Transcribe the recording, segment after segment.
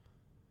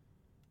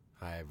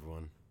Hi,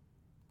 everyone.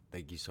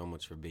 Thank you so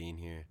much for being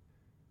here.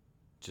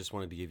 Just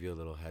wanted to give you a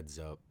little heads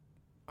up.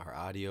 Our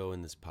audio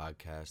in this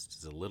podcast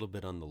is a little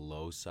bit on the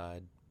low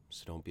side,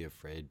 so don't be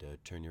afraid to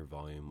turn your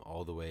volume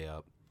all the way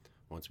up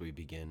once we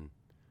begin.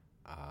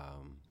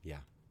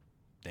 Yeah,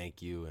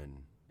 thank you and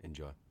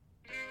enjoy.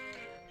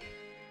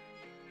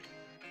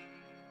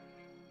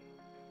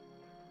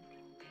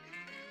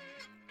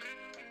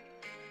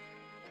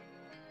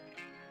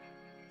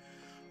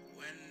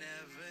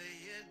 Whenever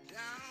you're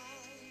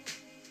down,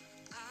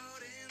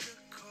 out in the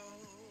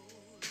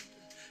cold,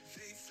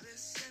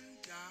 faithless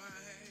and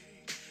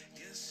dark,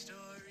 your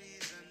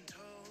story's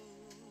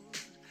untold.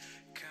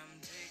 Come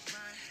take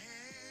my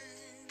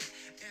hand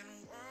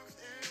and walk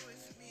there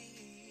with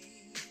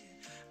me.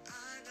 I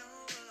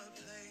know a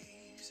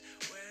place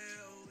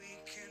where we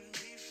can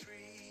be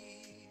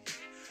free.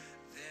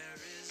 There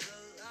is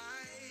a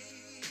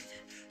light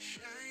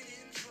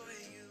shining for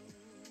you,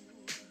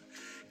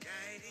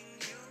 guiding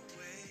your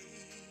way,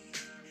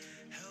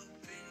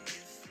 helping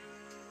you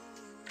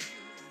through.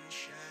 And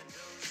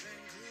shadows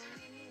and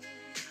gloom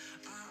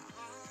are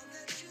all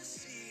that you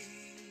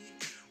see.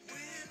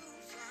 We'll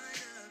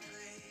find a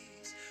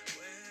place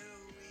where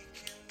we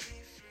can be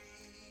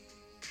free.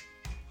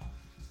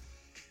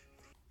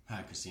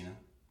 Hi, Christina.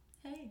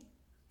 Hey,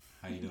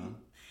 How you doing?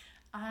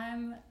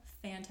 I'm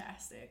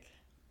fantastic.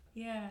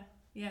 Yeah,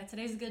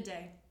 today's a good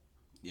day.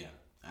 Yeah,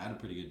 I had a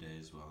pretty good day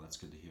as well. That's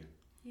good to hear.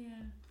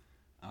 Yeah.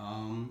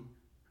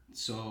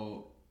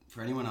 So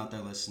for anyone out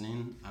there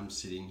listening, I'm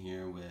sitting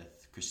here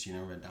with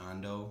Christina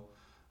Redondo,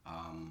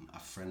 a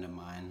friend of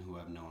mine who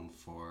I've known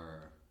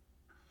for,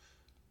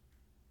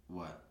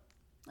 what,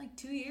 Like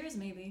 2 years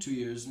maybe. 2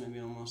 years maybe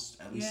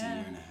almost, at least a Yeah.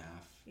 year and a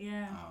half,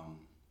 Yeah,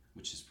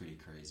 which is pretty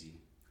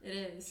crazy. it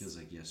is. Feels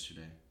like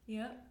yesterday.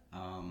 Yep.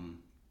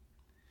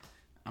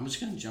 I'm just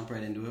going to jump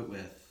right into it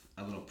with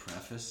a little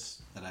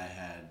preface that I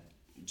had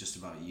just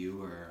about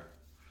you, or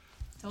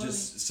Totally.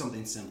 just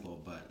something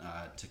simple,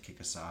 but to kick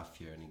us off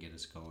here and get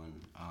us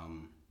going.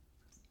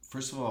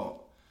 First of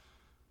all,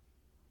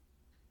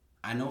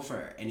 I know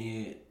for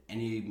any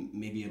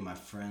maybe of my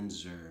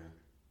friends or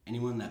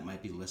anyone that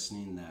might be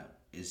listening that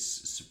is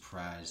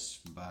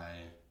surprised by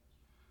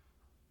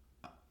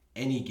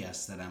any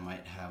guest that I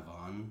might have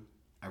on,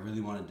 I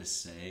really wanted to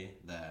say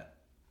that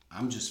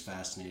I'm just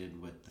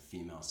fascinated with the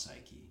female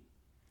psyche.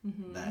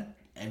 Mm-hmm. That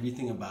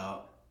everything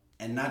about,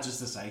 and not just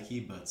the psyche,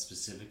 but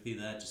specifically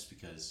that, just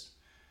because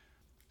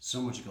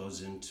so much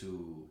goes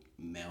into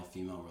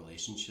male-female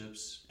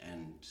relationships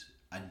and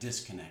a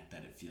disconnect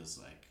that it feels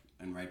like,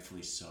 and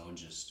rightfully so,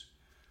 just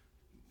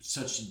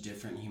such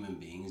different human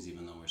beings,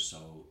 even though we're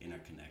so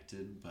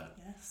interconnected. But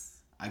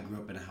Yes. I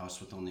grew up in a house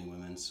with only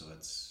women, so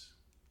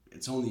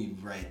it's only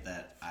right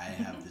that I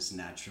have this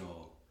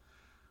natural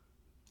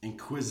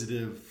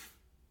inquisitive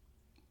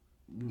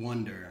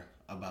wonder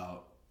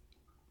about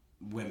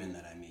women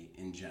that I meet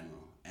in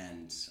general.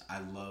 And I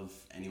love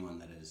anyone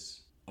that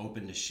is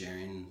open to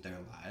sharing their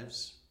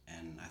lives,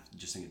 and I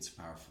just think it's a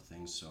powerful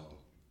thing, so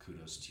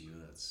kudos to you.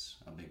 That's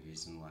a big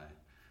reason why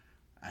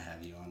I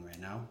have you on right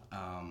now.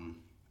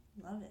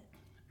 Love it.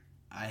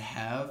 I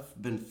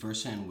have been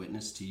firsthand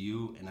witness to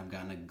you, and I've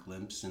gotten a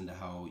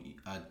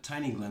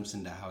tiny glimpse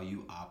into how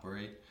you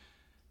operate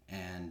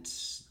and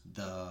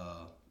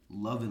the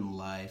love and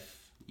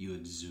life you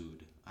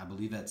exude. I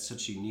believe at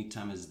such a unique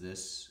time as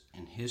this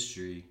in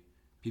history,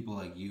 people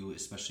like you,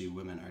 especially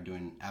women, are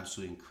doing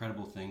absolutely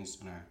incredible things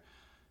and are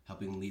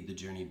helping lead the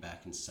journey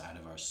back inside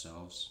of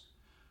ourselves.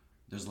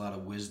 There's a lot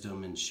of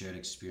wisdom and shared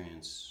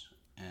experience.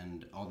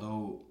 And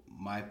although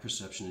my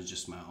perception is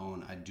just my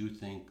own, I do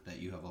think that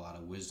you have a lot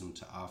of wisdom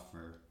to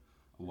offer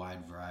a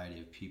wide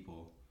variety of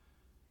people.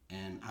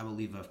 And I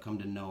believe I've come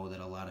to know that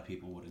a lot of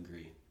people would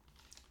agree.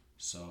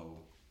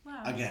 So,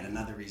 Wow. Again,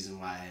 another reason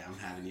why I'm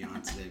having you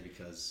on today,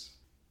 because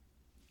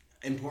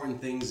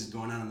important things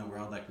going on in the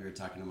world, like we were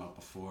talking about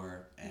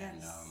before.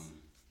 And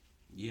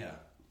Yes.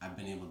 I've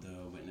been able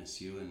to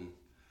witness you in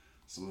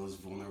some of those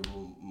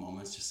vulnerable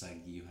moments, just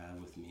like you have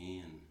with me.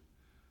 And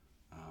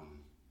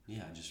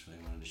I just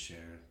really wanted to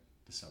share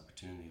this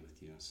opportunity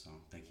with you. So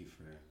thank you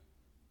for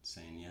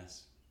saying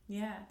yes.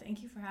 Yeah,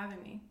 thank you for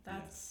having me.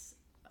 That's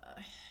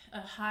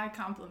a high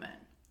compliment.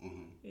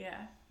 Mm-hmm.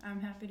 Yeah, I'm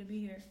happy to be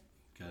here.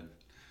 Good.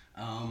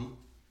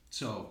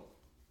 So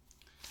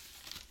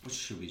what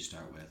should we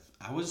start with?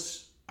 I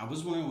was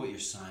wondering what your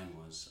sign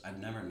was. I've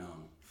never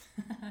known.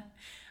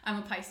 I'm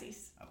a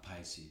Pisces. A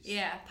Pisces.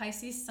 Yeah,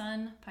 Pisces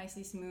sun,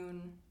 Pisces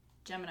moon,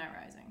 Gemini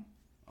rising.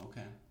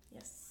 Okay.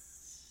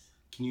 Yes.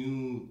 Can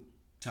you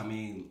tell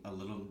me a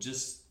little,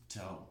 just to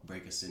help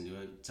break us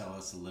into it, tell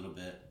us a little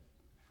bit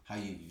how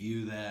you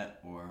view that,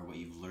 or what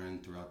you've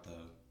learned throughout the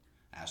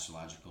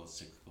astrological,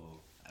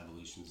 cyclical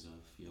evolutions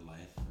of your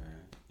life,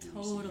 or in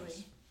recent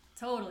years?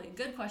 Totally.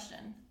 Good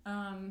question.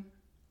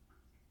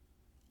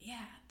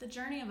 The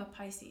journey of a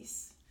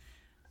Pisces.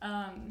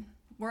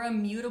 We're a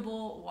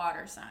mutable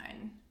water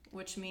sign,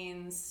 which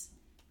means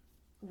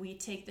we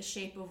take the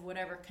shape of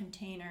whatever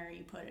container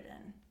you put it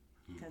in,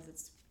 because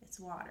it's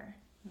water,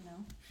 you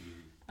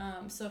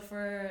know. So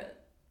for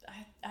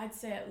I'd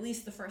say at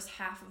least the first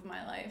half of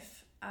my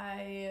life,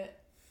 I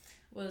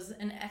was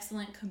an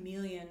excellent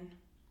chameleon.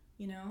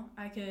 You know,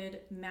 I could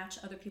match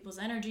other people's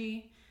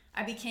energy.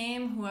 I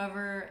became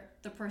whoever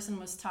I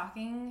was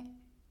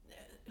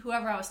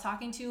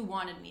talking to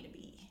wanted me to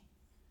be,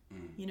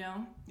 you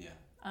know? Yeah.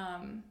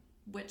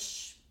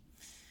 Which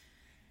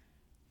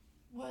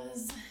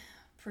was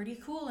pretty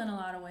cool in a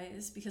lot of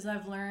ways because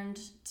I've learned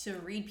to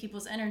read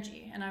people's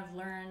energy and I've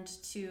learned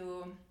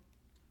to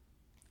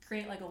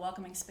create like a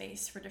welcoming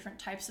space for different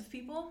types of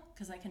people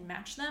because I can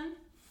match them.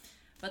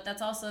 But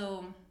that's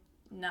also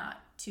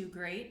not too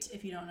great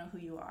if you don't know who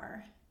you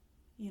are,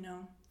 you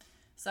know?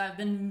 So I've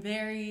been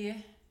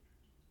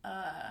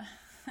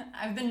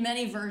I've been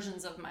many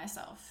versions of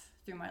myself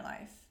through my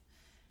life.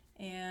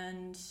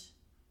 And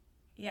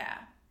yeah,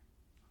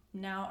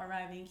 now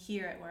arriving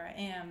here at where I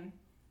am,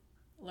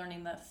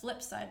 learning the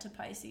flip side to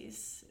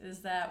Pisces is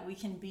that we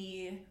can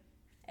be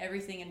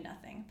everything and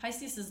nothing.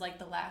 Pisces is like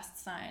the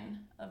last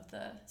sign of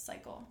the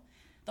cycle,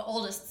 the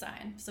oldest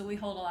sign. So we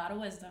hold a lot of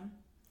wisdom.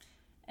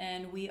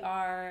 And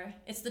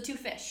it's the two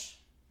fish,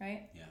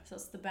 right? Yeah. So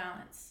it's the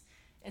balance.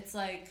 It's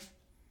like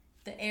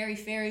the airy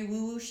fairy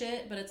woo woo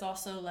shit, but it's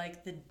also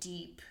like the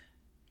deep,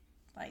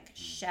 like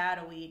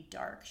shadowy,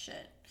 dark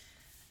shit.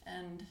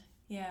 And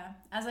yeah,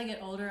 as I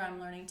get older,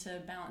 I'm learning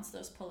to balance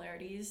those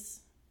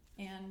polarities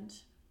and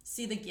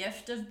see the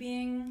gift of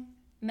being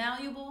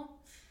malleable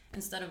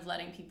instead of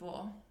letting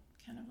people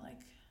kind of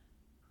like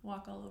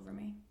walk all over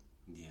me.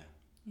 Yeah.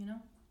 You know?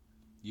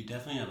 You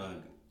definitely have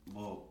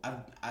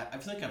I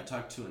feel like I've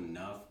talked to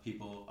enough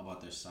people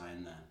about their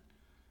sign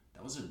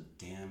that was a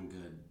damn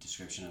good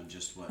description of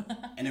just what,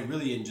 and it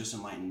really just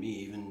enlightened me,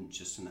 even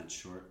just in that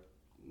short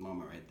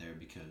moment right there,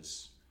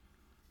 because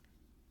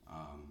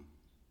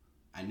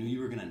I knew you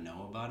were gonna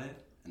know about it,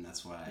 and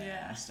that's why I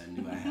asked. I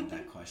knew I had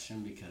that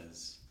question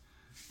because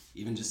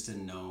even just to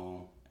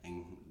know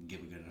and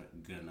give a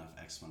good enough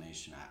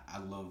explanation, I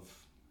love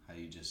how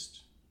you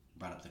just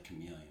brought up the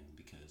chameleon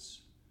because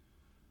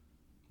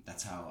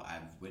that's how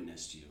I've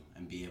witnessed you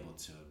and be able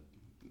to.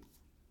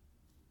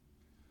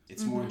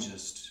 It's more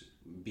just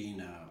being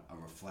a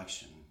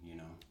reflection, you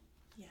know?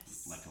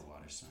 Yes. Like a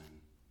water sign,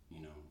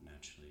 you know,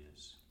 naturally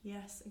is.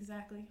 Yes,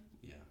 exactly.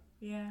 Yeah.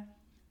 Yeah.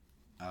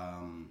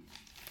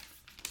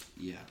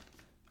 Yeah.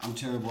 I'm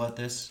terrible at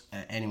this.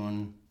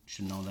 Anyone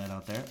should know that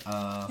out there.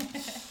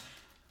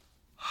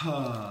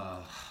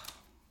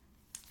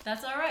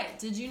 That's all right.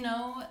 Did you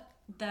know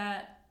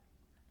that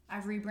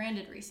I've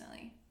rebranded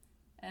recently?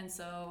 And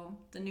so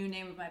the new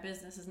name of my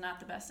business is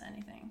Not the Best at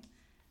Anything.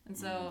 And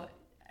so,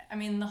 I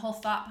mean, the whole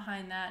thought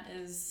behind that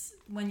is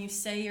when you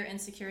say your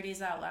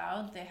insecurities out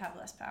loud, they have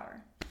less power.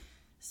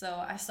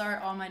 So I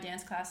start all my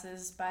dance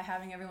classes by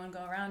having everyone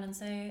go around and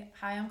say,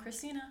 "Hi, I'm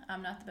Christina.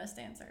 I'm not the best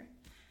dancer."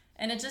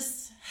 And it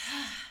just,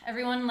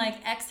 everyone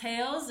like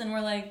exhales and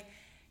we're like,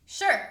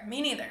 sure,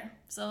 me neither.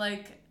 So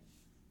like,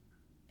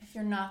 if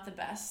you're not the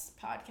best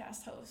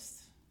podcast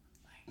host,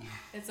 like,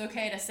 it's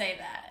okay to say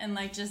that and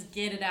like just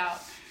get it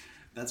out.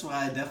 That's why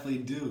I definitely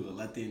do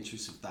let the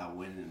intrusive thought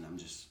win, and I'm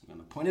just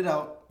gonna point it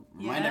out,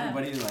 remind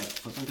everybody, like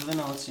flipping through the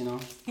notes. You know,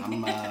 I'm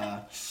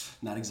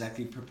not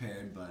exactly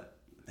prepared, but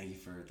thank you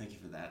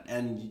for that.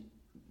 And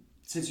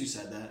since you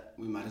said that,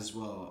 we might as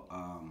well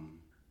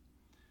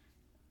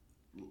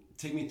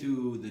take me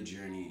through the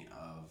journey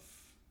of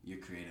your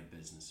creative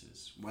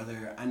businesses.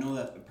 Whether I know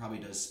that it probably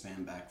does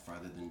span back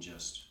farther than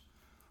just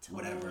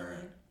whatever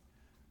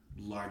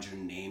larger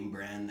name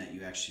brand that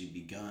you actually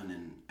begun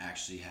and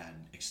actually had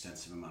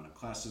extensive amount of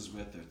classes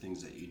with or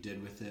things that you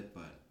did with it,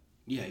 but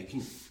yeah, you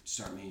can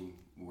start me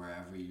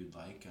wherever you'd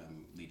like.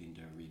 I'm leading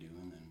to Redo,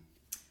 and then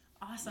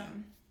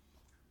awesome.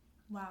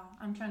 Yeah. Wow,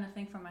 I'm trying to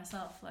think for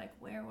myself, like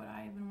where would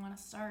I even want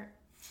to start?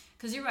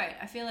 Because you're right,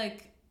 I feel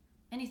like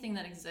anything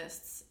that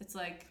exists, it's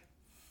like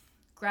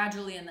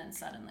gradually and then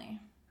suddenly,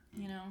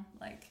 you know,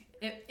 like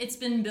it's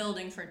been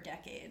building for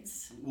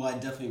decades. Well, I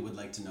definitely would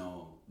like to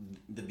know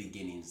the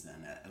beginnings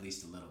then, at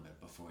least a little bit,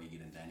 before you get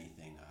into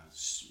anything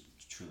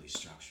truly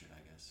structured, I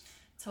guess.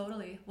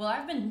 Totally. Well,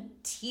 I've been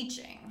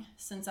teaching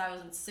since I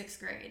was in 6th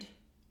grade,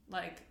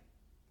 like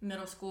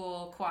middle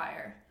school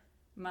choir.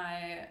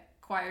 My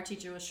choir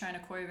teacher was trying to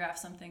choreograph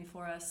something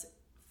for us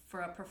for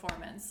a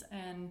performance,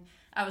 and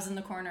I was in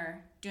the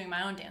corner doing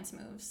my own dance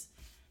moves.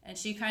 And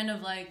she kind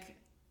of like,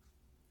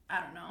 I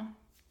don't know,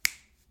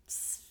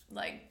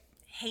 like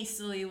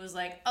hastily was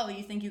like, "Oh,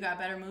 you think you got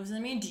better moves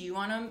than me? Do you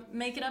want to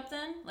make it up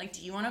then? Like,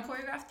 do you want to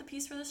choreograph the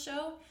piece for this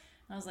show?"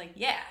 And I was like,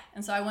 "Yeah."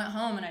 And so I went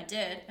home and I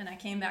did, and I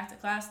came back to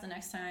class the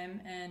next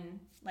time and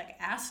like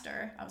asked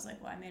her. I was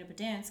like, "Well, I made up a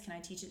dance. Can I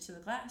teach it to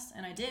the class?"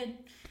 And I did.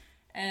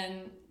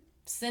 And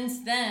since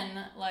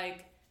then,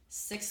 like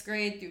 6th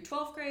grade through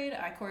 12th grade,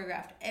 I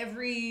choreographed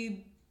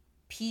every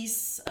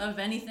piece of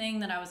anything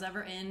that I was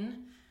ever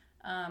in.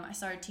 I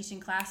started teaching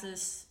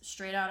classes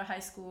straight out of high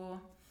school.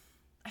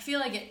 I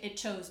feel like it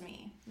chose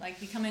me. Like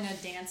becoming a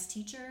dance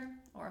teacher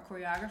or a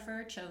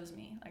choreographer chose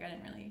me. Like I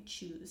didn't really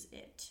choose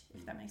it,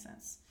 if that makes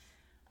sense.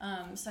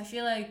 So I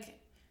feel like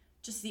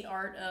just the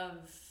art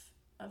of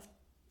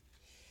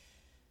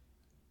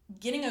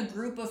getting a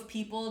group of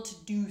people to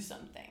do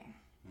something.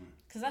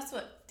 Because that's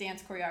what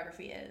dance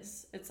choreography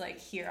is. It's like,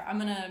 here, I'm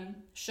going to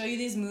show you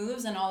these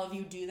moves and all of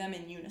you do them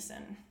in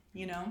unison.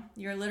 You know?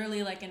 You're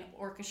literally like an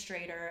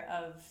orchestrator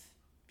of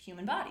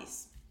human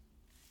bodies.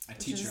 A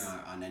teacher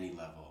on any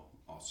level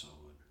also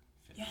would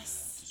fit into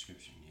that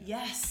description.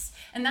 Yeah. Yes.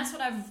 And that's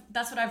what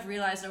I've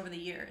realized over the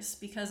years,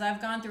 because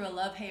I've gone through a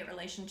love-hate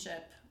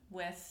relationship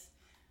with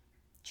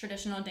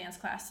traditional dance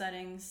class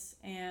settings,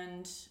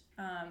 and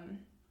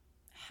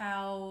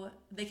how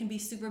they can be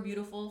super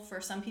beautiful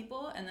for some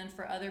people, and then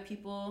for other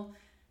people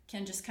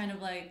can just kind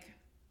of like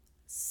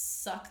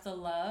suck the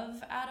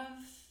love out of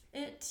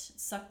it,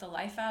 suck the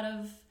life out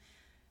of,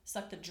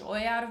 suck the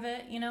joy out of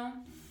it, you know?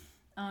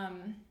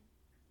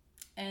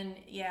 And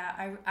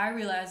yeah, I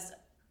realized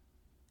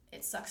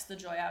it sucks the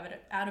joy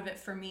out of it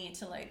for me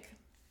to like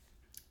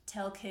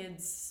tell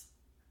kids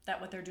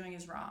that what they're doing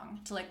is wrong,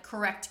 to like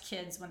correct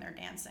kids when they're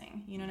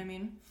dancing, you know what I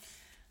mean?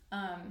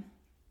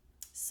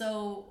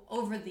 So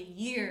over the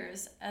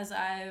years, as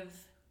I've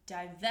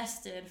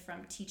divested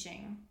from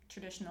teaching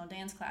traditional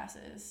dance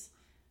classes,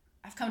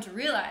 I've come to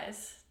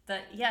realize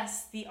that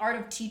yes, the art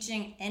of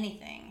teaching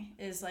anything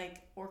is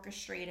like you're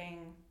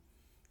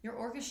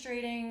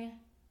orchestrating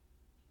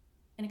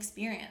an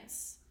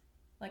experience,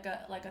 like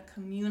a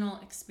communal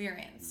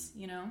experience,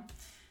 you know?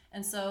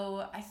 And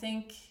so I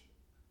think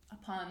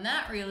upon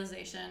that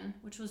realization,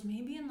 which was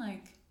maybe in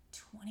like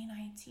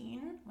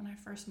 2019 when I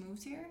first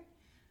moved here,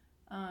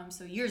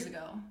 so years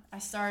ago, I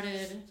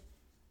started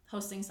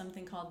hosting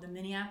something called the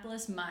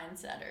Minneapolis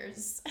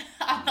Mindsetters.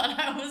 I thought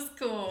I was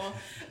cool.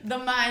 The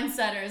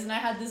Mindsetters. And I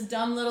had this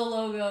dumb little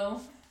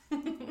logo.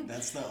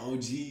 That's the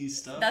OG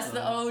stuff. That's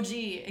the OG.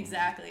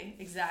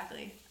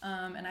 Exactly.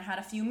 And I had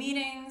a few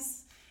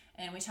meetings,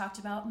 and we talked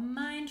about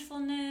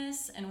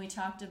mindfulness, and we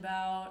talked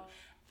about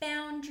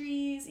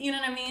boundaries. You know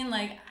what I mean?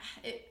 Like,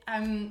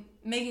 I'm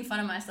making fun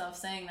of myself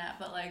saying that,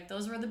 but like,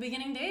 those were the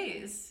beginning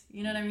days.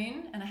 You know what I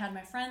mean? And I had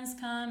my friends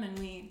come, and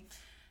we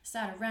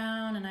sat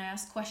around, and I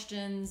asked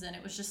questions, and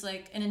it was just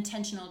like an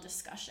intentional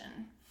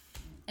discussion.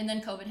 And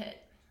then COVID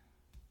hit,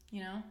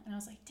 you know? And I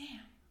was like,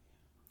 damn.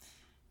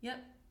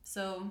 Yep.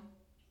 So,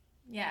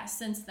 yeah,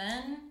 since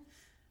then,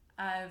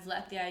 I've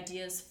let the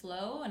ideas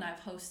flow, and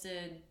I've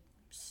hosted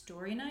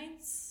story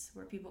nights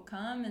where people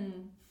come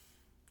and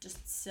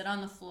just sit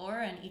on the floor,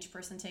 and each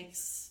person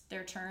takes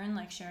their turn,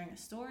 like sharing a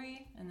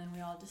story, and then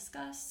we all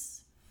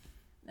discuss.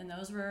 And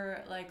those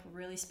were like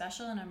really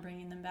special, and I'm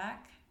bringing them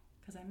back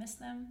because I miss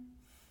them.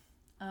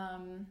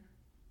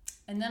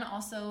 And then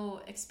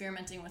also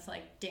experimenting with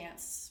like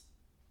dance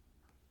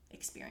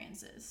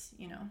experiences,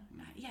 you know?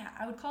 Yeah,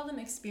 I would call them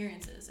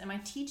experiences. Am I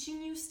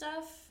teaching you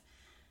stuff?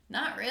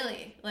 Not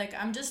really. Like,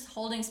 I'm just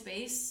holding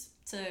space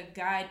to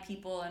guide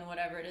people in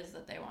whatever it is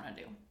that they want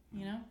to do,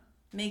 you know?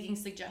 Making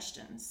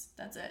suggestions.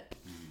 That's it.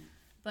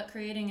 But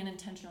creating an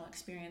intentional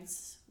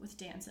experience with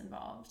dance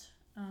involved.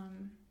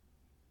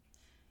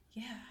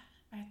 Yeah,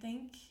 I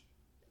think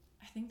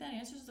that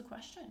answers the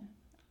question.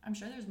 I'm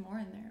sure there's more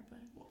in there, but...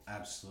 Well,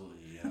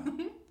 absolutely,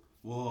 yeah.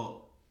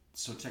 Well,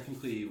 so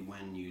technically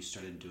when you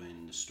started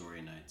doing the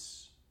story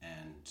nights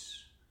and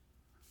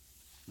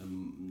the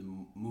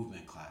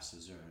movement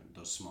classes, or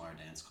those smaller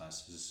dance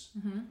classes,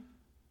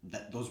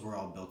 that those were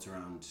all built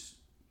around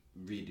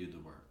redo the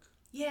work.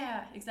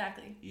 Yeah,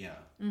 exactly. Yeah.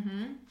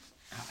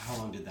 How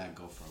long did that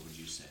go for, would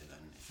you say, then,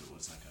 if it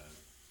was like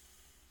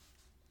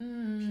a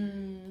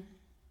period?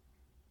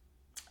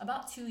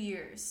 About 2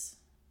 years.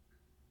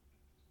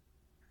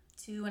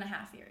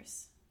 2.5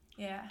 years.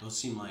 Yeah. Those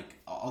seem like,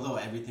 although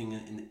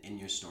everything in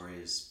your story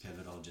is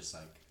pivotal, just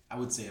like I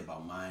would say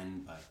about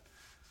mine, but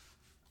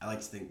I like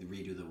to think the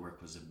redo the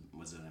work was a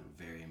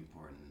very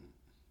important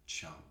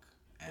chunk,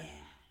 and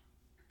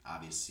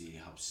obviously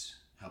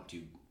helped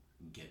you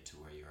get to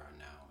where you are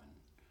now. And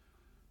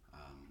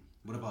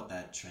what about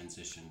that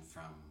transition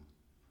from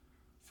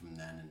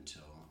then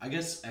until, I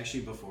guess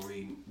actually before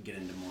we get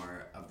into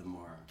more of the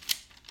more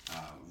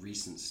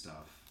recent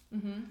stuff,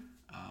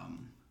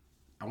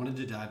 I wanted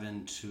to dive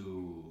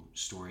into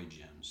story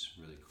gems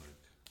really quick.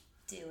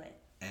 Do it.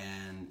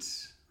 And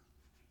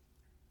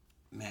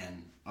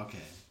man,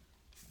 okay.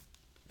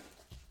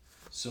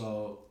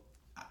 So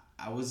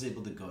I was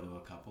able to go to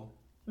a couple.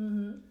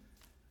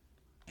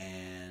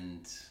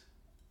 And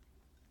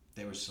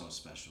they were so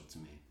special to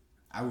me.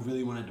 I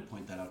really wanted to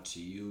point that out to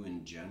you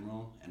in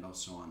general, and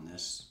also on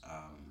this,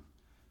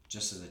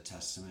 just as a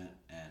testament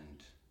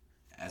and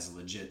as a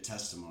legit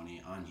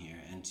testimony on here,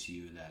 and to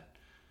you, that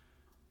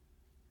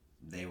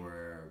they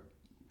were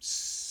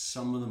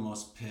some of the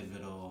most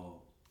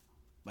pivotal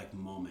like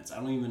moments. I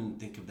don't even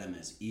think of them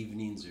as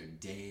evenings or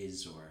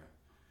days, or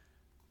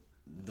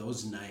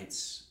those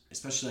nights,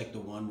 especially like the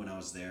one when I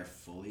was there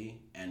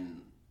fully,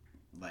 and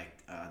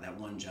like that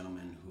one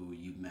gentleman who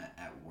you met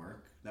at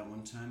work that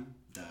one time,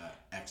 the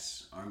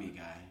ex-army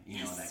guy, you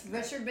know, that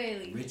Richard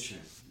Bailey.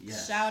 Richard,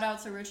 yes. Shout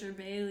out to Richard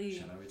Bailey.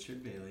 Shout out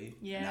Richard Bailey.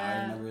 Yeah. Now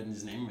I remember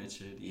his name,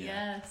 Richard.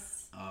 Yeah.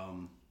 Yes.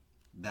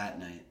 That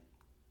night,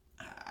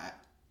 I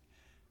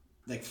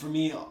like, for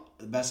me,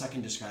 the best I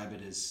can describe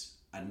it is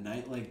a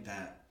night like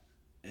that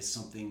is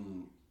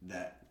something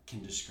that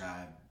can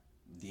describe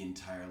the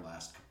entire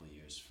last couple of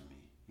years for me.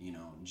 You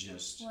know,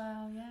 just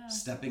wow, yeah.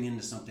 stepping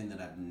into something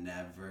that I've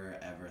never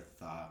ever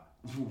thought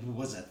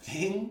was a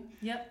thing.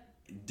 Yep.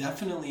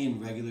 Definitely in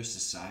regular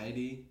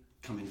society,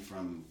 coming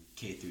from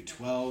K through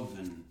 12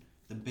 and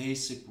the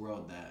basic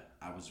world that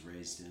I was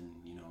raised in,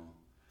 you know,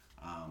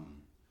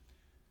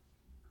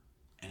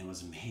 and it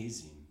was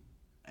amazing.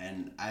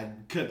 And I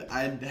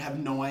have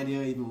no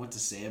idea even what to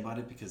say about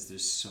it because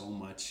there's so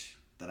much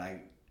that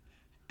I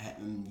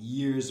am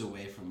years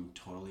away from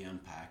totally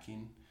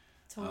unpacking.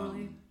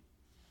 Totally.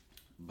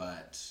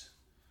 But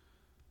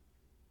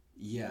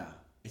yeah,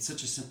 it's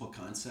such a simple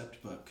concept,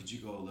 but could you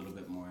go a little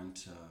bit more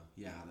into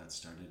how that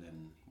started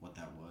and what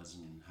that was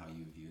and how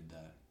you viewed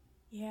that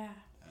little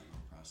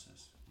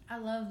process? I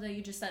love that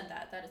you just said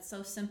that it's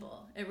so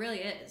simple. It really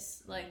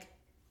is. Like,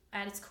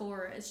 at its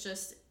core, it's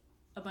just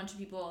a bunch of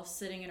people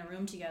sitting in a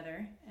room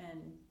together,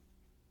 and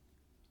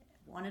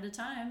one at a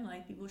time,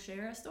 like, people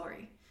share a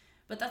story.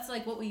 But that's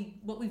like what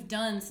we've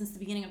done since the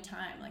beginning of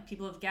time. Like,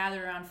 people have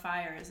gathered around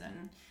fires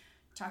and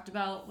talked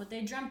about what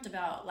they dreamt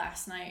about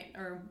last night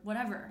or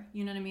whatever,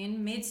 you know what I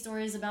mean? Made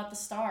stories about the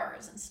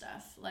stars and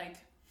stuff. Like,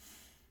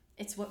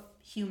 it's what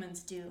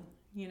humans do,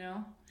 you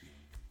know?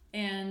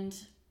 And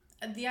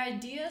the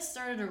idea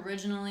started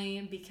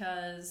originally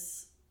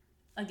because,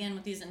 again,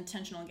 with these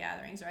intentional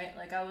gatherings, right?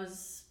 Like, I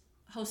was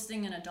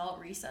hosting an adult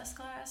recess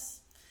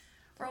class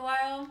for a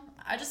while.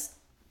 I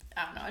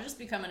don't know, I just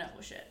become a nut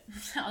with shit.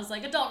 I was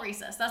like, adult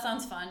recess, that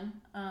sounds fun.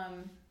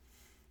 And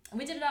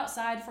we did it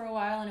outside for a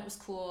while, and it was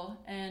cool.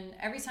 And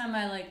every time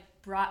I, like,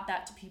 brought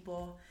that to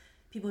people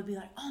would be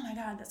like, oh my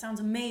God, that sounds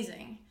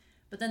amazing.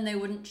 But then they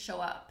wouldn't show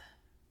up.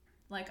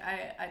 Like,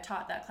 I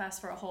taught that class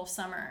for a whole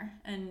summer,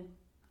 and,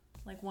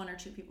 like, 1 or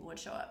 2 people would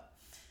show up.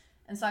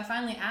 And so I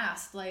finally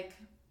asked, like,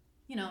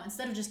 you know,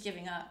 instead of just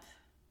giving up,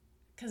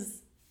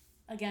 because,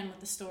 again,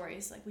 with the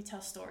stories, like, we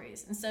tell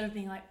stories. Instead of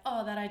being like,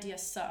 oh, that idea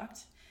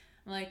sucked,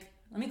 I'm like,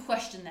 let me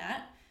question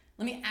that.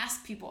 Let me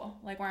ask people,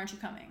 like, why aren't you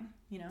coming,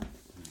 you know?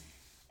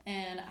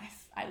 And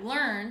I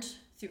learned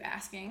through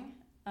asking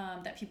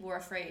that people were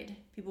afraid.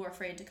 People were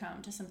afraid to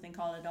come to something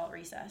called adult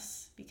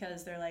recess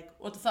because they're like,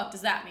 what the fuck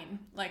does that mean?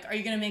 Like, are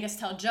you going to make us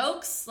tell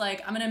jokes?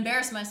 Like, I'm going to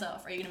embarrass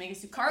myself. Are you going to make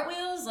us do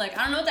cartwheels? Like,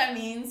 I don't know what that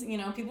means. You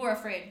know, people were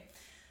afraid.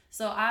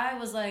 So I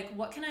was like,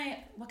 what can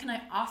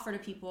I offer to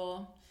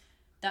people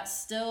that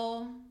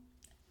still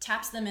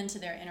taps them into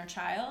their inner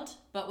child,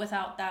 but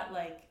without that,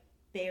 like,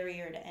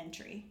 barrier to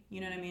entry? You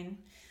know what I mean?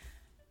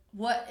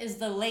 What is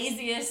the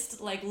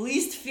laziest, like,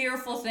 least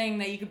fearful thing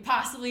that you could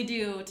possibly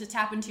do to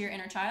tap into your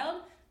inner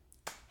child?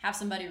 Have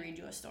somebody read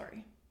you a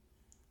story.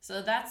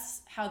 So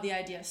that's how the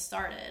idea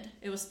started.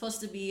 It was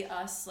supposed to be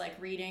us, like,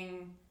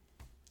 reading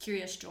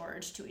Curious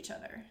George to each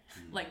other,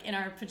 like, in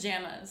our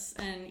pajamas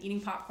and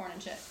eating popcorn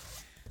and shit.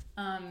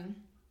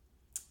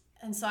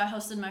 And so I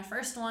hosted my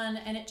first one,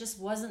 and it just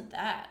wasn't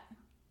that,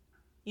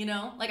 you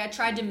know? Like, I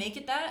tried to make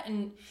it that,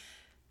 and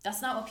that's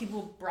not what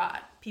people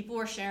brought. People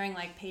were sharing,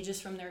 like,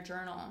 pages from their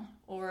journal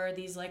or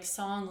these, like,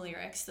 song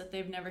lyrics that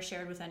they've never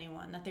shared with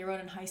anyone that they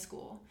wrote in high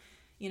school,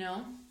 you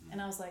know?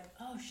 And I was like,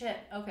 oh, shit,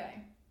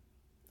 okay.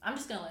 I'm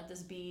just going to let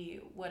this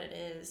be what it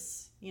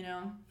is, you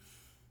know?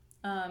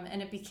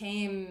 And it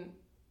became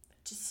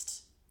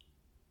just,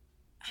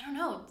 I don't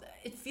know,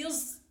 it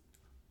feels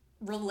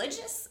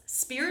religious,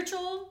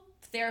 spiritual,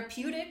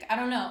 therapeutic. I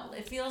don't know.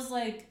 It feels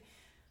like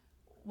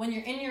when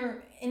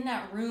you're in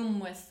that room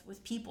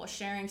with people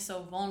sharing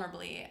so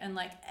vulnerably and,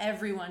 like,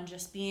 everyone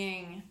just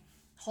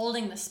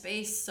holding the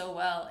space so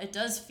well, it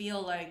does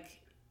feel like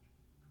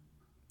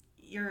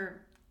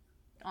you're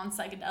on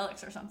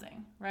psychedelics or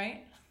something,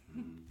 right?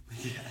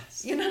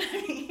 Yes. You know what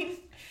I mean?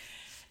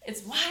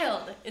 It's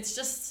wild. It's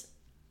just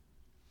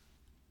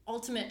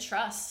ultimate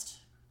trust,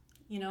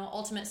 you know,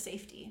 ultimate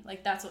safety.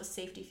 Like, that's what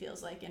safety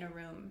feels like in a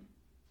room.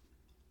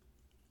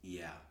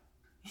 Yeah.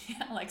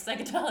 Yeah, like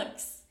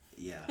psychedelics.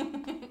 Yeah.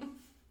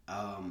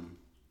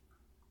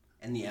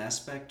 And the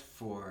aspect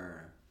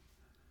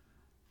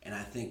and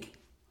I think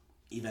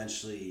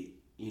eventually,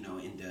 you know,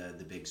 into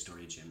the big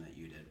story gym that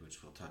you did,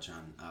 which we'll touch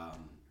on,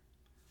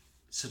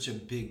 such a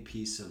big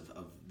piece of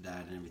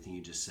that and everything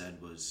you just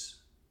said was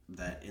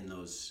that and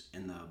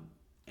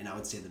I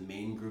would say the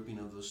main grouping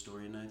of those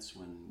story nights,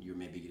 when you're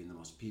maybe getting the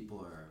most people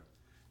or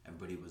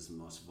everybody was the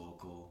most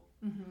vocal,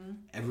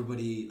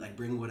 everybody, like,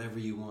 bring whatever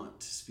you want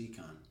to speak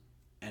on,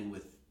 and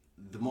with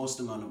the most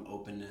amount of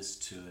openness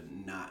to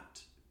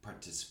not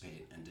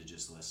participate and to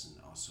just listen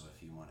also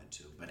if you wanted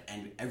to.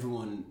 And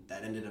everyone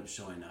that ended up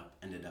showing up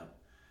ended up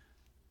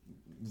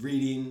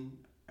reading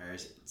or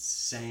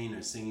saying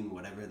or singing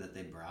whatever that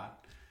they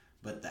brought,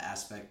 but the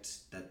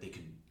aspect that they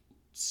could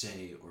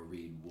say or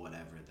read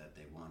whatever that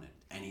they wanted,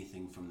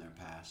 anything from their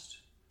past.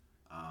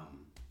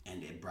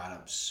 And it brought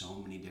up so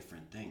many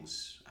different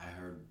things. I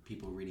heard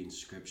people reading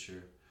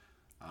scripture,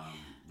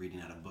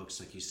 reading out of books,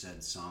 like you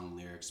said, song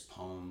lyrics,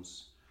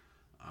 poems,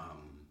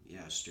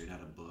 straight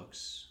out of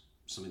books,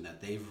 something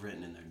that they've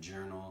written in their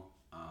journal.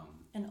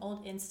 An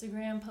old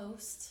Instagram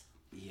post.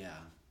 Yeah.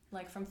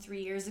 Like from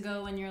 3 years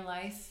ago in your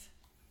life.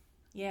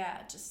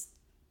 Yeah, just,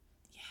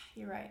 yeah,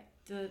 you're right.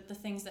 The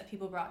things that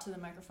people brought to the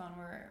microphone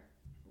were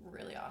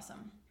really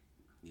awesome.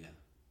 Yeah.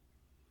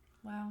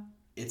 Wow.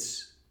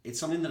 It's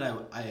something that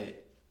I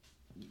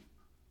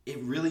it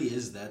really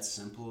is that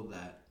simple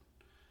that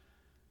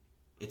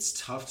it's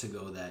tough to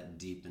go that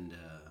deep into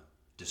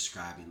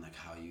describing like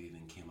how you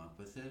even came up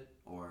with it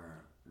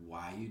or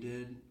why you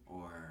did,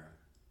 or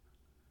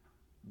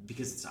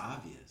because it's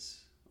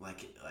obvious.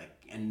 Like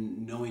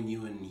and knowing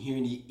you and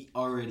hearing you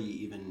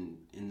already even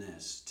in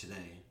this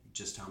today,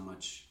 just how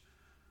much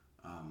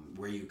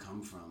where you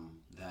come from,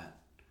 that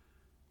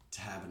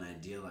to have an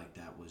idea like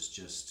that was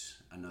just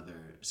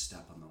another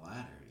step on the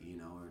ladder, you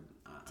know, or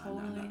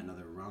Totally.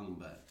 another rung.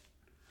 But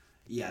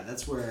yeah,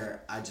 that's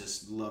where I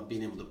just love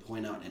being able to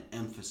point out and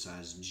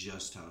emphasize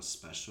just how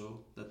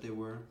special that they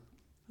were.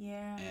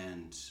 Yeah.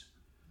 And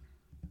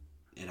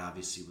it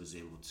obviously was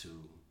able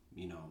to,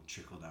 you know,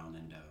 trickle down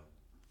into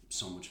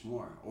so much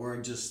more, or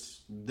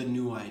just the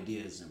new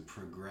ideas and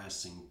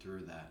progressing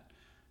through that,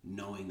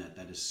 knowing that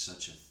that is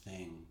such a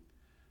thing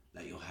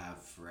that you'll have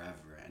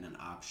forever and an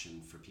option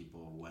for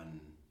people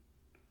when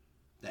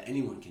that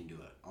anyone can do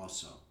it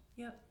also.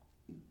 Yep.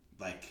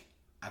 Like,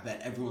 I bet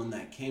everyone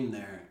that came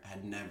there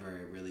had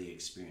never really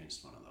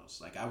experienced one of those.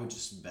 Like, I would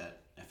just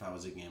bet if I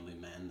was a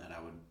gambling man that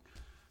I would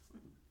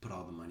put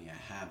all the money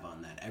I have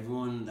on that.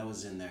 Everyone that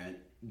was in there,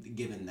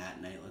 given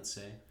that night, let's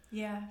say,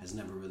 Yeah. has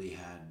never really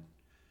had,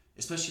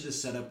 especially the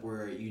setup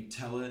where you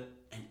tell it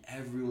and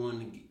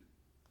everyone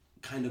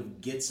kind of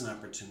gets an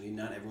opportunity.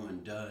 Not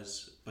everyone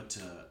does, but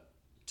to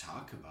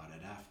talk about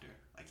it after.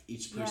 Like,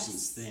 each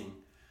person's thing,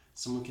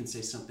 someone can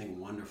say something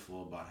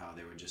wonderful about how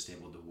they were just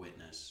able to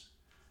witness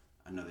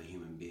another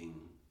human being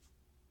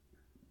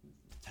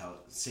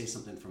say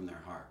something from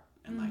their heart,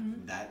 and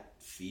like that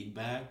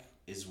feedback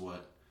is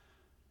what,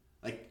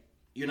 like,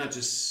 you're not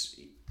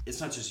just,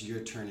 it's not just your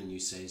turn and you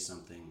say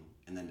something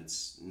and then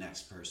it's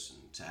next person.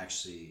 To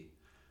actually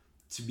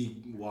to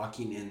be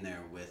walking in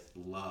there with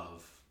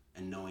love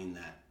and knowing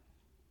that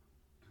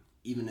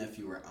even if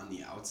you were on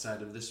the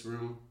outside of this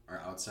room or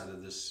outside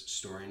of this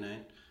story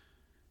night,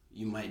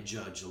 you might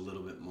judge a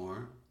little bit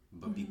more,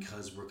 but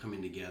because we're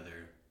coming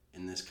together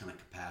in this kind of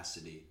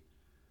capacity,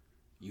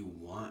 you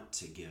want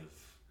to give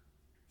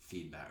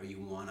feedback, or you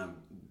want to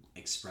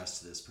express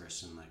to this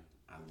person, like,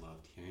 I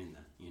loved hearing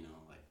that, you know,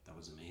 like, that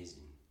was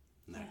amazing.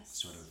 And that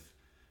sort of,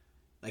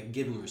 like,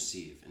 give and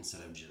receive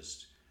instead of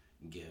just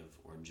give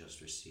or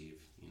just receive,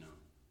 you know.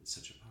 It's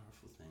such a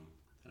powerful thing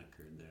that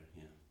occurred there,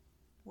 yeah.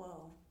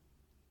 Whoa.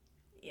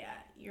 Yeah,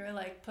 you're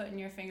like putting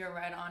your finger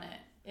right on it.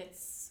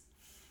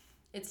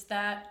 It's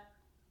that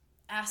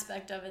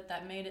aspect of it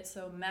that made it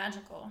so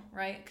magical,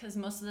 right? Because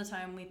most of the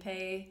time we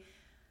pay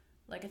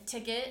like a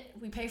ticket,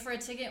 we pay for a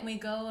ticket and we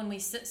go and we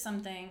sit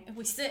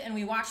and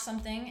we watch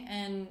something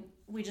and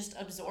we just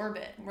absorb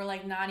it. We're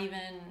like not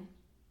even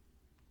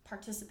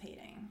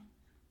participating,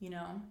 you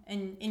know?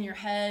 And in your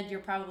head,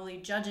 you're probably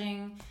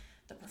judging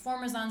the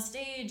performers on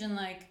stage and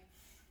like,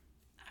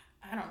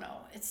 I don't know,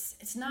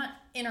 it's not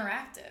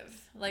interactive.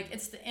 Like,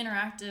 it's the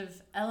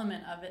interactive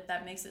element of it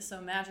that makes it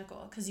so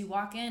magical, because you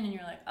walk in and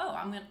you're like, oh,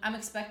 I'm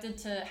expected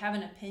to have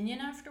an opinion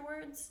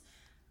afterwards.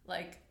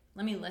 Like,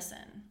 let me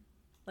listen.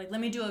 Like, let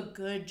me do a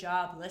good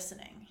job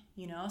listening,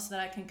 you know, so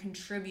that I can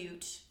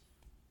contribute.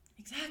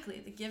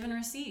 Exactly, the give and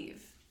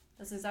receive.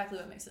 That's exactly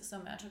what makes it so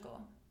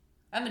magical.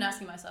 I've been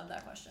asking myself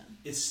that question.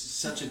 It's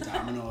such a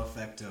domino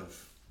effect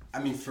of,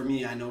 I mean, for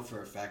me, I know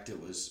for a fact it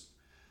was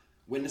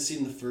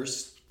witnessing the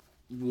first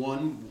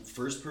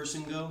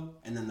person go,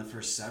 and then the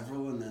first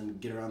several, and then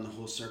get around the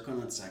whole circle,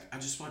 and it's like, I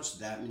just watched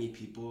that many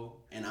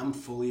people, and I'm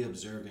fully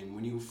observing.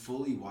 When you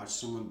fully watch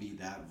someone be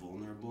that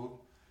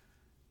vulnerable,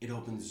 it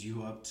opens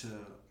you up to,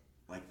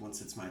 like,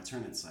 once it's my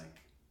turn, it's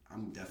like,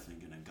 I'm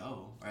definitely gonna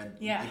go. Or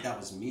like, that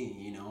was me,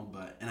 you know.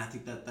 But and I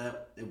think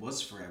that it was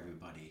for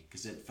everybody,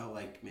 because it felt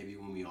like maybe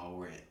when we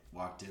all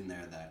walked in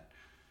there that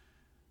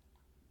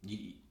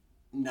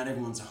not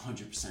everyone's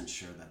 100%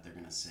 sure that they're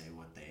gonna say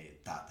what they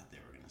thought that they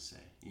were gonna say,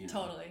 you know.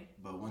 Totally.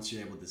 But once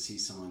you're able to see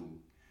someone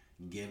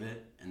give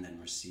it and then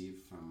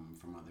receive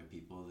from other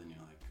people, then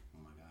you're like,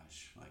 oh my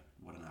gosh, like,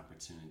 what an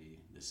opportunity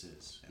this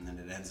is. And then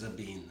it ends up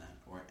being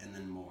that, and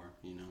then more,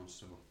 you know.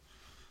 So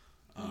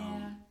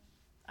yeah,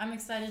 I'm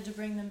excited to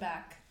bring them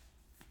back.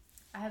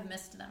 I have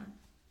missed them.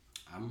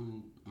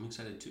 I'm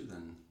excited too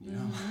then, you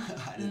know.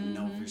 I didn't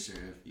know for sure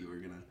if you were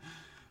gonna.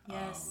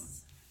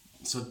 Yes.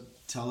 So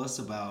tell us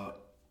about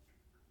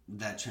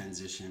that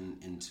transition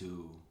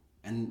into,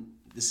 and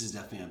this is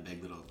definitely a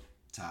big little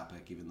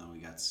topic, even though we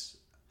got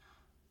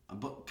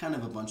kind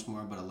of a bunch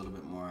more, but a little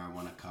bit more I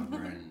want to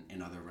cover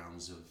in other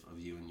realms of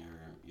you and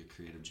your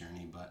creative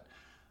journey. But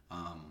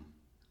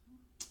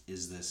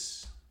is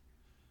this,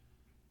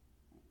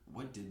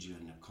 what did you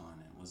end up calling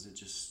it? Was it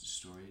just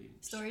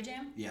Story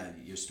Jam? Yeah,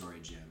 your Story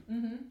Jam.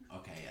 Mm-hmm.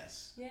 Okay,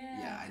 yes. Yeah.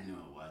 Yeah, I knew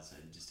it was. I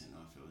just didn't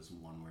know if it was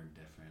one word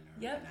different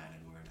or Yep. an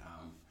added word.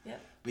 Yep.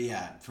 But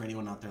yeah, for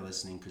anyone out there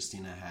listening,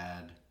 Christina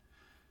had,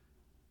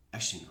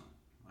 actually no,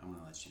 I'm going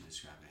to let you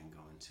describe it and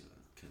go into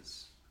it,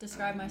 because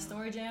Describe my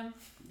story jam.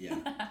 Yeah.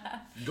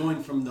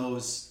 Going from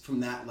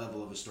that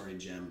level of a story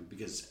jam,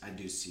 because I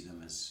do see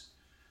them as,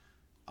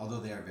 although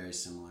they are very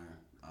similar,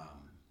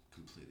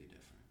 completely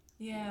different.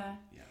 Yeah.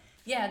 Yeah.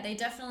 Yeah, they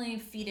definitely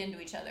feed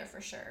into each other for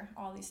sure,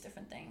 all these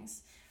different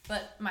things.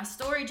 But my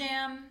story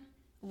jam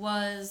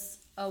was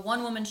a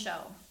one-woman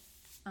show.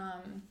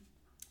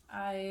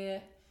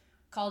 I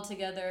called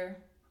together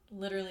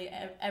literally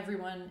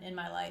everyone in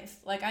my life.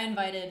 Like, I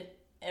invited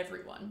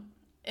everyone.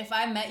 If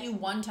I met you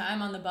one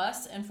time on the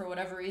bus and for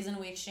whatever reason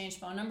we exchanged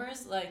phone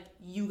numbers, like,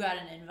 you got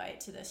an invite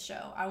to this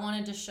show. I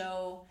wanted to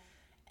show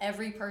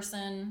every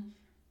person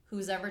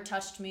who's ever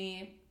touched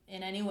me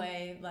in any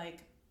way,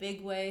 like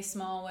big way,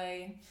 small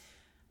way.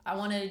 I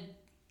wanted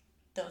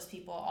those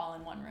people all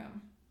in one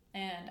room.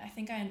 And I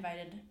think I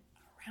invited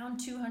around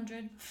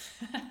 200,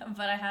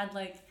 but I had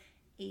like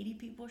 80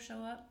 people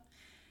show up.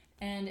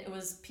 And it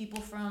was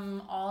people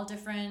from all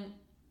different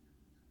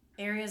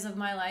areas of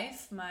my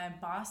life. My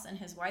boss and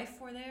his wife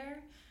were there.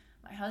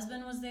 My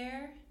husband was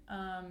there.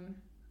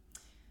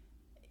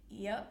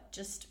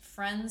 Just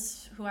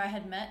friends who I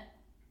had met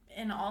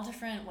in all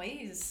different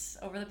ways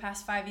over the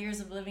past 5 years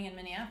of living in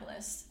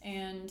Minneapolis.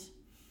 And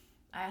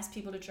I asked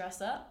people to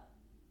dress up,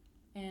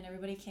 and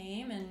everybody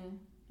came,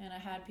 and I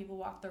had people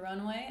walk the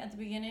runway at the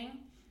beginning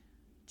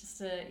just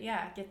to,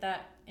 get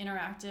that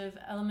interactive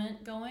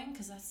element going,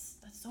 because that's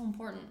so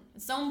important.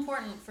 It's so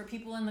important for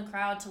people in the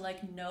crowd to,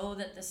 like, know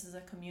that this is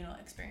a communal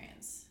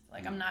experience.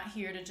 Like, I'm not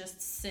here to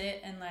just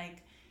sit and,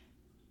 like,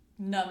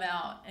 numb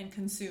out and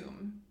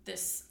consume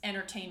this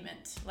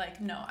entertainment.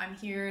 Like, no, I'm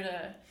here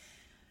to...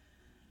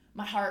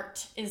 My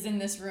heart is in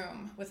this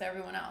room with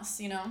everyone else,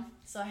 you know?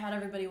 So I had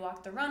everybody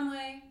walk the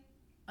runway,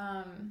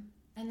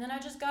 and then I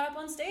just got up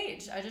on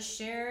stage. I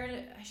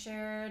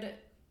shared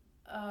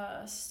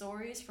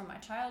stories from my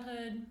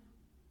childhood.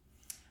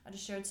 I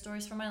just shared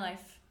stories from my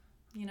life,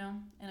 you know?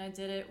 And I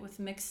did it with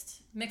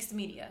mixed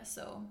media,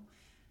 so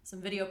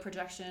some video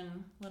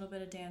projection, a little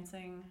bit of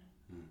dancing,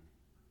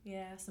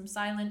 some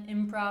silent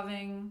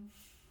improvising.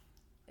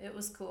 It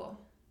was cool.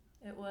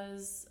 It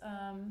was...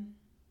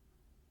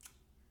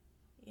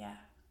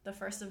 the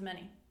first of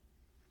many.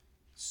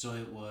 So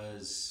it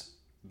was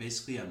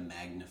basically a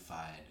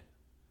magnified,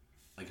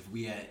 like,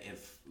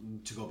 if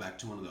to go back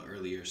to one of the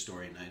earlier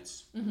story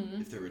nights,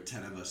 if there were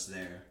 10 of us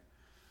there,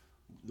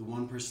 the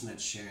one person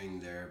that's sharing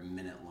their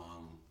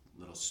minute-long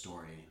little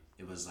story,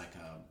 it was like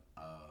a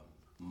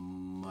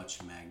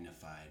much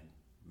magnified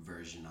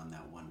version on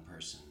that one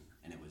person,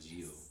 and it was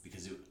you,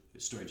 because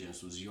Story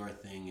Jams was your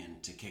thing,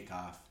 and to kick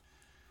off,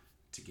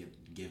 to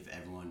give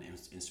everyone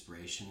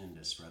inspiration and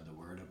to spread the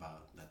word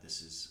about that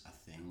this is a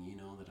thing, you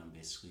know, that I'm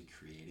basically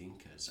creating,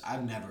 because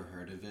I've never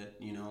heard of it,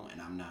 you know,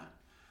 and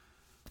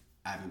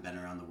I haven't been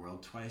around the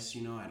world twice,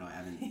 you know, I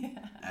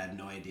have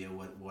no idea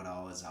what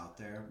all is out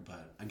there,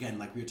 but again,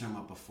 like we were talking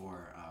about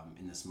before,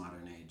 in this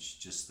modern age,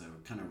 just the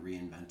kind of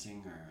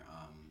reinventing or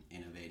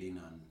innovating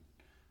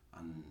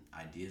on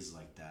ideas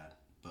like that.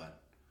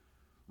 But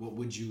how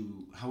would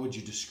you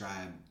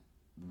describe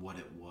what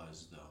it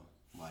was, though?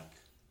 Like,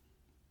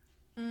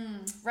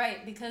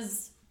 right,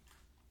 because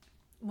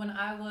when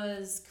I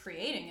was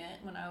creating it,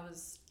 when I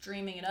was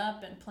dreaming it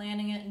up and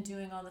planning it and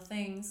doing all the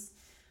things,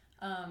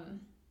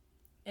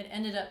 it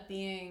ended up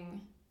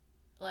being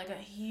like a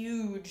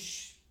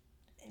huge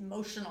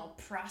emotional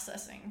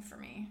processing for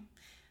me.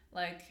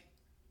 Like,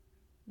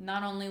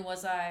 not only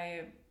was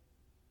I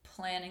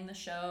planning the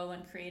show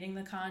and creating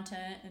the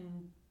content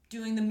and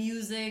doing the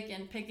music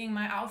and picking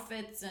my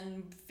outfits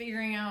and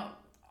figuring out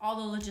all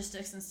the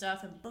logistics and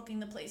stuff and booking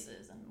the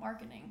places and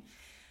marketing,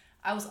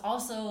 I was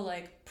also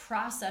like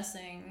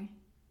processing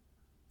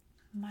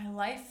my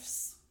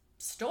life's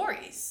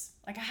stories.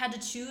 Like, I had to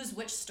choose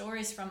which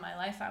stories from my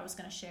life I was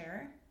going to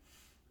share.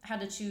 I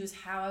had to choose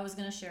how I was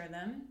going to share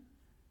them.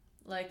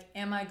 Like,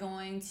 am I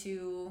going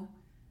to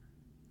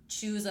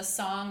choose a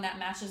song that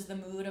matches the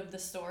mood of the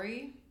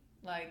story?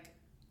 Like,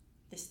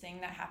 this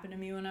thing that happened to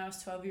me when I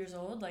was 12 years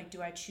old. Like,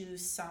 do I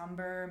choose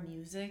somber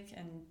music,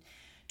 and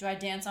do I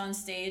dance on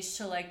stage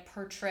to, like,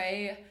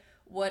 portray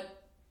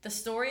what the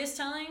story is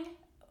telling?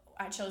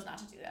 I chose not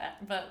to do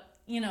that. But,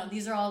 you know,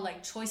 these are all,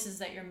 like, choices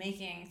that you're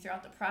making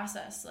throughout the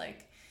process.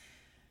 Like,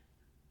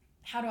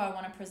 how do I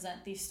want to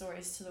present these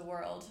stories to the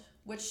world?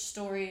 Which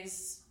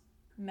stories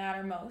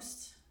matter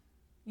most?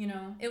 You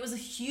know, it was a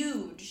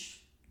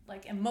huge,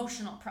 like,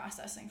 emotional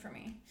processing for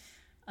me.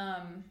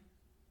 And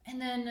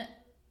then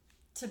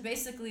to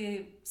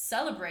basically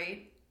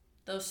celebrate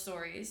those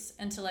stories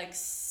and to, like,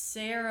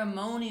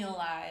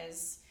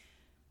 ceremonialize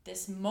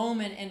this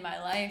moment in my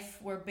life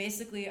where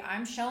basically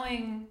I'm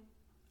showing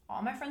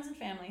all my friends and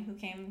family who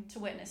came to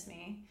witness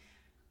me,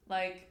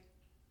 like,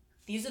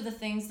 these are the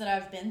things that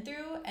I've been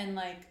through, and,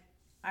 like,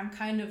 I'm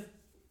kind of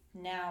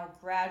now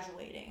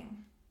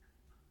graduating.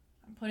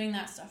 I'm putting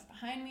that stuff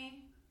behind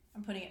me.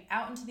 I'm putting it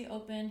out into the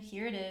open.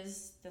 Here it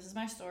is. This is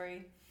my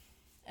story.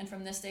 And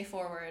from this day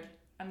forward,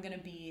 I'm going to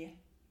be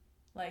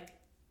like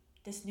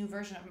this new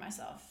version of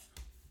myself.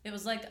 It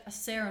was like a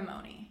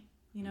ceremony,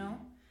 you know?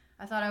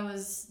 I thought I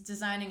was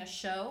designing a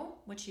show,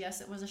 which,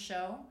 yes, it was a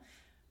show,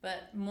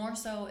 But more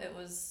so, it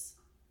was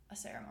a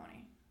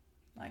ceremony.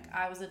 Like,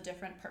 I was a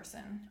different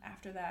person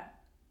after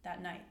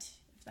that night,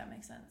 if that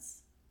makes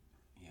sense.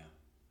 Yeah.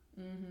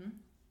 Mm-hmm.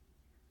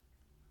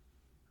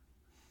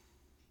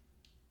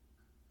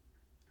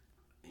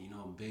 You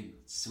know, a big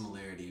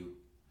similarity,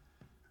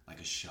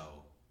 like a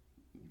show,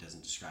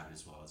 doesn't describe it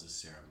as well as a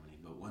ceremony,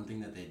 but one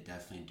thing that they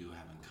definitely do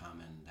have in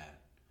common,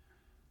 that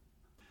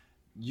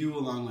you,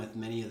 along with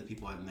many of the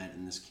people I've met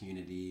in this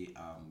community,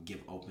 give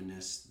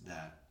openness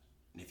that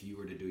if you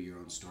were to do your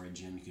own story,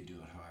 Jim, you could do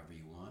it however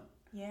you want.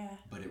 Yeah.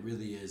 But it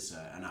really is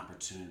an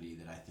opportunity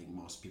that I think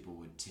most people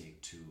would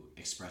take to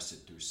express it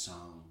through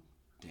song,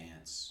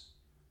 dance,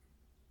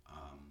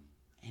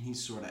 any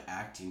sort of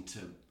acting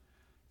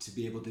to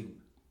be able to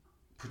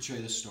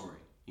portray the story.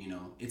 You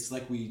know, it's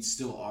like we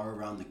still are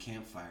around the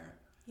campfire.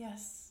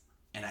 Yes.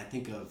 And I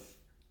think of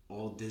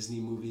old Disney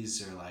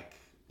movies, or like,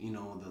 you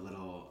know, the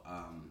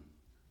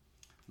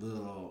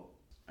little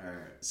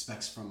or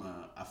specks from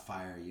a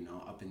fire, you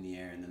know, up in the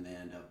air, and then they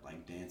end up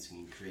like dancing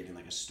and creating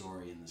like a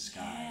story in the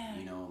sky. Yeah.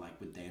 You know, like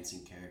with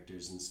dancing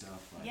characters and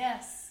stuff. Like,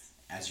 Yes.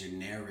 as you're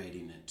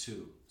narrating it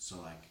too.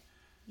 So like,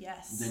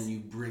 Yes. then you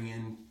bring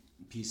in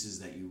pieces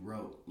that you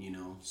wrote, you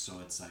know. So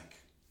it's like,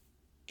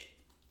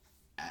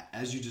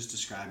 as you just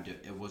described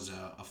it, it was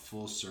a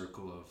full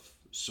circle of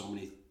so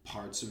many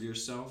parts of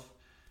yourself.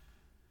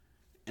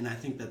 And I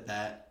think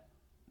that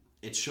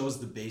it shows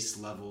the base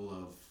level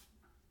of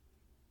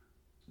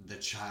the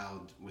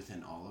child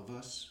within all of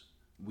us.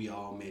 We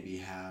all maybe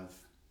have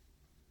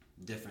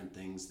different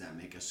things that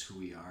make us who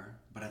we are,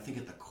 but I think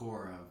at the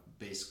core of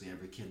basically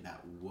every kid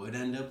that would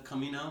end up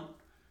coming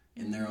out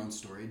in their own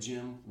story,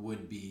 Jim,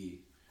 would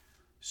be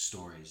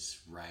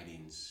stories,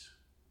 writings,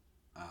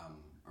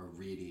 or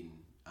reading,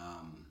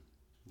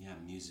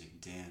 music,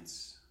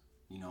 dance,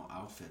 you know,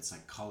 outfits,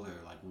 like color,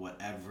 like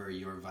whatever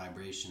your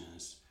vibration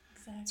is.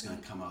 Exactly. It's going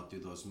to come out through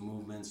those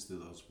movements, through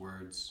those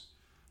words.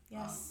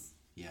 Yes.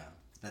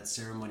 That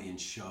ceremony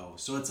and show.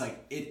 So it's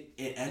like it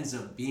ends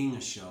up being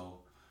a show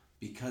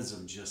because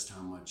of just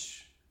how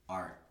much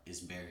art is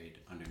buried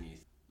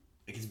underneath.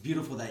 Like, it's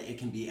beautiful that it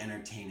can be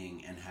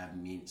entertaining and have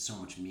so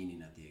much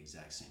meaning at the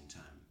exact same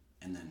time.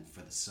 And then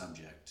for the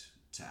subject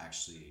to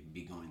actually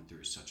be going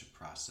through such a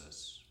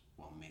process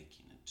while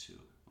making it too.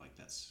 Like,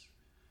 that's,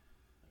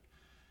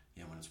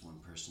 when it's one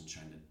person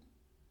trying to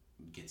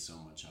get so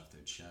much off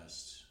their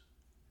chest.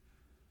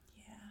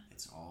 Yeah.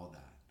 It's all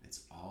that.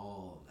 It's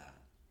all that.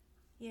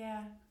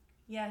 Yeah.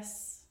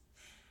 Yes.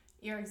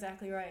 You're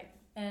exactly right.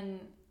 And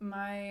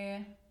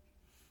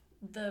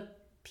the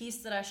piece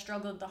that I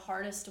struggled the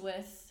hardest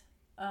with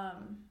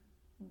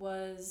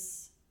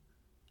was,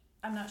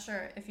 I'm not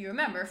sure if you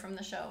remember from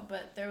the show,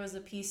 but there was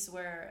a piece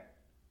where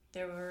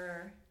there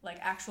were like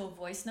actual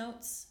voice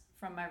notes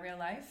from my real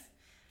life.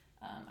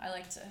 I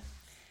like to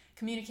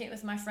communicate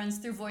with my friends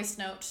through voice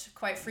note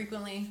quite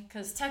frequently,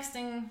 because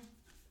texting,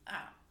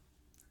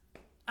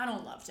 I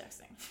don't love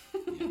texting.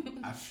 Yeah,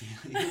 I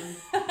feel you.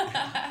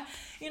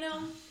 You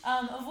know,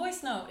 a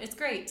voice note, it's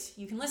great.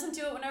 You can listen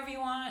to it whenever you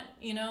want.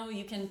 You know,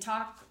 you can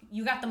talk.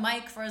 You got the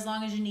mic for as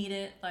long as you need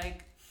it.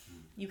 Like,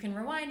 you can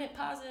rewind it,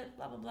 pause it,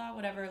 blah, blah, blah,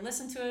 whatever.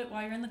 Listen to it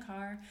while you're in the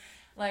car.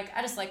 Like,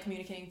 I just like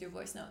communicating through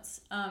voice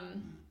notes.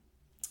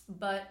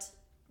 But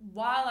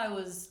while I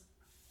was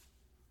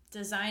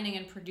designing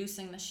and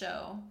producing the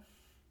show,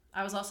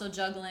 I was also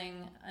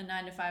juggling a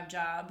 9-to-5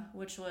 job,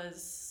 which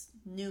was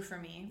new for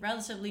me,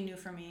 relatively new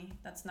for me.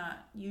 That's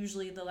not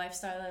usually the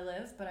lifestyle I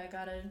live, but I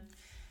got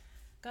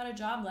a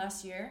job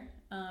last year.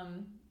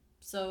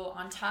 So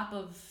on top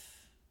of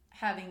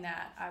having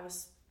that, I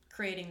was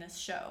creating this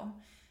show,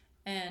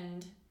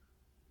 and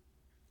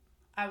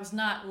I was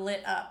not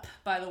lit up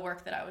by the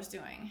work that I was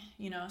doing,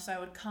 you know. So I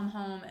would come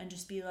home and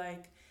just be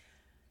like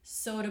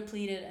so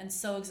depleted and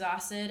so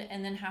exhausted,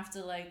 and then have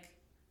to like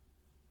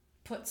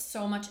put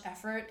so much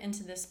effort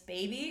into this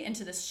baby,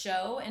 into this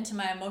show, into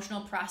my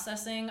emotional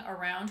processing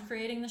around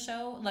creating the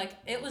show. Like,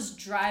 it was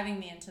driving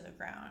me into the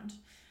ground.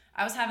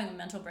 I was having a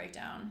mental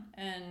breakdown,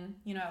 and,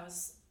 you know, I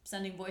was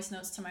sending voice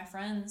notes to my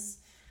friends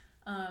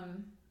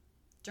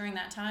during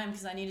that time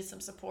because I needed some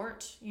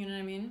support, you know what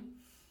I mean?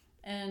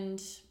 And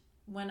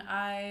when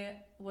I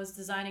was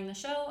designing the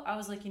show, I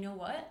was like, you know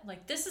what?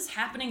 Like, this is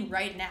happening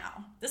right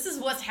now. This is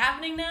what's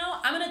happening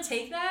now. I'm going to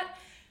take that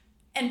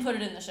and put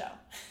it in the show.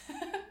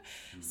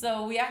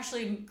 So we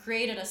actually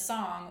created a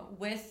song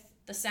with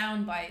the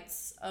sound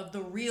bites of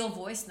the real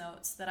voice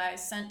notes that I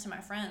sent to my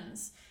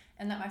friends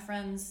and that my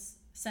friends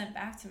sent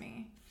back to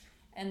me.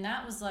 And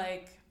that was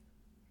like,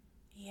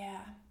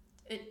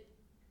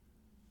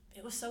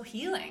 it was so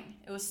healing.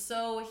 It was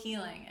so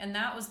healing. And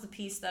that was the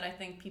piece that I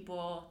think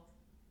people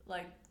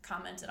like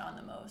commented on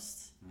the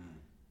most,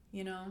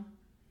 you know?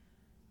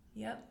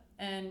 Yep.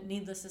 And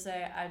needless to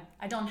say,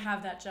 I don't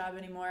have that job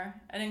anymore.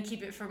 I didn't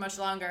keep it for much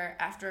longer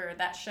after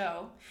that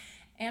show.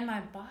 And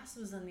my boss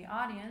was in the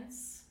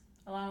audience,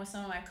 along with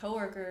some of my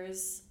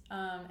coworkers,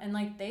 and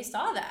like they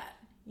saw that.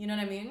 You know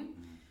what I mean?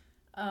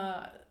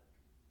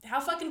 How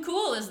fucking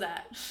cool is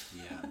that?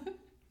 Yeah.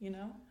 You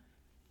know?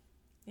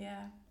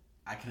 Yeah.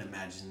 I can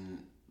imagine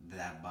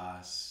that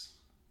boss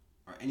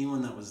or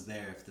anyone that was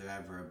there, if they're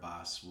ever a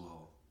boss,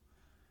 will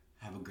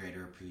have a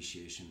greater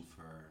appreciation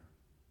for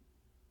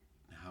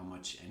how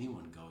much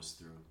anyone goes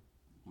through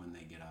when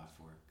they get off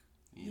work.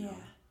 You know?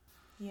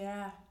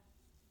 Yeah.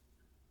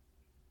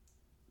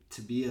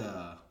 To be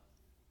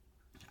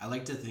I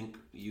like to think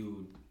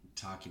you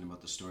talking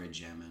about the story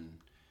jam and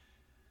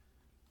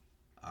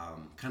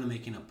kind of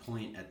making a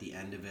point at the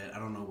end of it. I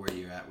don't know where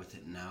you're at with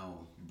it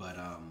now, but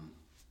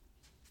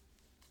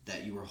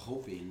that you were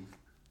hoping,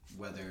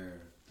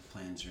 whether the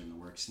plans are in the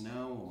works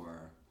now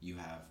or you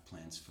have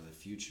plans for the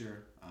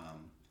future,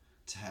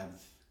 to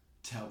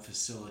help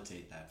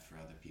facilitate that for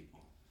other people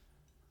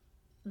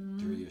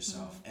through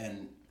yourself.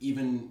 And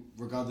even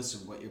regardless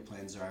of what your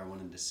plans are, I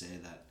wanted to say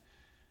that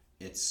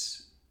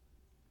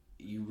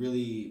you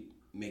really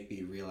make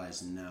me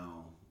realize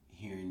now,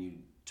 hearing you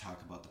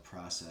talk about the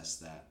process,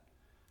 that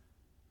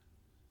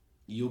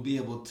you'll be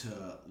able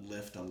to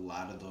lift a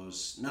lot of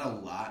those, not a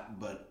lot,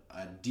 but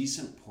a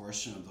decent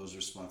portion of those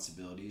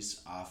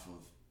responsibilities off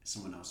of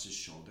someone else's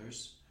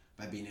shoulders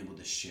by being able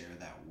to share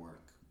that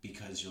work,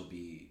 because you'll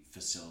be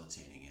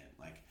facilitating it.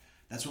 Like,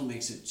 that's what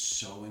makes it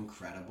so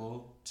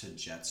incredible to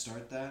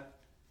jumpstart that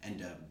and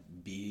to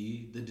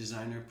be the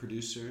designer,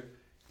 producer,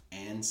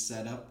 and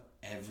set up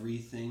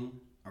everything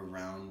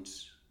around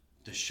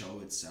the show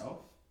itself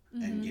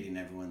and getting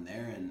everyone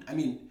there. And I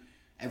mean,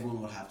 everyone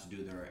will have to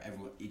do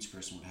each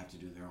person would have to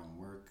do their own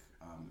work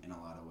in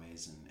a lot of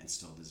ways and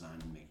still design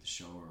and make the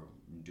show or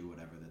do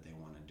whatever that they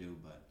want to do.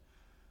 But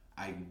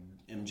I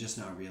am just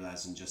now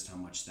realizing just how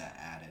much that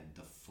added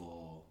the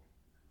full,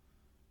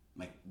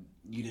 like,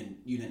 you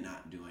did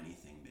not do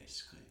anything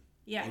basically.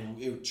 Yeah.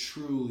 It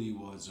truly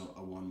was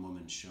a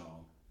one-woman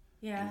show.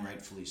 Yeah. And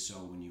rightfully so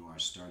when you are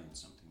starting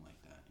something like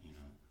that, you know?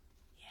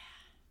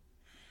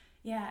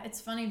 Yeah, it's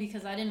funny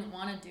because I didn't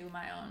want to do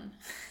my own.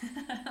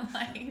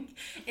 Like,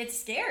 it's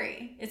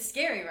scary. It's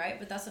scary, right?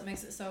 But that's what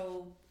makes it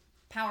so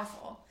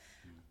powerful.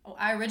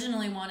 I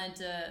originally wanted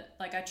to,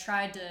 like, I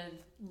tried to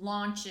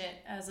launch it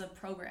as a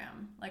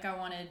program. Like, I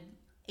wanted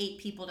 8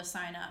 people to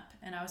sign up,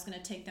 and I was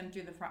going to take them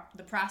through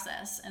the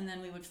process, and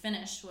then we would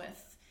finish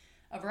with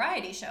a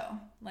variety show.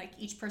 Like,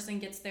 each person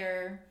gets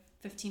their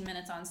 15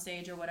 minutes on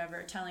stage or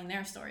whatever, telling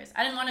their stories.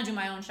 I didn't want to do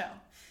my own show.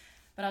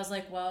 But I was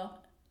like, well,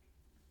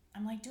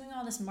 I'm like doing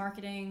all this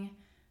marketing.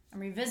 I'm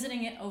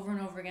revisiting it over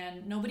and over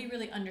again. Nobody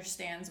really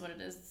understands what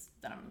it is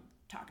that I'm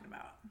talking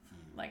about.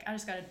 Like, I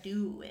just got to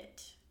do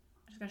it.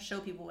 I just got to show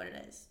people what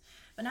it is.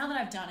 But now that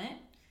I've done it,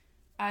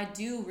 I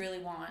do really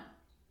want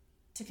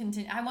to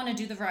continue. I want to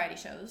do the variety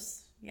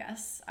shows.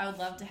 Yes. I would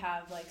love to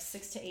have like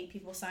 6 to 8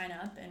 people sign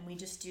up and we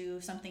just do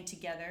something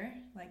together,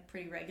 like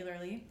pretty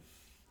regularly.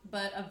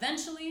 But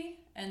eventually,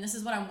 and this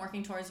is what I'm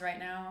working towards right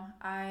now,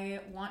 I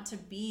want to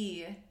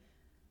be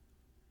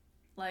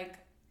like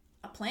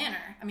a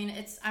planner. I mean,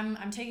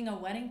 I'm taking a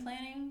wedding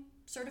planning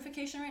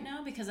certification right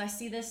now because I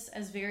see this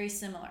as very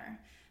similar.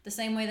 The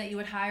same way that you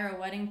would hire a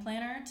wedding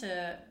planner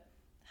to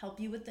help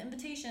you with the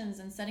invitations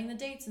and setting the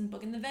dates and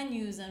booking the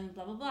venues and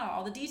blah, blah, blah,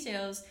 all the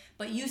details,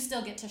 but you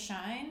still get to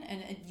shine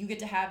and you get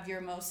to have your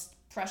most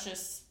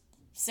precious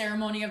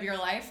ceremony of your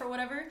life or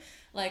whatever.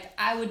 Like,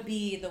 I would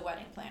be the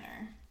wedding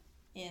planner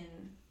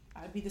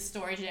I would be the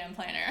story jam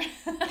planner.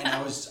 And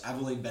I was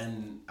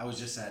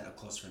just at a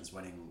close friend's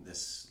wedding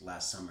this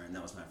last summer, and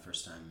that was my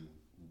first time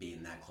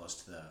being that close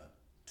to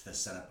the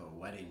setup of a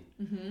wedding.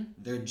 Mm-hmm.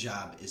 Their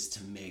job is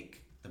to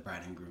make the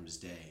bride and groom's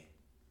day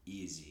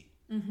easy,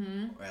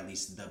 or at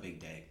least the big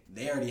day.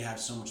 They already have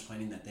so much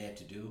planning that they have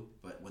to do,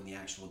 but when the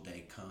actual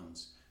day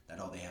comes, that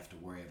all they have to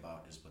worry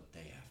about is what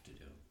they have to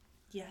do.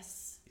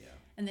 Yes. Yeah.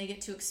 And they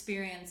get to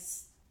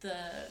experience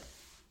the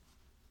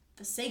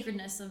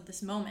sacredness of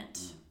this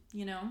moment,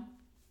 you know?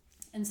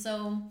 And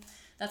so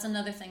that's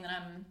another thing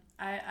that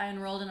I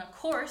enrolled in a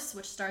course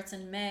which starts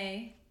in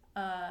May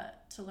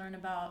to learn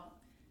about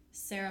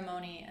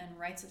ceremony and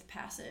rites of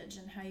passage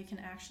and how you can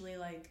actually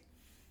like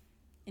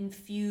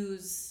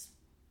infuse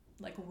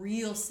like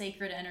real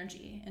sacred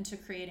energy into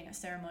creating a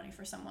ceremony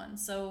for someone.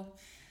 So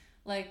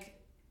like,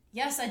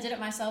 yes, I did it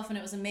myself and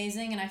it was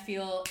amazing and I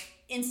feel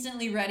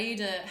instantly ready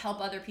to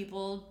help other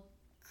people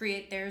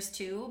create theirs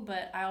too,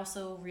 but I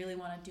also really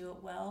want to do it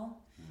well.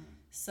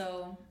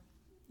 So,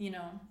 you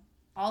know,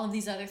 all of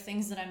these other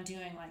things that I'm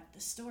doing, like the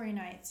story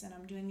nights, and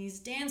I'm doing these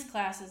dance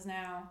classes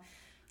now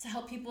to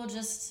help people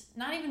just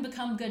not even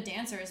become good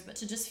dancers, but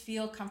to just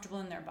feel comfortable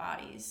in their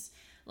bodies.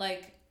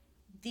 Like,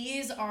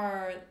 these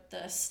are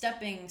the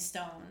stepping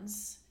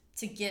stones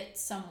to get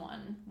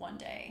someone one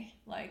day,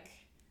 like,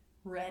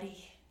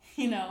 ready,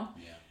 you know?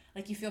 Yeah.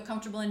 Like, you feel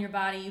comfortable in your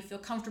body, you feel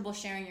comfortable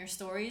sharing your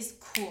stories.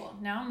 Cool.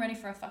 Now I'm ready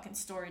for a fucking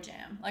story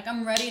jam. Like,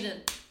 I'm ready to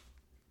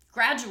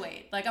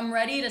graduate. Like, I'm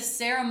ready to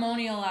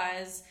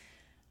ceremonialize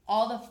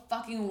all the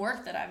fucking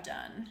work that I've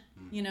done,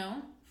 you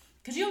know?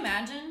 Could you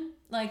imagine,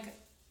 like,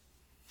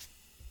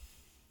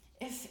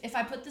 if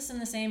I put this in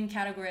the same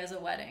category as a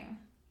wedding?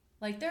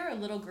 Like, there are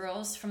little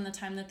girls from the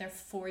time that they're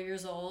 4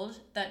 years old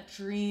that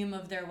dream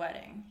of their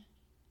wedding.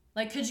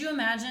 Like, could you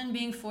imagine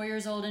being 4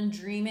 years old and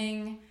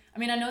dreaming I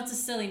mean, I know it's a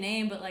silly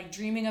name, but like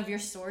dreaming of your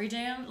story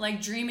jam,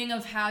 like dreaming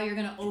of how you're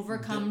gonna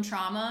overcome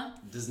trauma.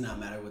 Does not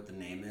matter what the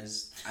name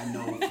is. I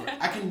know.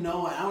 I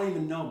don't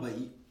even know, but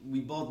we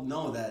both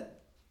know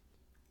that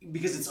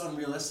because it's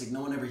unrealistic.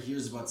 No one ever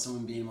hears about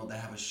someone being able to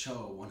have a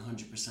show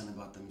 100%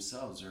 about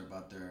themselves or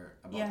about their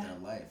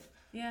life.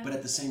 Yeah. But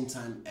at the same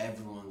time,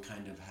 everyone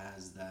kind of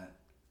has that.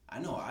 I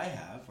know I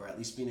have, or at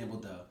least being able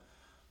to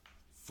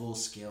full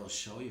scale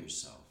show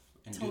yourself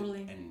and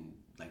Totally. and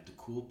like the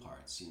cool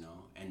parts,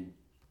 and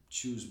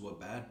choose what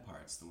bad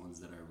parts, the ones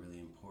that are really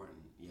important.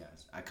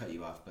 Yes, I cut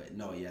you off, but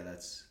no, yeah,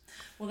 that's...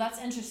 Well, that's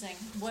interesting.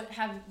 What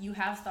have you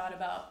thought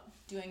about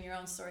doing your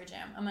own story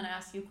jam? I'm going to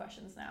ask you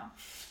questions now.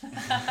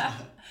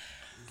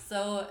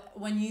 So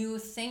when you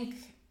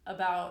think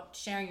about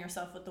sharing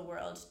yourself with the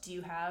world, do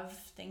you have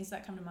things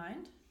that come to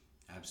mind?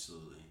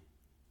 Absolutely.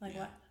 Like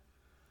what?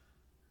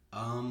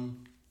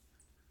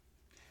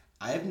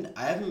 I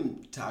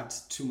haven't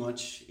talked too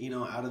much,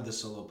 out of the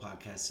solo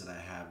podcasts that I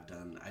have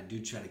done. I do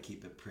try to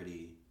keep it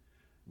pretty,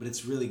 but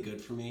it's really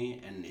good for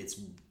me, and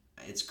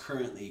it's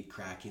currently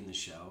cracking the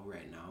shell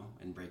right now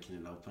and breaking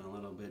it open a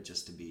little bit,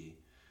 just to be,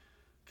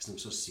 because I'm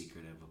so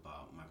secretive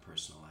about my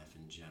personal life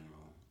in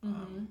general.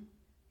 Mm-hmm.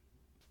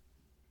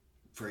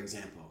 For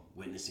example,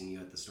 witnessing you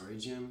at the story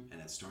gym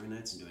and at story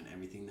nights and doing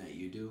everything that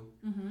you do,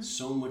 Mm-hmm.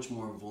 so much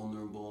more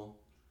vulnerable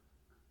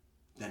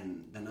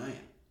than I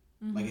am.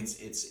 Mm-hmm. Like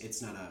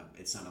it's not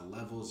a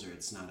levels, or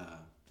it's not a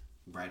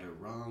right or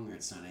wrong, or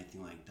it's not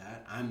anything like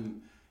that.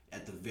 I'm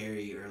at the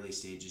very early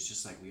stages,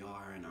 just like we all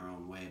are in our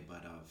own way,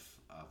 but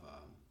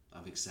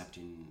of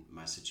accepting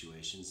my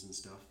situations and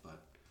stuff.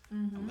 But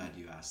Mm-hmm. I'm glad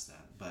you asked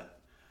that. But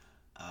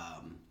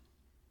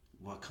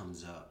what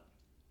comes up?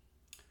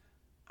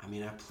 I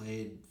mean, I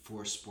played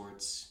 4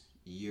 sports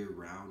year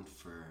round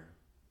for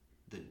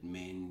the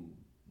main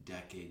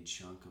decade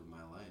chunk of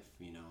my life,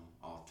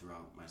 all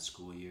throughout my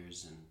school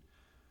years, and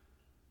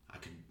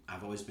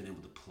I've always been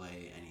able to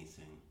play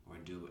anything or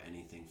do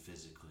anything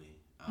physically.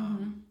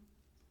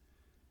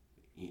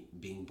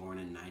 Being born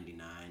in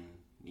 99,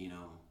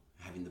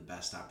 having the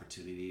best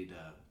opportunity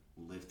to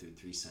live through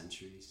 3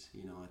 centuries,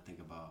 I think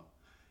about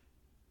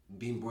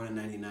being born in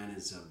 99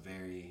 is a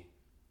very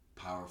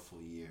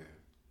powerful year.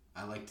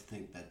 I like to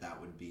think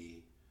that would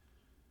be,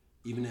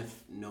 even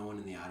if no one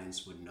in the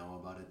audience would know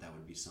about it, that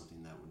would be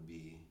something that would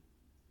be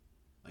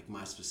like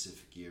my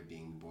specific year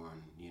being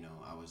born.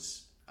 I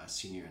was a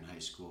senior in high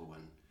school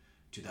when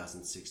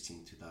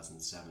 2016,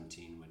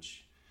 2017,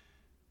 which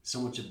so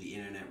much of the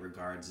internet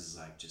regards as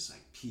like just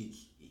like peak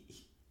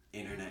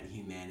internet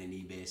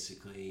humanity,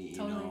 basically,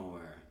 Totally.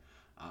 or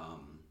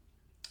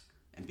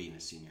and being a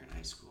senior in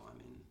high school. I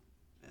mean,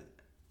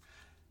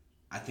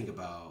 I think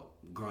about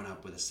growing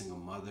up with a single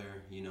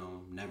mother,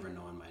 never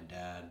knowing my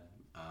dad,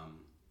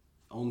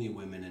 only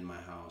women in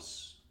my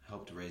house,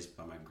 helped raised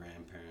by my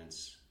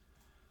grandparents.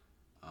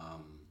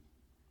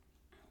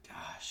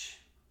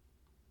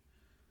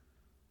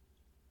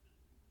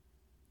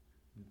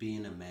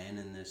 Being a man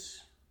in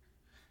this,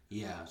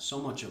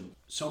 so much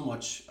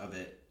of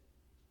it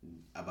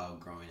about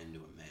growing into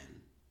a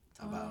man,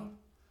 Totally. about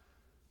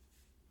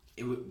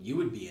you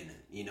would be in it,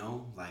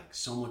 like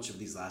so much of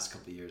these last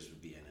couple of years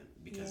would be in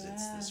it, because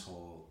it's Yeah. this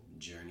whole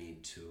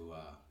journey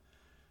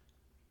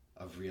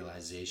of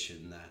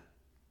realization that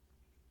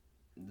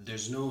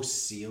there's no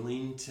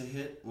ceiling to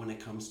hit when it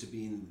comes to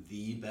being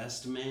the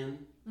best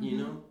man,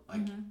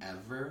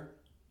 ever,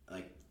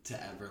 like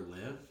to ever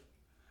live.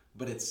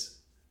 But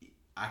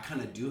I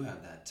kind of do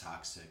have that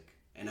toxic,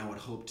 and I would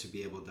hope to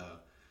be able to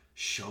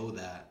show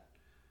that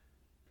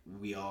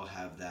we all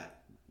have that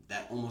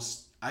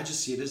almost, I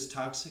just see it as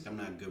toxic. I'm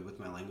not good with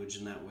my language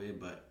in that way,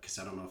 but because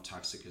I don't know if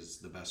toxic is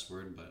the best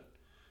word, but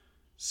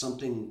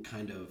something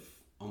kind of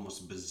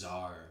almost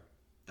bizarre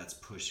that's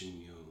pushing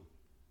you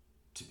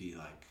to be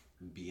like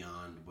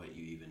beyond what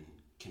you even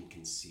can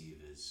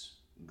conceive is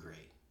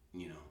great,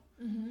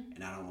 Mm-hmm.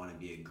 And I don't want to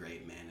be a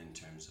great man in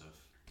terms of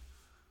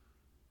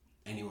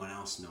anyone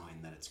else knowing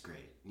that it's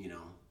great,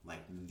 like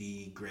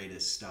the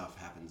greatest stuff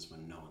happens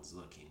when no one's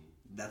looking.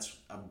 That's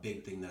a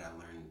big thing that I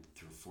learned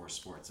through 4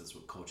 sports. That's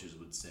what coaches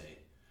would say.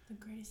 The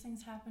greatest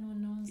things happen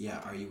when no one's Yeah,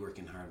 looking. are you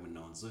working hard when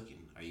no one's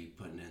looking? Are you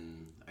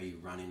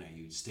running? Are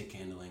you stick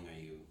handling? Are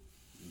you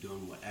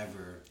doing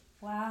whatever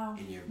Wow.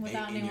 in your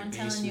Without in your anyone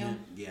telling basement?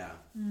 you. Yeah.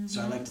 Mm-hmm.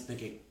 So I like to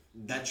think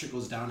that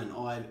trickles down, and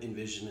all I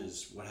envision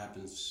is what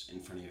happens in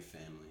front of your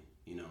family.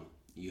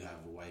 You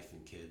have a wife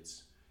and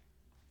kids.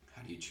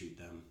 How do you treat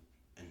them?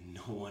 And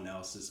no one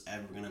else is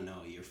ever gonna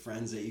know. Your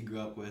friends that you grew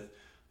up with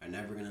are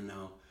never gonna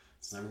know.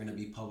 It's never gonna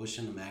be published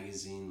in a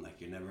magazine.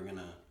 Like, you're never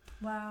gonna.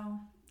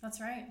 Wow,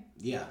 that's right.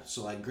 Yeah.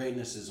 So like,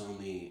 greatness is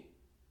only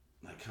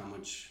like how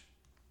much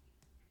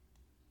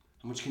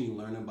can you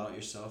learn about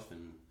yourself,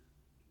 and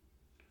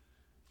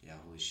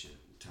holy shit,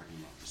 talking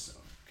about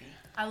yourself. Okay.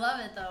 I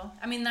love it though.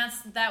 I mean,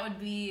 that would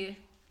be.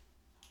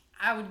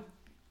 I would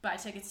buy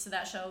tickets to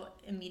that show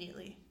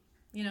immediately.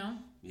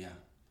 Yeah,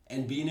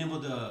 and being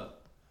able to.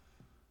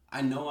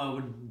 I know I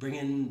would bring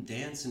in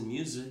dance and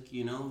music,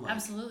 you know? Like,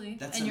 Absolutely.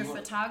 that's And your what-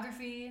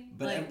 photography.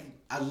 But like,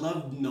 I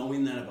love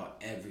knowing that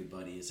about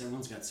everybody. Is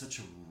everyone's got such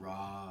a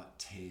raw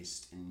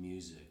taste in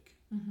music.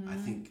 I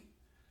think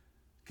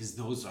because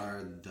those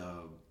are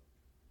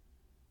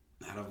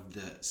out of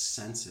the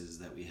senses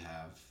that we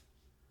have,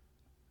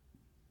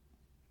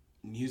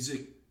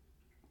 music,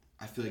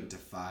 I feel like,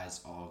 defies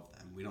all of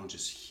them. We don't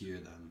just hear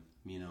them,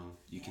 you know?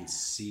 You can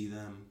see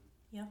them.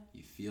 Yep.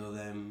 You feel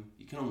them.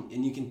 You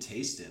can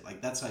taste it.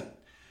 Like that's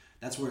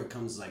where it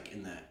comes, like,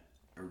 in that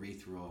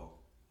ethereal,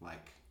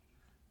 like,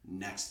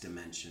 next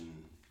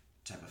dimension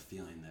type of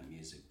feeling that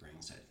music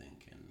brings, I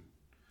think. And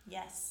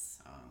yes.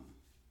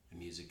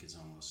 music is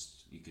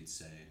almost, you could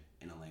say,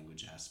 in a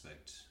language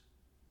aspect,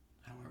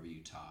 however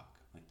you talk,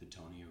 like the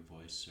tone of your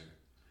voice, or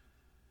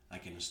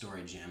like in a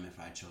story jam, if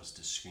I chose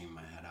to scream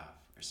my head off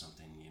or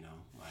something, you know,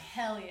 like,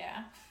 Hell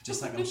yeah.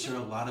 just like I'm sure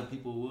a lot of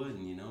people would,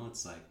 you know,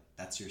 it's like,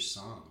 that's your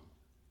song.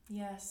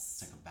 Yes.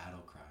 It's like a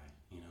battle cry,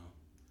 you know?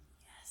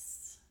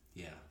 Yes.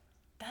 Yeah.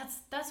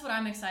 That's what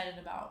I'm excited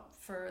about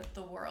for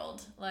the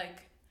world,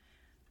 like,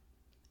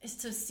 is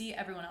to see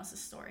everyone else's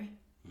story.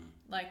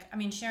 Like, I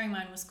mean, sharing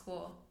mine was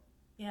cool.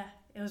 Yeah,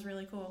 it was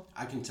really cool.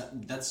 I can tell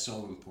that's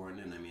so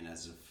important, and I mean,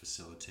 as a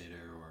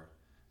facilitator, or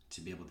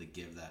to be able to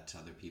give that to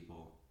other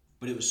people.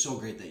 But it was so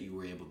great that you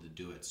were able to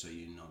do it, so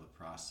you know the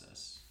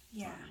process.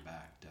 Yeah. Front and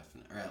back,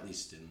 definitely, or at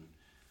least in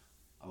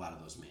a lot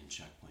of those main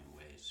checkpoint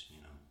ways, you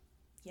know.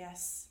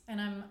 Yes,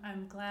 and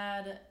I'm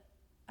glad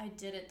I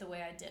did it the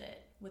way I did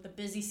it, with a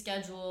busy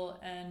schedule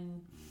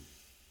and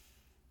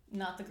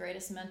not the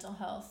greatest mental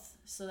health,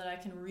 so that I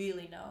can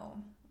really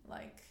know,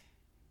 like,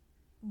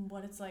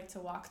 what it's like to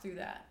walk through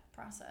that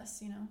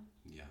process, you know?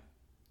 Yeah.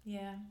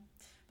 Yeah.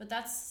 But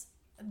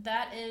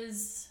that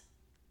is,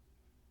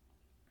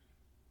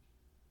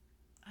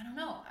 I don't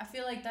know. I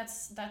feel like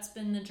that's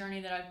been the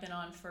journey that I've been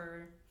on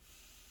for,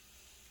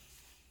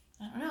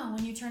 I don't know,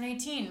 when you turn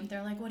 18,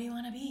 they're like, what do you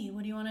want to be?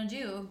 What do you want to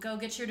do? Go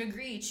get your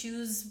degree,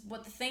 choose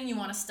what the thing you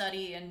want to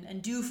study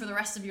and do for the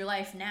rest of your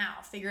life now.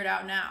 Figure it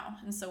out now.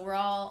 And so we're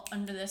all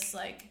under this,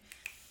 like,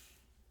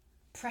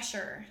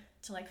 pressure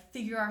to, like,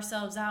 figure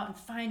ourselves out and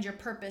find your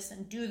purpose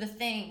and do the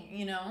thing,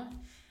 you know?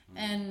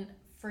 And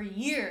for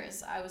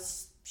years, I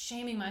was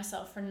shaming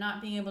myself for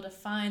not being able to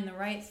find the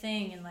right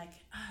thing, and, like,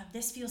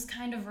 this feels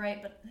kind of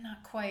right, but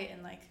not quite,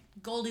 and, like,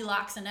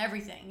 Goldilocks and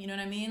everything, you know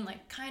what I mean?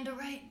 Like, kind of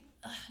right,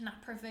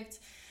 not perfect,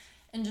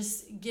 and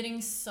just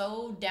getting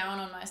so down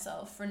on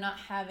myself for not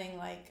having,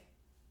 like,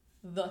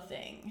 the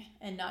thing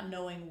and not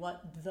knowing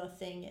what the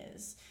thing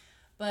is.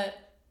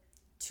 But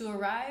to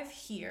arrive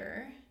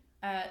here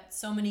at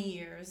so many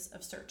years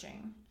of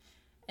searching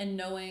and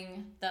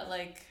knowing that,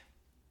 like,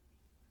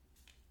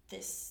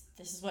 this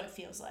is what it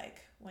feels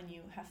like when you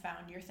have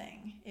found your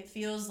thing. It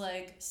feels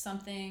like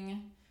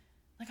something,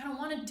 like, I don't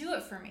want to do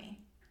it for me.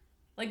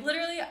 Like,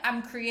 literally,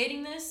 I'm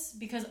creating this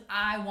because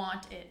I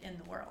want it in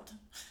the world.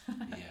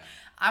 Yeah.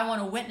 I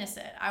want to witness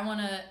it. I want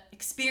to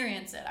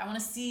experience it. I want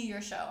to see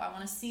your show. I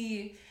want to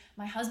see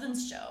my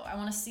husband's show. I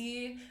want to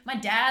see my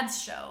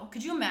dad's show.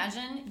 Could you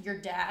imagine your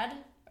dad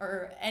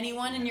or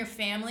anyone in your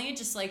family,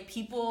 just, like,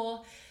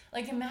 people,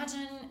 like,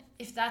 imagine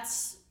if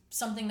that's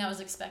something that was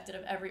expected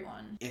of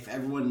everyone. If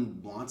everyone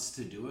wants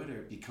to do it, or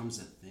it becomes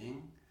a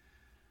thing,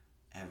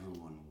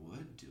 everyone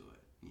would do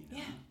it, you know?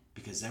 Yeah.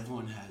 Because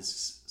everyone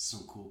has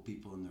some cool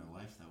people in their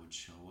life that would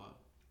show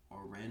up,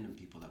 or random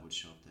people that would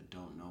show up that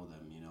don't know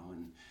them, you know?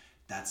 And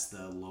that's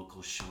the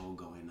local show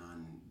going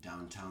on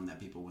downtown that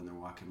people, when they're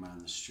walking by on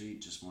the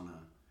street, just want to,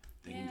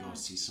 they can go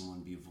see someone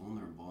be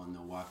vulnerable, and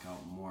they'll walk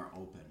out more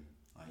open.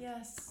 Like,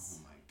 Yes.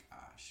 oh my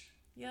gosh.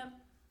 Yep.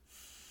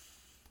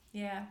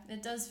 Yeah,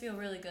 it does feel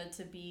really good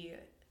to be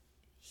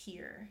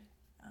here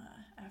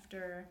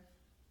after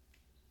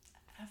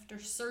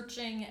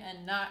searching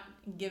and not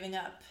giving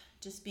up,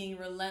 just being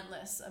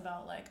relentless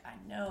about, like, I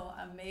know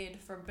I'm made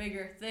for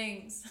bigger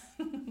things.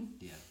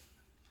 Yeah.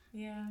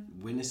 Yeah.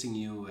 Witnessing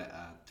you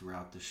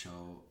throughout the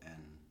show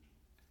and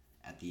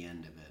at the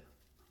end of it,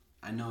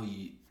 I know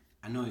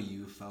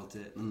you felt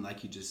it, and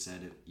like you just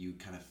said, you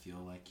kind of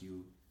feel like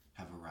you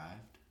have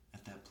arrived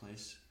at that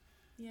place.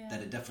 Yeah.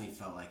 That it definitely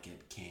felt like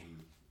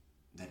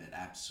that it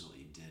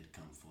absolutely did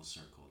come full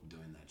circle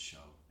doing that show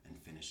and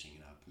finishing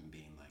it up and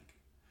being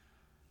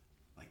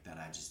like that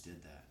I just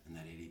did that, and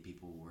that 80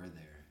 people were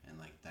there, and,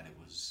 like, that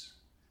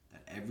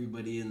that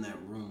everybody in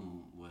that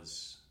room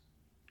was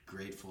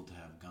grateful to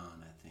have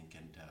gone, I think,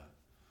 and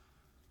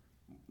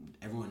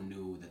everyone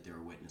knew that they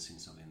were witnessing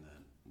something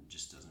that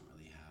just doesn't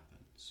really happen.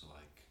 So,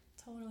 like,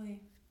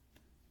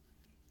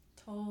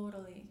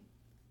 Totally.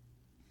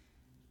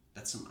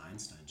 that's some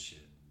Einstein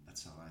shit.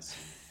 That's how I see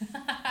it.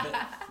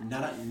 But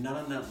not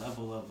on that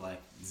level of,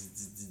 like,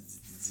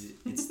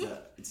 it's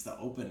the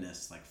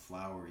openness, like,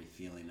 flowery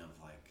feeling of,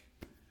 like,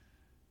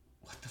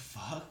 what the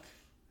fuck?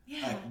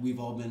 Yeah. Like, we've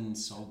all been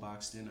so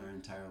boxed in our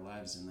entire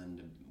lives, and then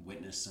to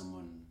witness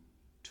someone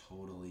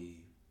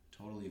totally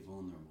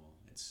vulnerable.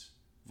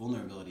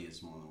 Vulnerability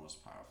is one of the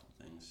most powerful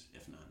things,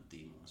 if not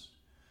the most.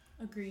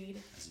 Agreed.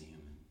 As a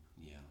human,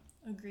 yeah.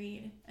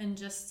 Agreed. And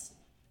just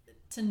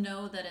to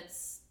know that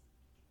it's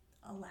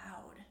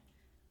allowed,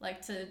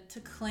 like to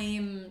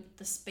claim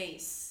the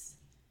space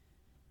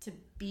to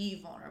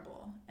be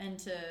vulnerable and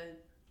to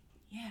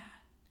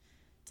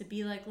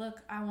be like,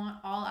 look, I want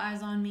all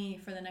eyes on me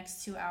for the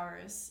next 2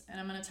 hours, and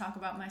I'm going to talk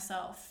about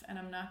myself, and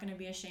I'm not going to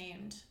be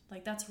ashamed.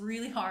 Like, that's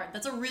really hard.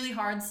 That's a really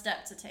hard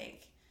step to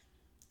take,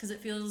 because it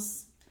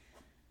feels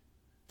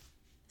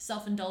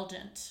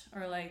self-indulgent,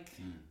 or like,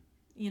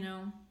 you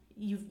know,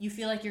 you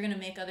feel like you're going to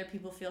make other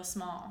people feel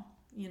small,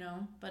 you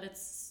know, but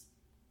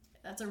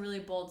that's a really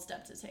bold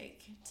step to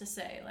take, to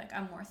say, like,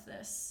 I'm worth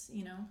this,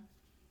 you know.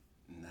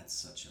 And that's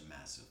such a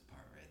massive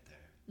part right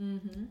there.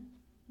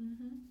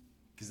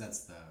 Because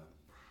that's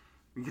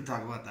we could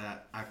talk about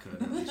that. I could,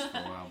 at least for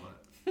a while,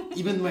 but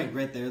even like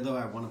right there though,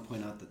 I want to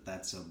point out that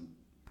that's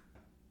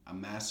a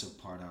massive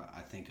part,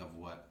 I think, of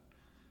what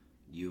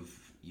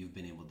you've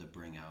been able to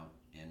bring out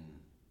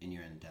in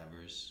your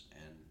endeavors,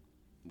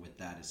 and with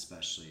that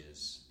especially,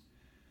 is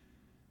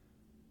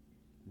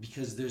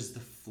because there's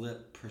the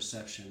flip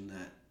perception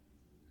that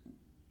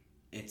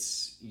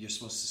you're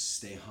supposed to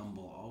stay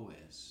humble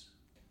always.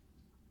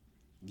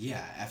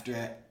 Yeah,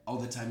 after all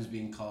the times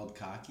being called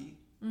cocky,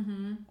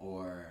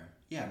 or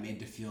made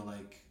to feel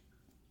like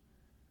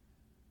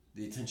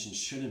the attention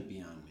shouldn't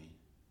be on me.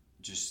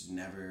 You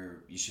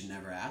should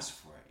never ask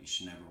for it. You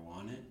should never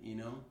want it, you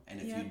know?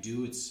 And if you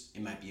do,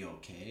 it might be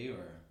okay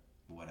or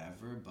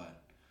whatever,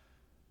 but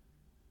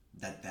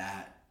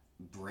that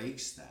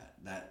breaks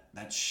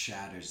that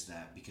shatters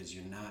that, because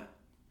you're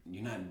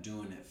not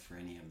doing it for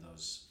any of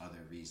those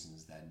other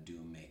reasons that do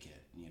make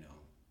it, you know,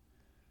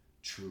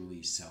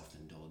 truly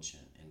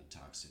self-indulgent in a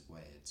toxic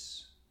way.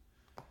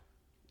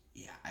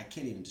 I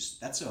can't even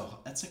that's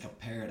like a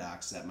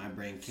paradox that my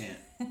brain can't,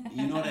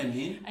 you know what I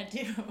mean? I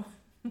do.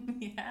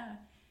 Yeah.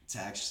 To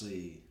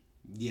actually,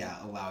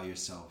 allow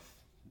yourself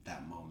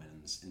that moment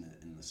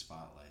in the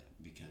spotlight,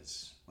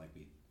 because like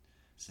we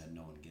said,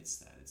 no one gets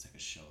that. It's like a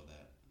show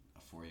that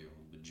a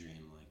 4-year-old would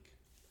dream like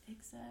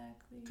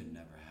exactly could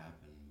never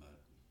happen, but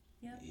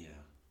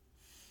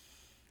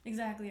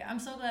exactly. I'm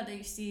so glad that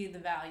you see the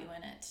value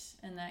in it,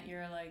 and that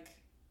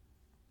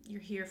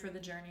you're here for the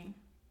journey,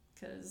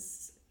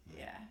 because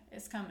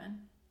it's coming.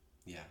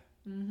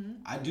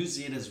 I do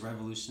see it as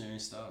revolutionary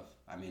stuff.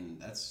 I mean,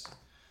 that's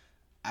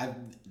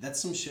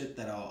some shit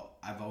that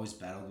I've always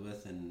battled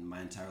with, and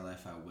my entire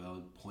life I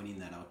will, pointing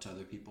that out to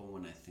other people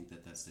when I think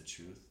that that's the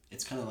truth.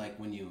 It's kind of like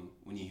when you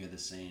hear the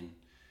saying,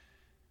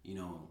 you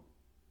know,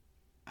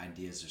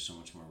 ideas are so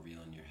much more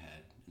real in your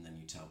head, and then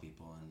you tell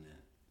people, and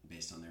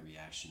based on their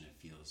reaction, it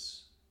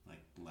feels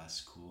like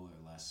less cool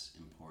or less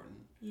important.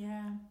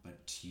 Yeah.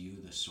 But to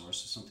you, the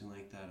source of something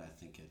like that, I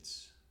think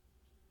it's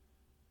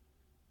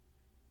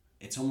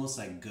almost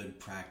like good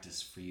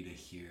practice for you to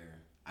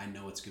hear. I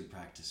know it's good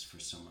practice for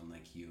someone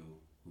like you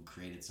who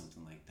created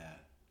something like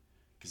that,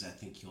 because I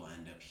think you'll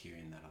end up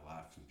hearing that a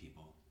lot from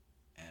people,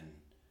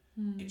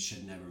 and it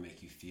should never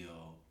make you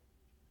feel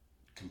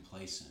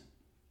complacent.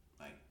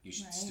 Like, you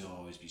should still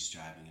always be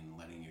striving and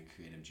letting your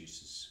creative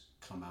juices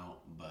come out,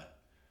 but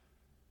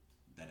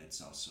that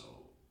it's also,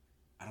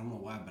 I don't know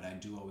why, but I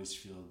do always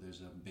feel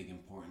there's a big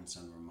importance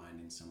on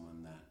reminding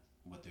someone that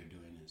what they're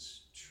doing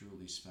is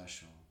truly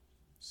special.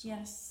 So,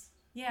 yes.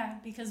 Yeah,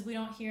 because we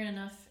don't hear it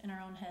enough in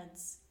our own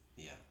heads.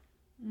 Yeah.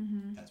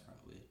 That's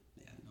probably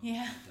it.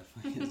 That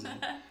definitely is it.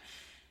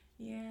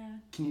 Yeah.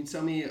 Can you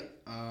tell me,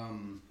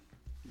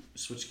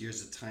 switch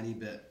gears a tiny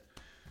bit,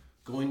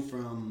 going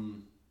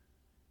from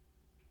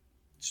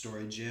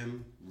Story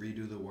Gym,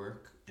 Redo the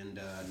Work, and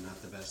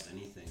Not the Best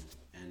Anything,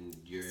 and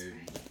your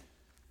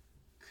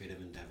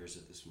creative endeavors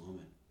at this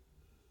moment?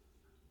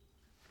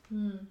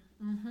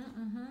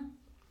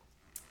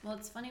 Well,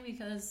 it's funny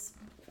because,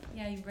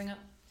 you bring up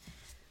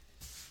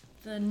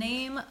the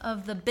name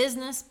of the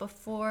business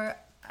before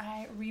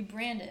I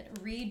rebranded,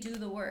 Redo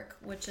the Work,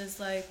 which is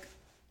like,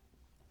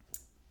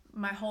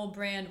 my whole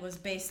brand was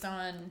based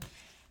on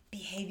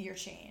behavior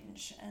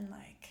change and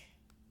like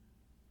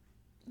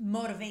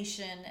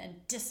motivation and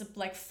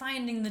like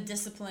finding the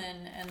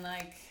discipline and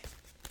like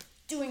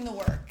doing the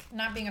work,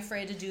 not being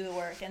afraid to do the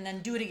work, and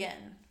then do it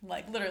again,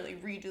 like literally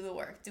redo the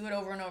work, do it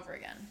over and over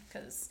again,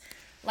 because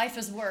life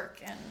is work,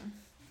 and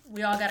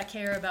we all got to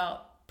care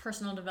about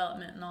personal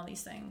development and all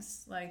these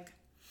things. Like,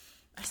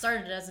 I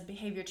started it as a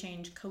behavior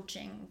change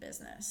coaching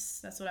business.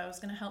 That's what I was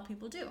going to help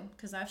people do,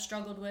 because I've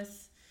struggled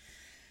with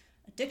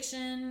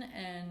addiction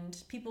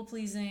and people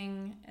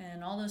pleasing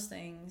and all those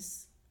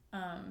things,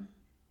 and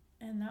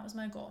that was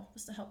my goal,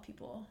 was to help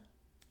people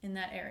in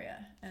that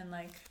area and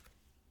like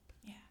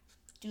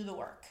do the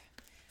work.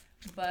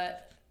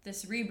 But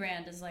this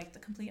rebrand is like the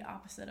complete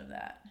opposite of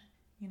that,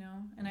 you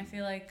know? And I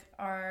feel like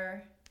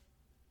our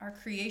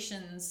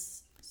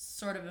creations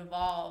sort of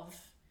evolve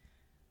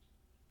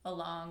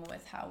along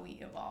with how we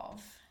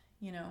evolve,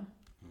 you know?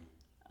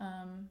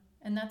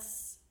 And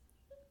that's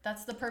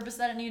the purpose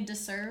that it needed to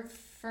serve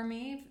for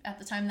me at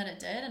the time that it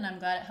did, and I'm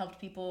glad it helped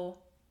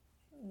people,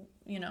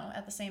 you know,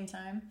 at the same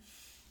time.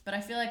 But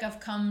I feel like I've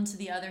come to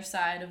the other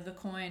side of the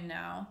coin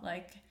now.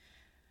 Like,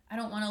 I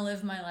don't want to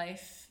live my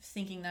life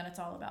thinking that it's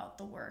all about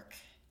the work,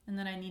 and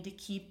that I need to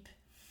keep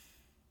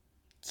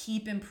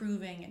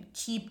improving and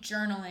keep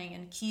journaling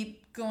and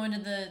keep going to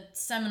the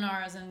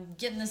seminars and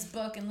getting this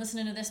book and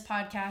listening to this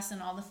podcast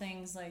and all the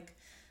things. Like,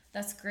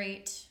 that's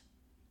great,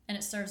 and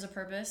it serves a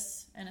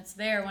purpose, and it's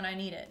there when I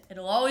need it.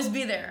 It'll always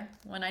be there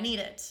when I need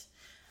it.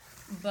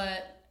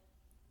 But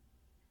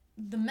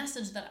the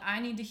message that I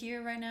need to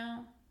hear right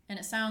now, and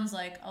it sounds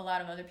like a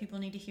lot of other people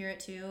need to hear it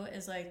too,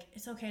 is like,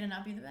 it's okay to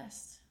not be the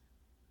best.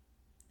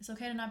 It's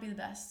okay to not be the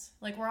best.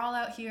 Like, we're all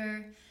out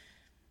here,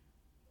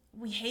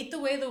 we hate the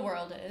way the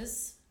world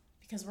is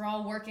because we're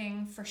all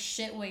working for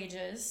shit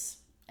wages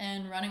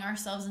and running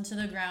ourselves into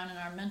the ground, and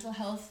our mental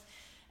health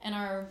and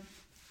our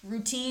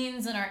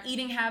routines and our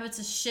eating habits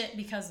is shit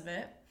because of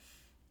it.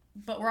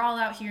 But we're all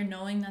out here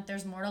knowing that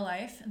there's more to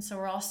life, and so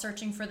we're all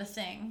searching for the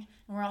thing,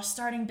 and we're all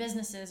starting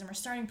businesses, and we're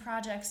starting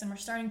projects, and we're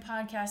starting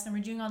podcasts, and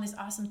we're doing all these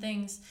awesome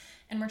things,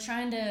 and we're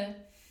trying to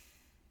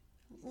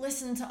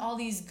listen to all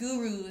these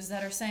gurus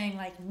that are saying,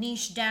 like,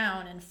 niche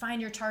down and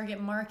find your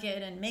target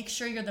market and make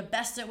sure you're the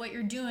best at what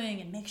you're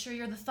doing and make sure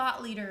you're the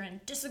thought leader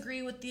and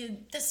disagree with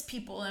this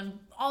people and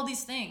all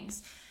these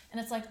things. And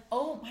it's like,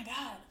 oh my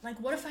God, like,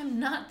 what if I'm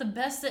not the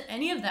best at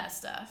any of that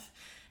stuff?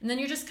 And then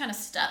you're just kind of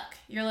stuck.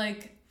 You're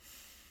like,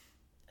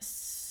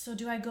 so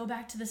do I go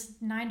back to this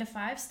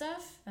 9-to-5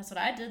 stuff? That's what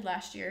I did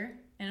last year.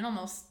 And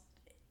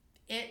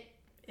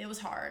it was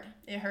hard.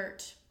 It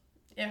hurt.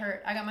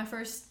 I got my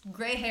first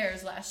gray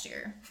hairs last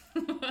year.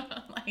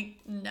 Like,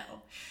 no.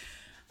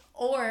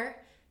 Or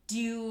do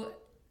you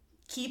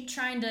keep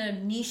trying to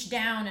niche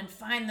down and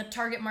find the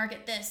target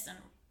market this and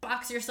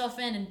box yourself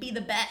in and be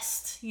the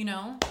best, you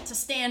know, to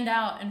stand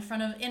out in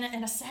front of, in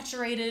a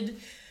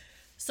saturated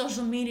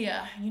social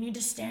media. You need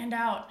to stand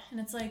out. And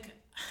it's like,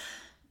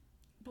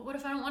 but what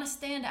if I don't want to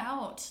stand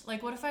out?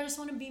 Like, what if I just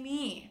want to be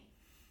me?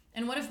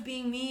 And what if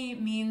being me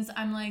means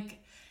I'm like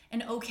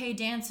an okay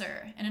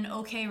dancer and an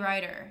okay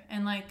writer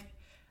and like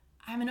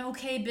I'm an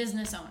okay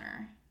business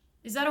owner?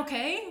 Is that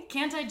okay?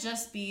 Can't I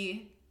just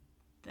be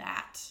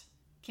that?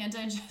 Can't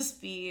I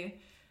just be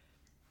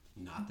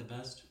not the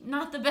best?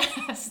 Not the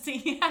best.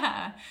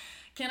 Yeah.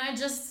 Can I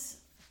just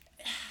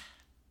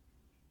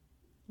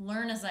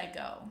learn as I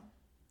go,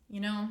 you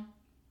know?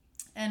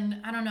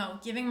 And I don't know,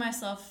 giving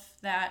myself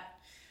that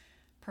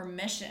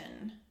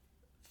permission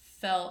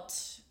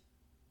felt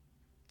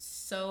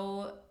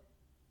so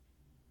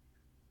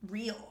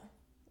real,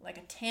 like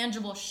a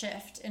tangible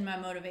shift in my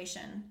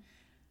motivation.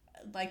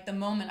 Like the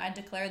moment I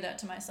declared that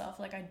to myself,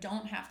 like I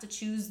don't have to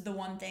choose the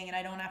one thing and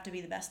I don't have to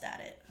be the best at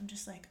it. I'm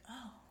just like,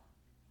 oh,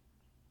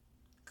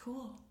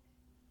 cool.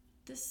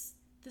 This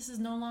is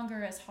no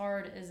longer as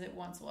hard as it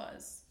once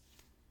was.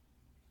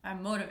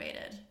 I'm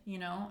motivated, you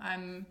know,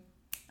 I'm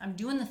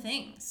doing the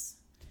things.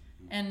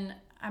 And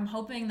I'm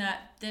hoping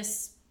that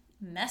this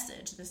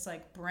message, this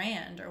like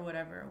brand or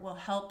whatever, will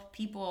help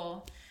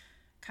people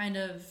kind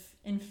of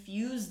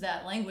infuse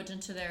that language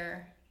into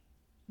their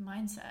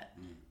mindset.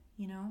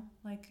 You know,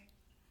 like,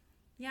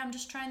 yeah, I'm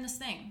just trying this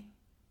thing.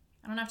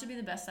 I don't have to be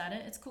the best at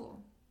it. It's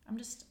cool. I'm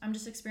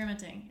just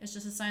experimenting. It's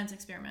just a science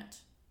experiment.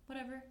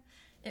 Whatever.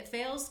 It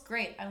fails,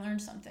 great. I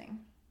learned something.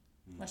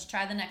 Let's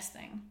try the next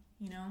thing,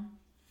 you know?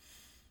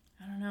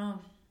 I don't know.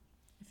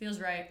 It feels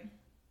right.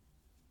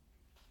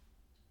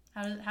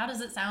 How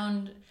does it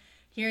sound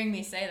hearing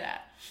me say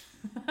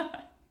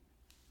that?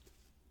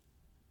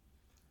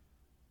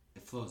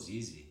 It flows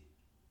easy.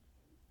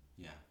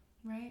 Yeah.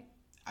 Right?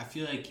 I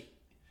feel like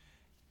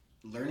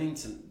learning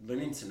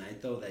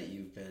tonight though that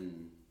you've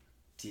been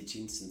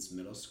teaching since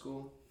middle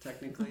school,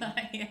 technically.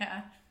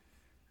 Yeah.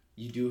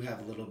 You do have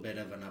a little bit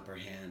of an upper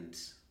hand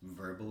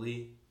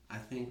verbally, I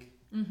think.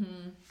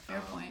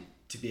 Fair point.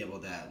 To be able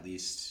to at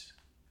least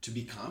to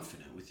be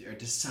confident with or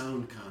to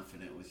sound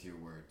confident with your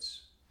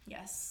words.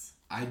 Yes.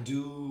 I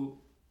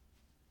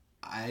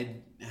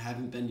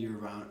haven't been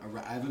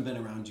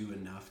around you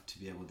enough to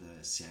be able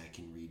to say I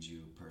can read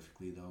you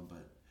perfectly though,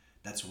 but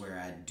that's where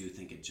I do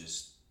think it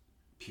just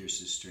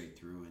pierces straight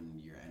through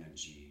and your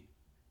energy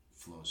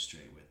flows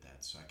straight with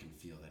that. So I can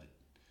feel that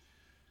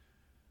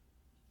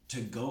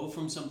to go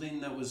from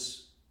something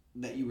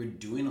that you were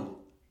doing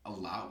a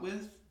lot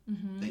with,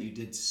 that you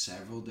did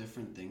several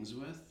different things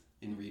with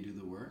in Redo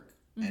the Work,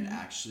 and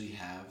actually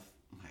have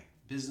like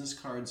business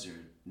cards or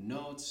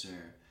notes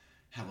or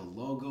have a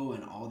logo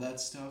and all that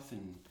stuff,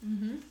 and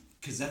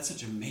because that's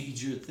such a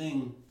major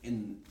thing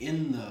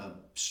in the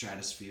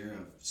stratosphere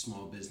of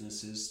small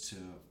businesses to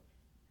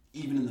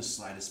even in the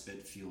slightest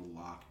bit feel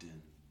locked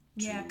in.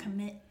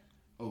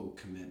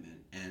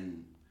 Commitment,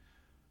 and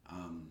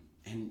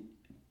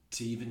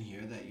to even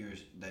hear that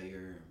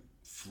you're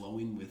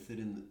flowing with it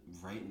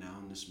right now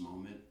in this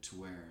moment, to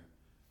where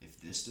if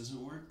this doesn't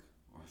work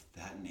or if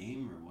that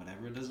name or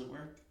whatever doesn't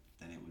work,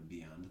 then it would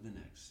be on to the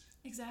next.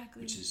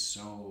 Exactly. Which is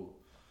so,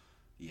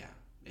 yeah,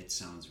 it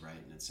sounds right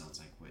and it sounds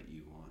like what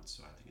you want.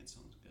 So I think it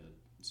sounds good.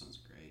 It sounds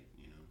great,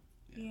 you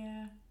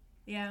know?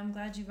 Yeah, I'm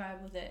glad you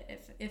vibe with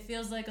it. It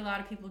feels like a lot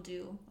of people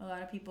do. A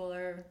lot of people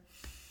are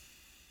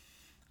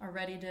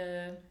ready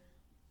to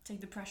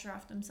take the pressure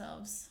off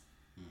themselves.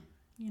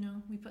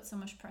 we put so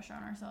much pressure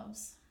on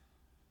ourselves.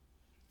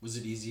 Was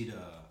it easy to,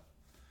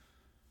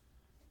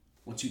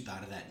 once you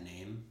thought of that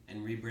name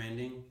and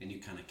rebranding and you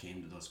kind of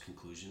came to those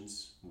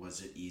conclusions,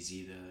 was it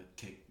easy to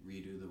kick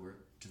Redo the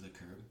work to the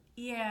curb?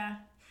 Yeah.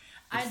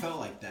 It felt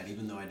like that,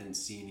 even though I didn't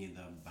see any of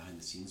the behind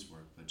the scenes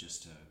work, but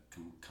just to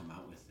come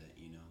out with it,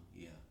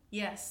 yeah.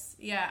 Yes.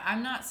 Yeah.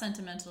 I'm not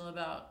sentimental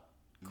about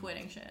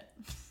quitting shit.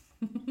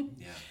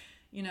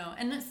 Yeah.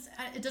 And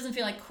it doesn't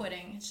feel like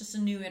quitting. It's just a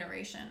new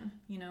iteration,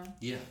 Yeah.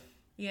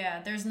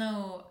 Yeah.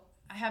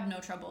 I have no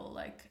trouble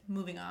like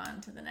moving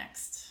on to the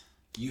next.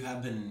 You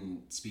have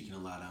been speaking a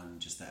lot on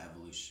just the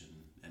evolution,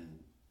 and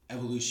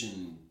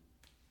evolution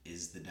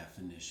is the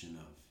definition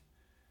of,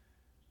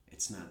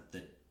 it's not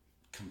the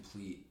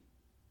complete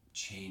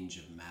change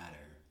of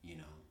matter,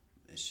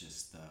 it's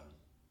just the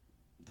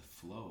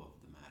flow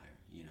of the matter,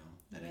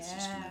 that it's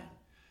just gonna,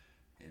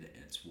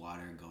 it's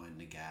water going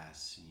to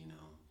gas,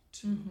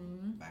 to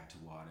back to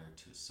water,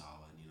 to a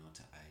solid,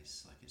 to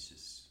ice, like it's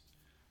just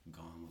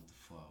going with the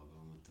flow,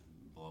 going with the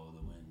blow of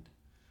the wind.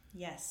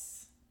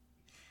 Yes.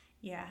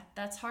 Yeah,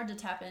 that's hard to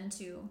tap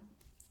into.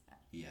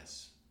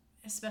 Yes.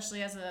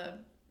 Especially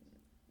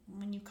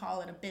when you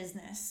call it a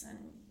business and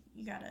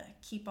you gotta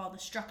keep all the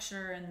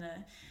structure and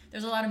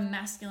there's a lot of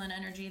masculine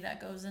energy that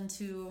goes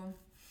into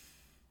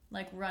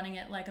like running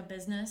it like a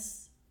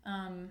business.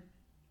 And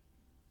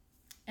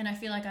I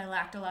feel like I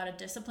lacked a lot of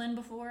discipline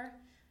before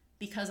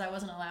because I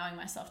wasn't allowing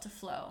myself to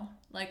flow.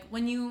 Like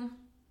when you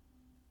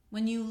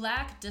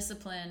lack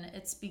discipline,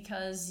 it's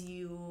because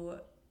you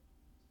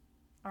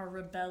are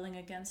rebelling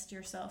against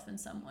yourself in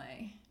some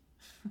way.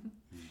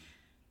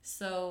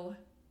 So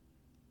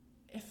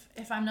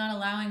if I'm not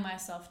allowing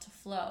myself to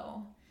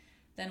flow,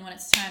 then when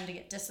it's time to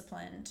get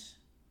disciplined,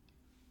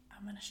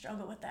 I'm going to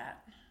struggle with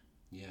that.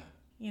 Yeah.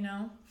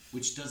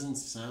 Which doesn't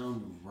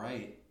sound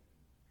right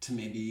to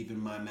maybe even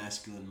my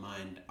masculine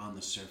mind on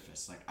the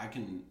surface. Like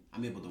I'm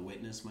able to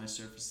witness my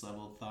surface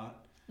level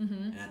thought.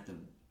 And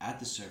at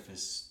the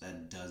surface,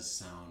 that does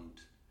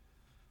sound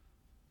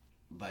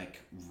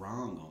like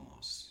wrong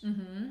almost.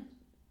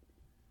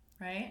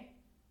 Right?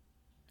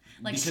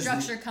 Like because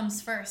structure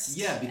comes first.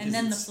 Yeah, because and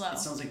then the flow. It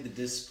sounds like the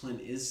discipline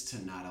is to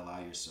not allow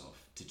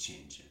yourself to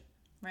change it.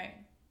 Right.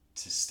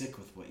 To stick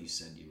with what you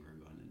said you were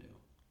going to do.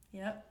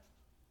 Yep.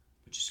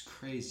 Which is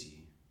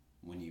crazy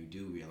when you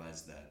do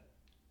realize that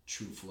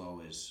true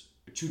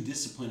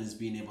discipline is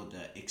being able to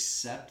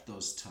accept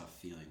those tough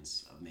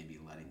feelings of maybe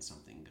letting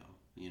something go,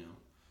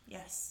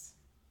 Yes.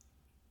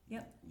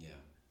 Yep.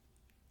 Yeah.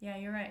 Yeah,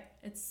 you're right.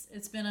 It's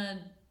been a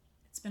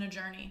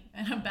journey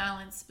and a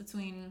balance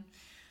between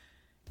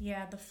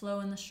the flow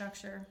and the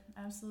structure.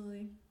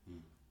 Absolutely.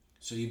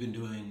 So you've been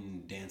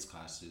doing dance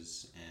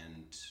classes,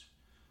 and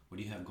what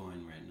do you have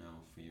going right now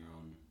for your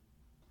own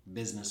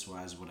business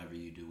wise, whatever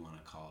you do want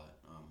to call it?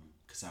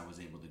 Because I was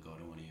able to go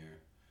to one of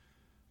your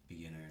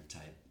beginner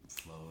type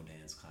flow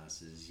dance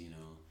classes,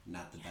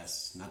 not the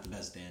best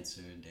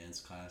dancer dance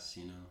class,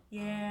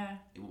 Yeah.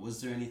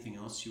 Was there anything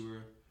else you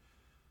were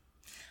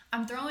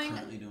I'm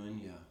currently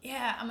doing?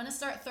 Yeah, I'm gonna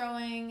start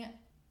throwing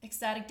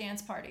ecstatic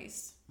dance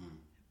parties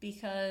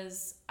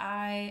because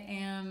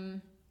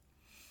I'm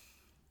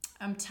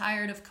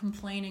tired of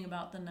complaining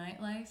about the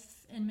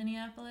nightlife in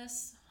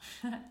Minneapolis.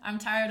 I'm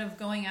tired of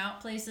going out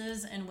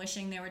places and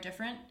wishing they were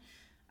different.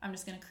 I'm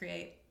just gonna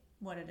create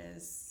what it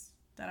is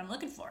that I'm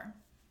looking for,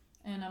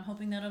 and I'm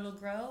hoping that it'll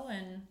grow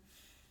and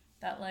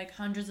that like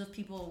hundreds of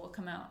people will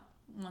come out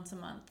once a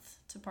month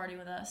to party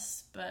with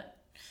us. But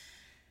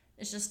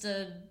it's just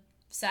a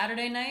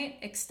Saturday night,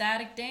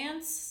 ecstatic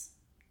dance,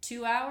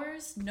 2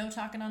 hours, no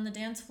talking on the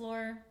dance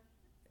floor.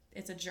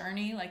 It's a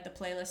journey. Like the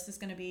playlist is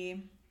going to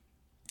be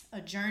a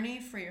journey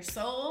for your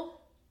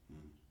soul.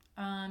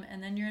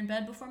 And then you're in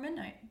bed before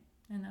midnight.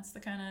 And that's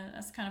the kind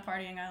of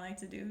partying I like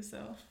to do.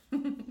 So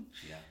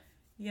Yeah.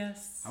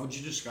 Yes. How would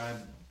you describe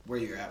where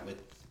you're at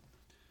with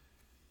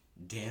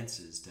dance?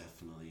 Is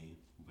definitely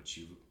what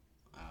you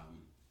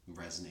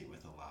resonate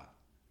with a lot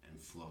and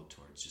flow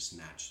towards just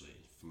naturally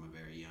from a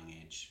very young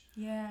age.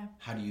 Yeah.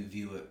 How do you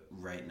view it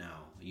right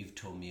now? You've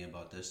told me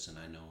about this, and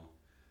I know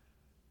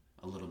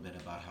a little bit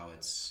about how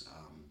it's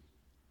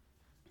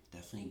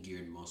definitely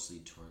geared mostly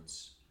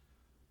towards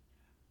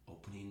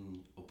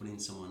opening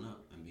someone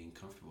up and being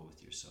comfortable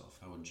with yourself.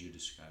 How would you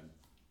describe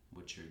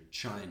what you're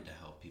trying to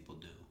help people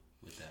do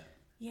with that?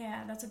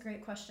 Yeah, that's a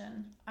great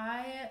question.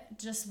 I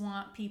just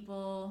want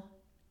people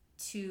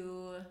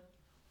to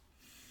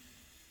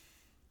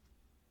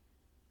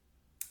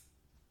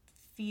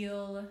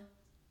feel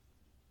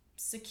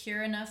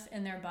secure enough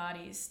in their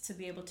bodies to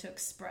be able to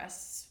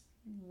express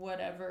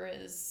whatever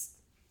is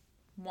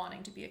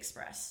wanting to be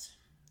expressed.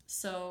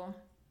 So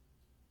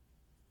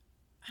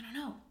I don't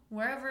know,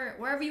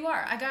 wherever you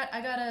are. I got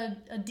a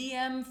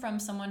DM from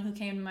someone who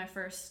came to my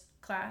first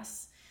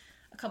class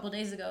a couple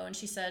days ago, and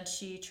she said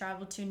she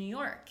traveled to New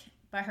York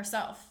by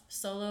herself,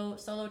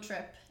 solo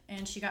trip,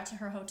 and she got to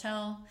her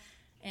hotel,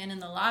 and in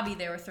the lobby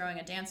they were throwing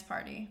a dance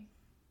party,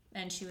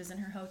 and she was in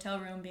her hotel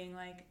room being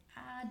like,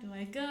 do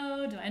I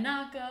go? Do I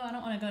not go? I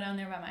don't want to go down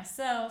there by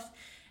myself.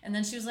 And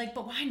then she was like,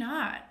 but why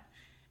not?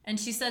 And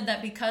she said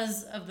that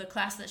because of the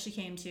class that she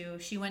came to,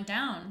 she went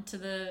down to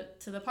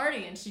the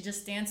party and she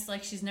just danced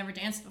like she's never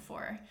danced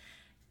before.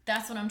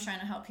 That's what I'm trying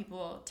to help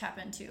people tap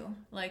into.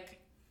 Like,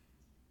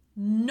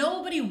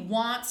 nobody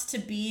wants to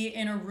be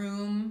in a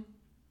room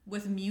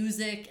with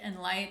music and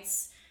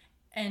lights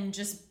and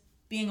just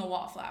being a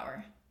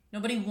wallflower.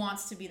 Nobody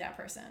wants to be that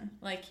person.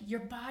 Like, your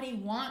body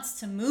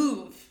wants to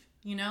move,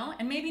 you know?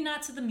 And maybe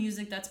not to the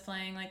music that's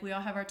playing. Like, we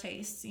all have our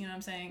tastes, you know what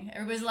I'm saying?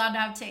 Everybody's allowed to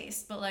have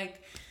taste, but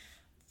like,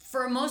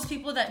 for most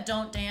people that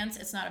don't dance,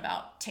 it's not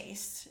about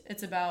taste.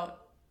 It's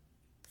about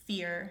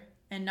fear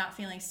and not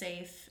feeling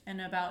safe, and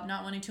about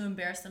not wanting to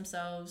embarrass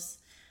themselves,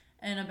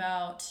 and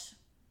about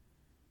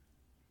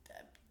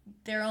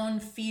their own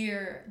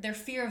fear, their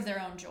fear of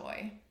their own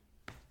joy,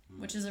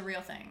 which is a real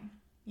thing,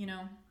 you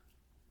know?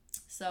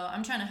 So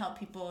I'm trying to help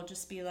people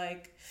just be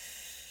like,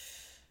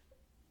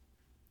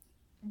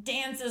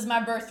 dance is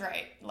my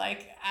birthright.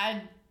 Like,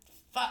 I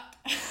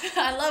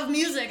love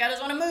music. I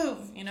just want to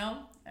move, you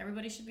know?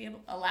 Everybody should be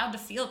allowed to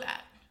feel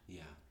that.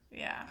 Yeah.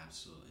 Yeah.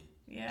 Absolutely.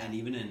 Yeah. And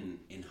even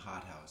in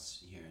Hot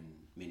House here in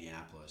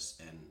Minneapolis,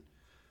 and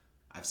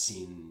I've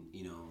seen,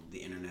 you know, the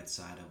internet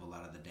side of a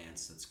lot of the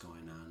dance that's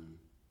going on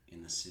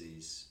in the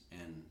cities.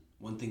 And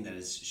one thing that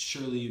is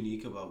surely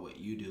unique about what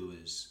you do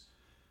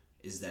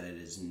is that it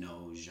is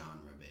no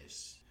genre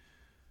based.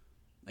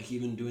 Like,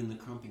 even doing the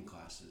crumping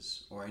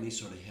classes or any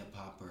sort of hip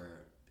hop,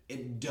 or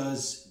it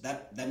does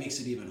that makes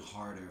it even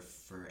harder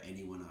for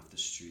anyone off the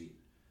street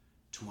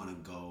to want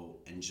to go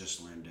and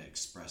just learn to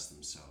express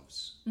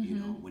themselves. You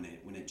know, when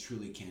it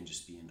truly can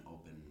just be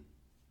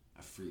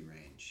a free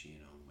range, you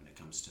know, when it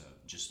comes to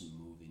just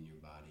moving your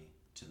body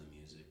to the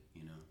music,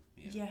 you know?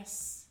 Yeah.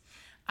 Yes.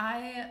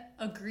 I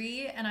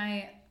agree, and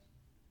I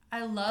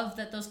love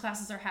that those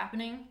classes are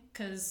happening,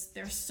 because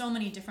there's so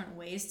many different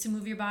ways to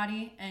move your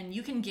body, and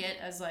you can get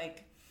as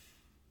like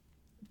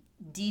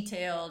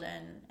detailed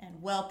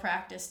and well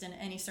practiced in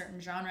any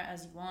certain genre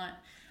as you want.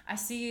 I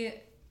see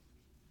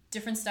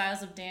different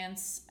styles of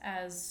dance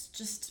as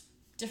just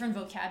different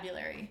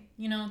vocabulary.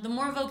 You know, the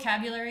more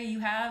vocabulary you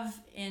have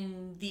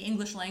in the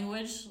English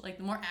language, like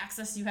the more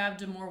access you have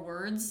to more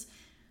words,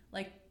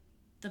 like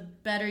the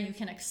better you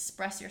can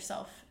express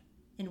yourself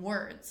in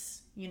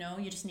words. You know,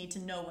 you just need to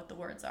know what the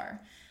words are.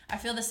 I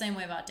feel the same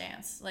way about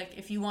dance. Like,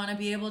 if you want to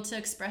be able to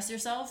express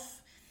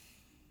yourself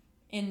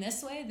in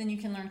this way, then you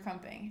can learn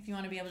crumping. If you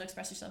want to be able to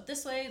express yourself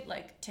this way,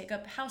 like take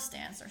up house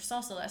dance or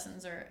salsa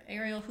lessons or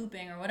aerial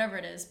hooping or whatever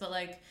it is. But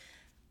like,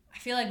 I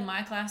feel like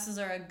my classes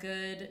are a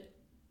good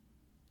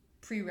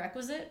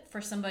prerequisite for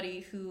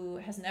somebody who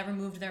has never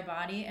moved their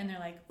body and they're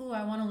like, ooh,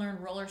 I want to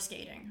learn roller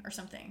skating or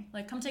something.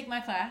 Like, come take my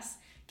class,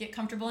 get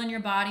comfortable in your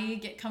body,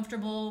 get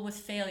comfortable with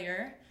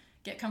failure,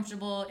 get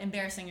comfortable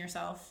embarrassing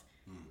yourself,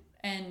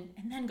 and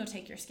then go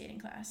take your skating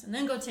class, and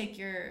then go take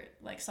your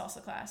like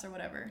salsa class or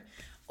whatever.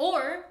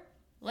 Or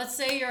let's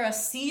say you're a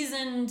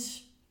seasoned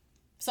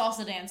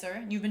salsa dancer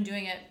and you've been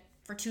doing it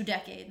for 2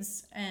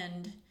 decades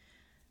and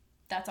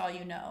that's all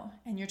you know,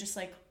 and you're just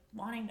like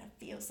wanting to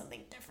feel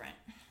something different.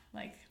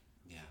 Like,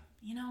 yeah,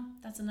 you know,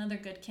 that's another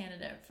good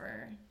candidate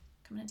for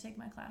coming to take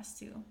my class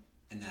too.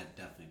 And that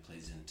definitely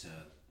plays into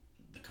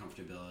the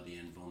comfortability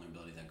and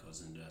vulnerability that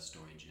goes into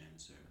story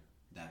jams, or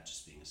that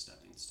just being a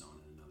stepping stone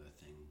and another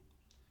thing.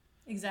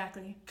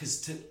 Exactly.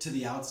 Because to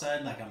the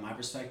outside, like on my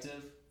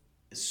perspective,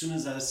 as soon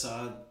as I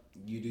saw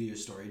you do your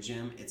story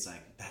jam, it's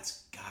like,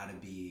 that's gotta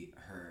be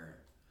her.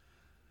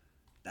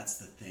 That's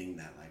the thing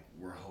that like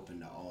we're hoping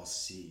to all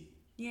see.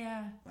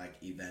 Yeah. Like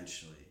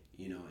eventually,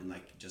 you know, and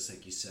like just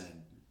like you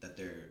said, that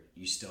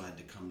you still had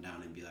to come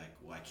down and be like,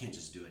 well, I can't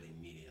just do it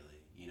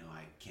immediately. You know,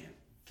 I can't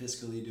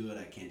physically do it.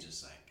 I can't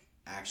just like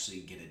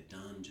actually get it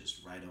done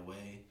just right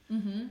away.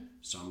 Mm-hmm.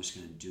 So I'm just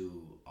gonna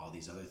do all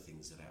these other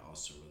things that I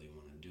also really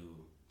want to do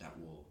that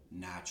will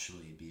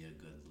naturally be a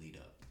good lead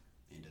up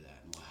into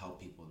that, and will help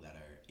people that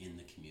are in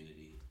the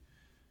community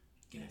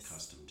get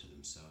accustomed to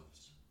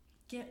themselves.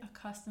 Get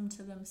accustomed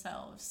to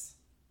themselves.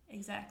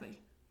 Exactly.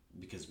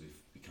 Because we've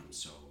become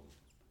so,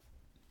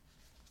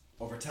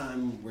 over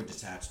time, we're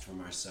detached from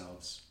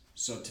ourselves.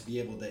 So to be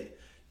able to,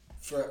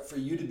 for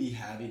you to be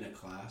having a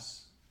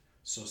class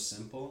so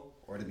simple,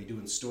 or to be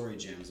doing story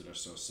jams that are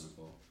so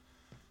simple,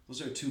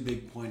 those are 2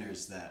 big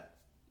pointers that,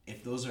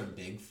 if those are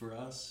big for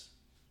us,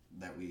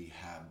 that we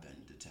have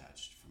been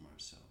detached from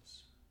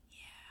ourselves.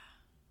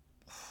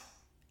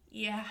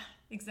 Yeah,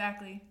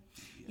 exactly.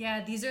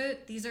 Yeah, these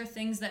are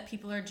things that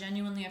people are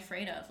genuinely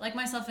afraid of, like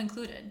myself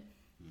included.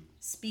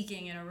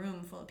 Speaking in a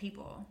room full of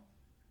people,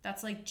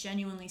 that's like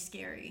genuinely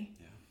scary.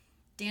 Yeah.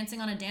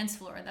 Dancing on a dance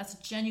floor, that's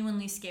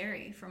genuinely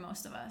scary for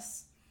most of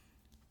us.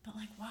 But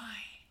like, why?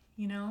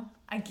 You know,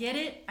 I get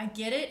it,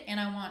 and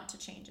I want to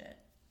change it.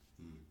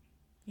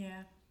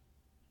 Yeah.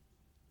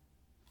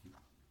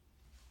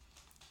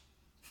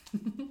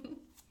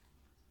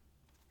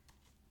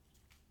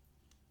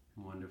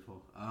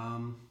 Wonderful.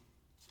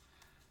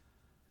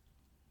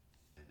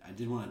 I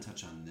did want to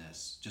touch on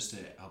this, just to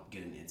help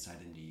get an insight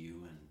into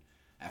you, and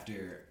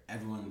after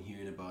everyone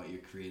hearing about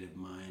your creative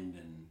mind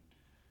and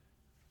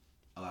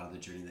a lot of the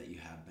journey that you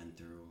have been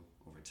through,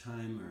 over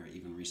time or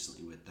even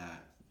recently with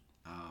that.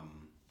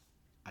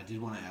 I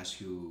did want to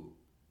ask you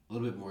a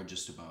little bit more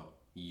just about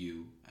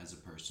you as a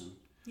person,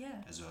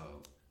 as a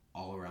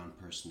all-around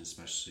person,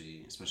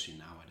 especially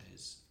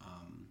nowadays.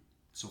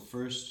 So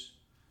first,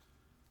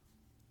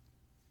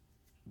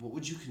 what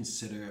would you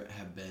consider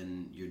have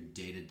been your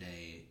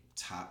day-to-day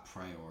top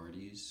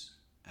priorities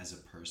as a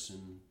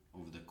person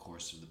over the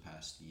course of the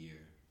past year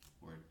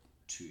or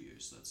 2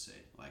 years, let's say?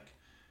 Like,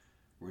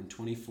 we're in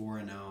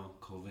 24 now,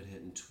 COVID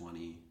hit in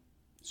 20,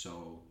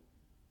 so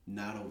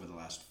not over the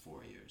last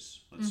 4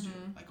 years. Let's do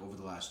it. Like over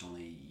the last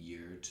only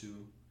year or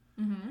two,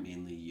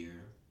 mainly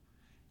year.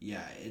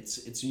 Yeah,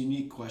 it's a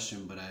unique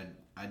question, but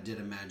I did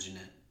imagine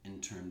it in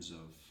terms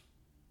of,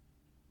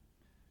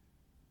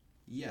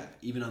 yeah,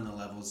 even on the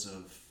levels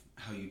of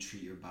how you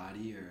treat your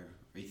body, or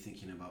are you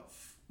thinking about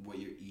what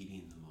you're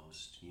eating the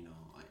most,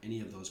 any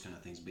of those kind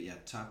of things. But yeah,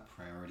 top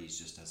priorities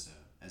just as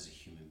a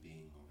human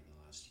being over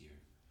the last year.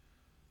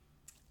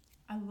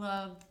 I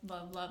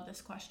love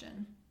this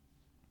question.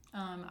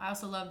 I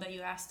also love that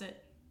you asked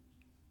it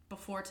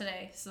before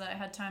today, so that I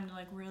had time to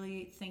like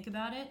really think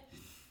about it,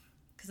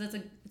 because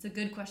it's a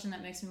good question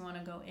that makes me want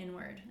to go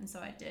inward, and so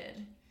I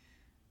did.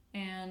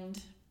 And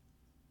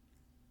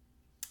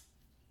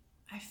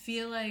I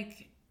feel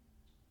like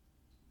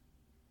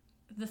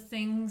the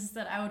things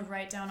that I would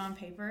write down on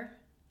paper,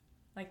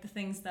 like the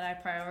things that I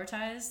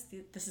prioritize,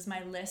 this is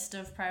my list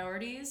of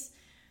priorities,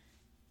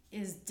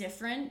 is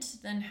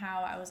different than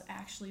how I was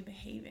actually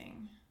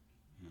behaving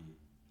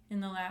in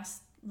the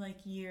last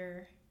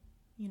year.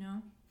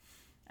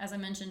 As I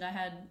mentioned, I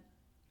had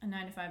a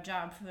 9-to-5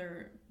 job for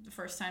the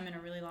first time in a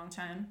really long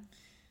time,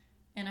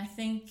 and I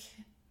think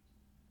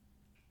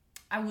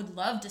I would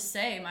love to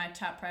say my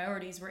top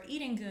priorities were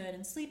eating good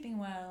and sleeping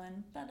well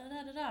and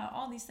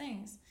all these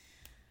things,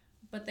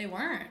 but they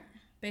weren't,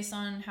 based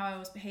on how I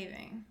was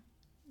behaving.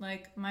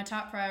 Like, my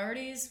top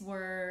priorities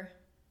were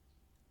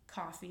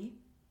coffee.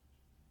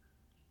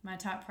 My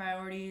top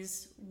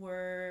priorities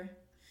were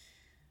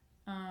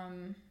how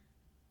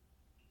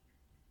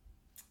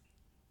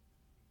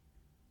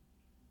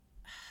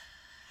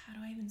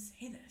do I even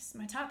say this?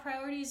 My top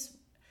priorities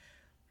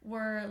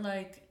were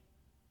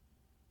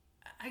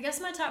I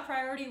guess my top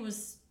priority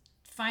was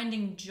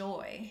finding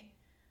joy,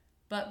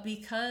 but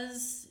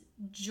because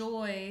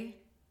joy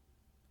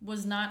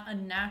was not a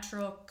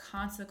natural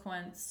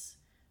consequence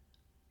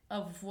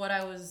of what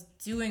I was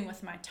doing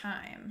with my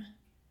time,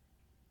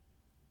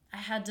 I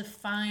had to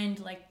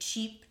find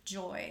cheap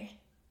joy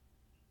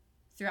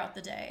throughout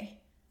the day,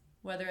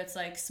 whether it's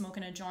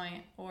smoking a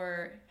joint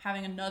or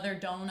having another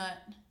donut,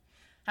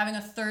 having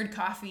a third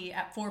coffee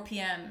at 4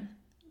 p.m.,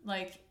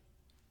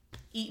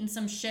 eating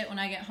some shit when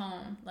I get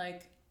home,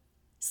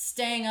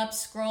 staying up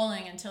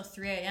scrolling until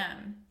 3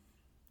 a.m.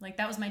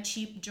 That was my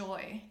cheap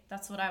joy.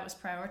 That's what I was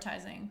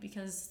prioritizing,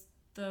 because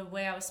the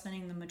way I was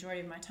spending the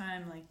majority of my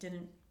time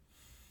didn't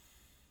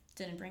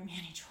bring me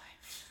any joy.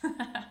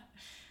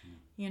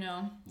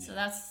 Yeah. So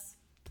that's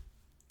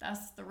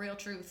the real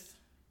truth.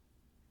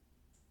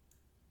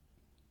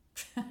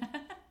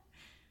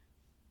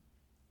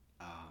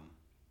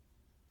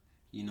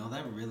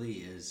 That really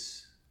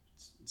is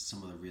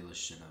some of the realest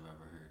shit I've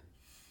ever heard.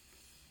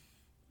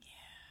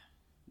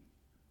 Yeah.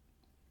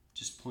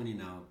 Just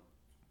pointing out,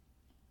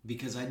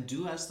 because I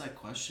do ask that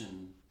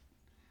question,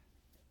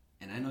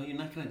 and I know you're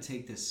not going to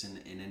take this in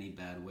any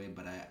bad way,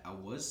 but I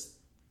was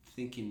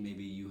thinking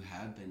maybe you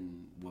have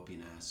been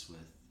whooping ass with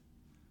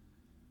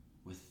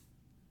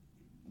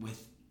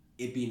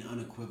it being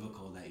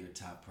unequivocal that your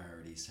top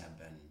priorities have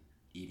been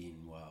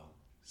eating well,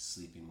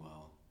 sleeping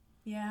well.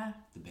 Yeah.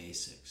 The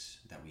basics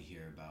that we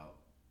hear about,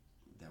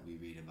 that we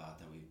read about,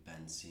 that we've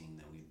been seeing,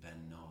 that we've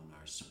been known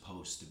are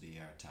supposed to be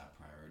our top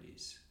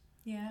priorities.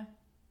 Yeah.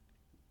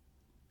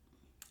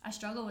 I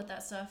struggle with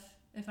that stuff,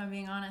 if I'm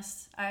being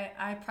honest.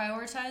 I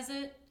prioritize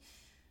it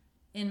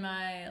in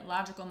my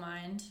logical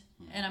mind,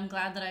 and I'm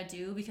glad that I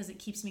do, because it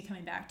keeps me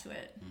coming back to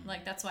it.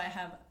 That's why I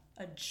have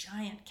a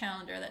giant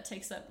calendar that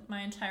takes up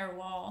my entire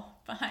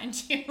wall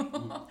behind you.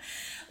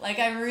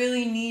 I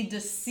really need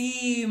to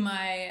see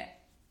my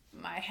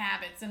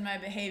habits and my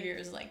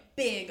behaviors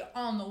big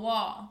on the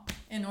wall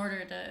in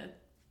order to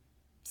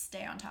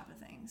stay on top of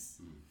things.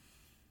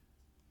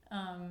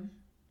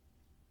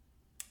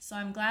 So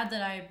I'm glad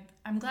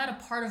a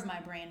part of my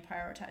brain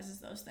prioritizes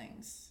those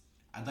things.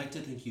 I'd like to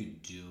think you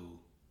do.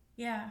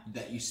 Yeah.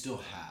 That you still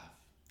have.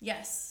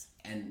 Yes.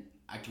 And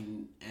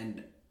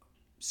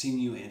seeing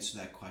you answer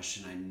that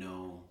question, I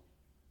know,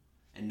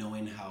 and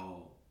knowing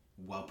how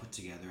well put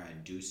together I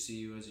do see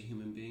you as a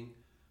human being,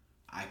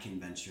 I can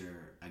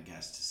venture a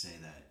guess to say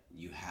that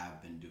you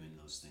have been doing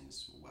those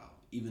things well,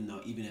 even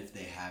if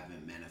they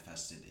haven't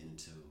manifested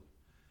into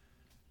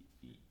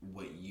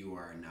what you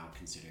are now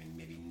considering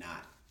maybe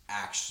not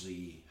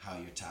actually how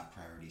your top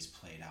priorities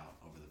played out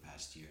over the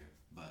past year,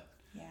 but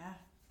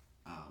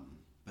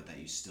that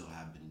you still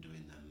have been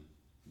doing them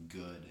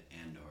good,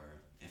 and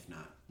or if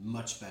not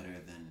much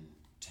better than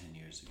 10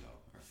 years ago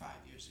or 5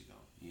 years ago.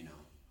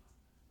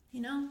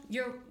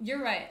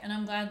 You're right, and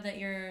I'm glad that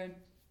you're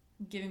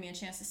giving me a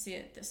chance to see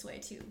it this way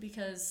too,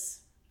 because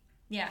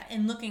yeah,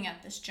 in looking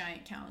at this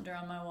giant calendar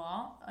on my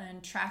wall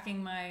and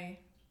tracking my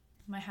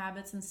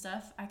habits and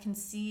stuff, I can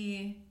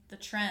see the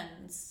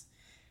trends,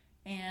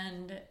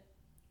 and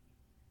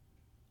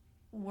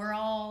we're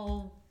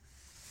all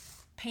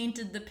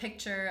painted the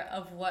picture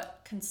of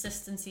what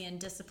consistency and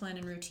discipline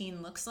and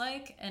routine looks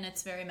like, and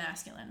it's very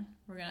masculine.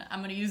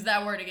 I'm gonna use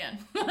that word again.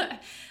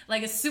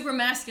 Like, it's super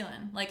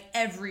masculine. Like,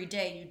 every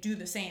day you do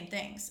the same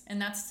things,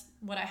 and that's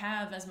what I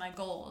have as my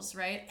goals,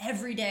 right?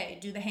 Every day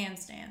do the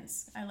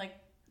handstands. I like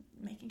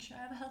making sure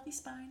I have a healthy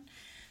spine.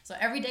 So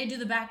every day do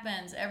the back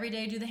bends, every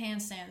day do the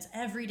handstands,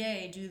 every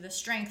day do the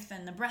strength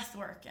and the breath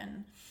work,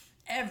 and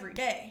every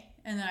day.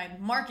 And then I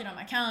mark it on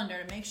my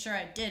calendar to make sure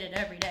I did it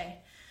every day.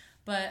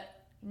 But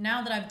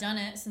now that I've done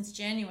it since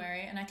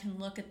January and I can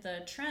look at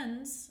the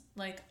trends,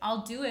 like,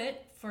 I'll do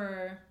it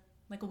for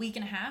like a week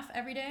and a half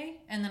every day,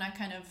 and then I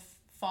kind of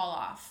fall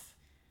off,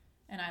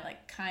 and I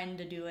like kind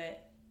of do it,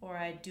 or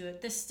I do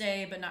it this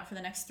day but not for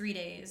the next 3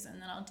 days,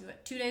 and then I'll do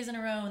it 2 days in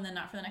a row and then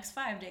not for the next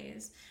 5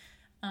 days.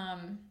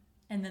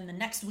 And then the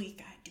next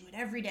week I do it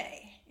every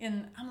day.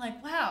 And I'm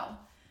like, wow,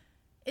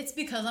 it's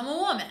because I'm a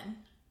woman.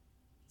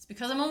 It's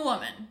because I'm a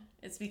woman.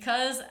 It's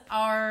because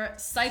our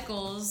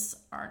cycles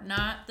are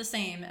not the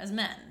same as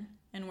men.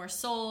 And we're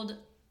sold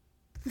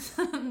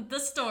the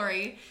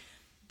story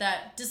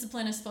that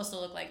discipline is supposed to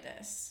look like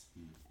this.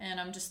 And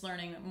I'm just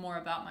learning more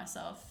about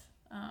myself.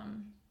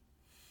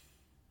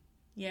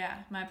 Yeah,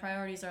 my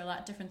priorities are a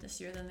lot different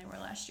this year than they were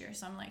last year.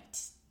 So I'm like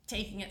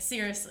taking it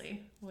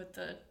seriously with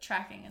the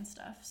tracking and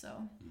stuff.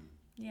 So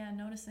yeah,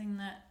 noticing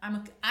that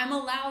I'm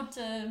allowed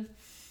to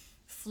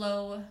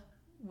flow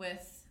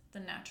with the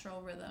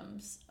natural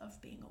rhythms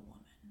of being a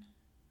woman,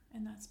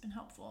 and that's been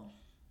helpful.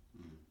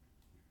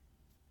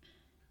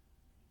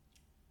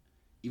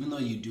 Even though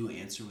you do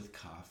answer with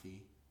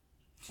coffee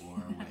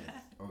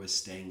or with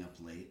staying up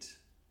late,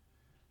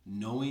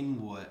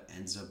 knowing what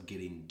ends up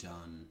getting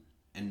done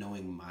and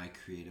knowing my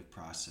creative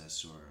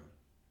process or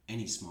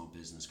any small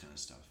business kind of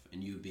stuff,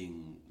 and you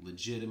being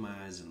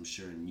legitimized, and I'm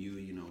sure, and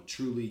you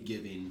truly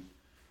giving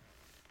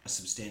a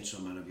substantial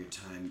amount of your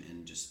time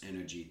and just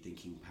energy,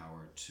 thinking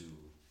power to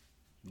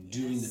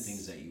doing the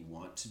things that you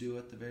want to do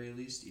at the very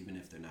least, even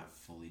if they're not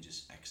fully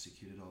just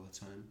executed all the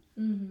time.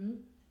 Mm-hmm.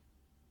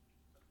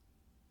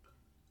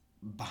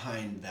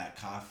 Behind that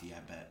coffee,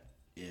 I bet,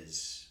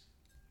 is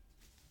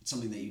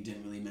something that you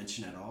didn't really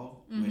mention at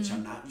all, Mm-hmm. which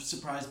I'm not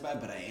surprised by,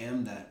 but I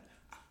am, that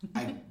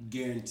I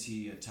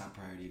guarantee a top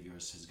priority of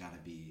yours has got to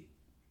be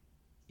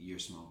your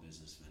small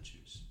business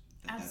ventures.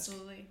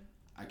 Absolutely.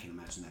 I can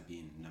imagine that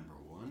being number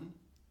one.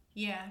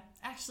 Yeah,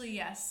 actually,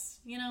 yes.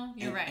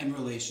 You're right. And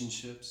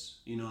relationships,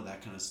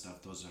 that kind of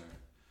stuff.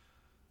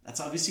 That's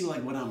obviously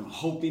like what I'm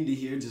hoping to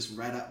hear just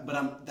right up.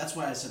 But that's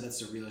why I said that's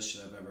the realest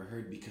shit I've ever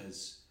heard,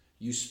 because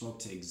you spoke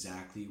to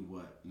exactly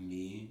what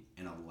me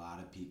and a lot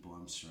of people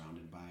I'm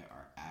surrounded by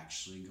are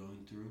actually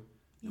going through.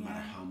 No matter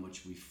how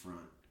much we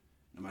front,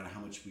 no matter how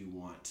much we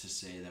want to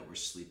say that we're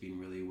sleeping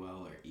really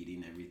well or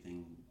eating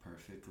everything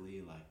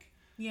perfectly, like.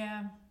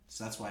 Yeah.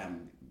 So that's why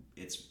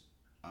it's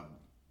a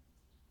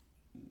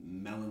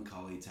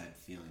melancholy type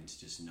feeling to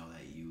just know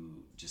that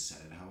you just said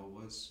it how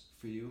it was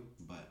for you,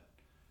 but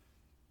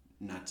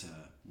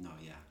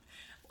yeah.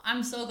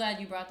 I'm so glad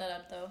you brought that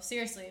up, though.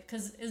 Seriously,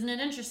 because isn't it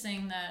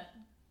interesting that,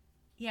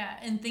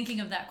 in thinking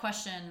of that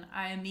question,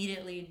 I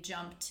immediately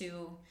jumped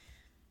to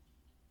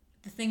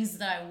the things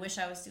that I wish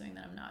I was doing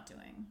that I'm not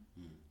doing.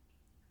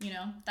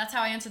 That's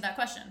how I answered that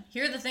question.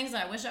 Here are the things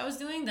that I wish I was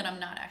doing that I'm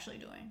not actually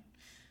doing.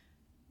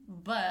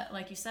 But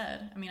like you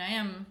said, I mean,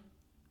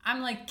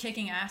 I'm like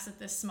kicking ass at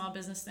this small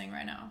business thing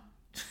right now.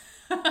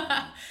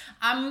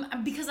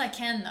 I'm because I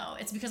can, though.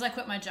 It's because I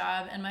quit my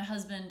job and my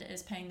husband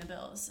is paying the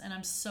bills, and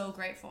I'm so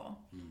grateful.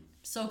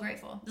 So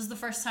grateful. This is the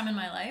first time in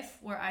my life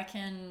where I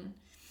can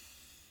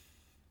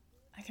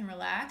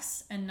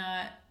relax and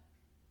not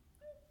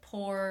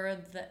pour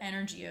the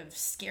energy of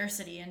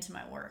scarcity into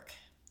my work,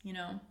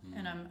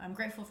 and I'm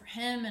grateful for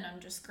him, and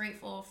I'm just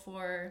grateful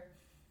for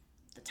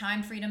the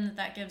time freedom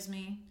that gives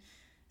me.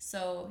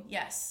 So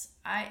yes,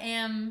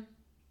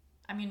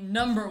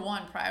 number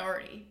one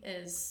priority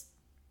is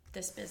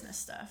this business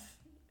stuff.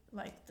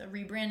 Like, the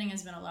rebranding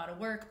has been a lot of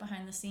work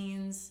behind the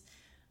scenes.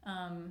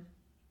 And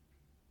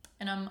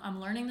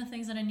I'm learning the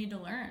things that I need to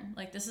learn.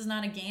 Like, this is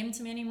not a game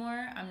to me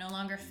anymore. I'm no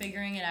longer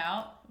figuring it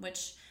out,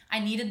 which I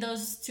needed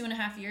those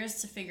 2.5 years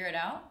to figure it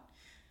out,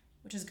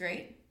 which is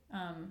great.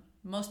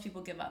 Most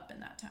people give up in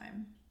that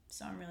time.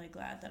 So I'm really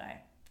glad that I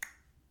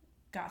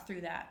got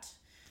through that.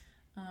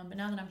 But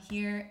now that I'm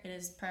here, it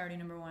is priority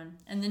number one.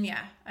 And then,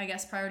 I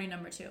guess priority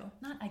number two.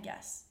 Not I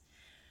guess.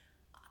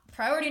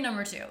 Priority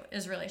number two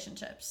is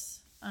relationships.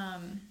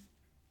 I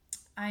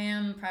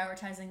am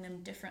prioritizing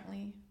them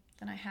differently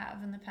than I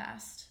have in the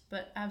past.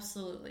 But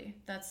absolutely,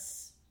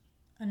 that's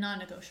a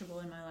non-negotiable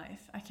in my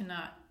life. I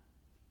cannot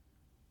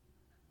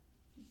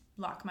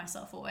lock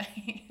myself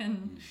away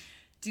and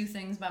do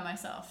things by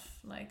myself.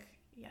 Like,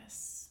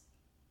 yes.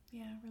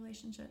 Yeah,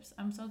 relationships.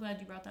 I'm so glad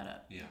you brought that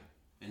up. Yeah.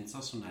 And it's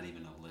also not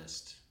even a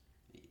list.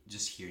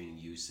 just hearing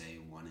you say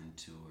 1 and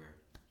 2 or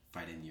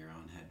fight in your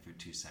own head for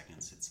 2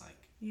 seconds, it's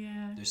like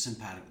they're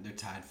sympathetic. They're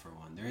tied for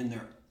one. They're in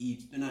their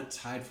each. They're not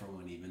tied for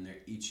one even.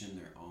 They're each in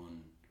their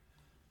own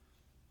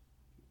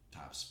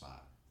top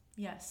spot.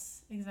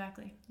 Yes,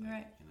 exactly. You're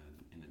right.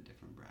 In a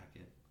different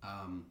bracket.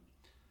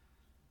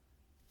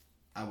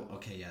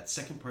 The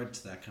second part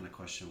to that kind of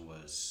question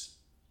was,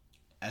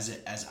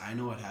 as I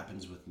know what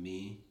happens with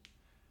me,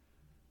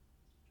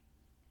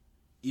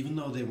 even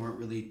though they weren't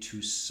really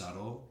too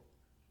subtle,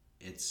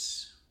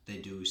 they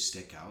do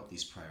stick out.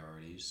 These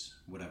priorities,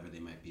 whatever they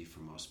might be for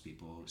most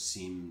people,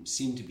 seem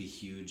to be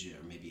huge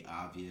or maybe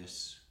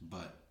obvious,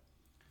 but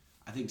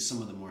I think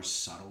some of the more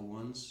subtle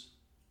ones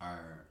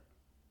are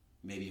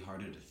maybe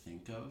harder to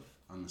think of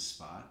on the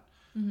spot.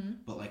 Mm-hmm.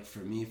 But like for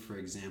me, for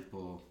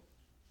example,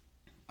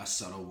 a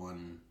subtle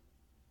one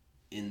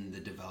in the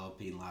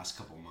developing last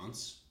couple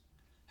months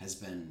has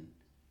been,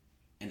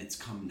 and it's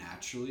come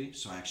naturally,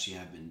 so I actually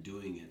have been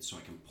doing it, so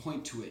I can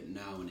point to it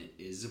now, and it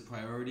is a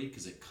priority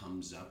because it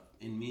comes up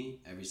in me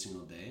every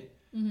single day,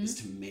 is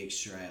to make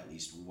sure I at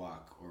least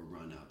walk or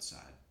run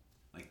outside.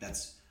 Like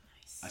that's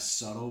a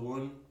subtle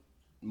one,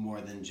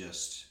 more than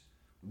just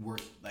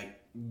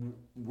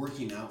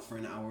working out for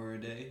an hour a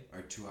day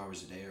or 2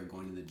 hours a day or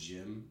going to the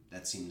gym.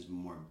 That seems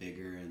more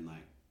bigger and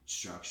like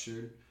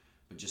structured,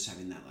 but just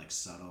having that like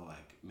subtle,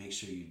 like make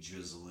sure you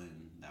drizzle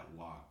in that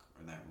walk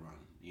or that run,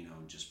 you know,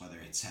 just whether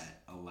it's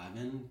at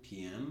 11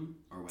 p.m.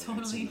 or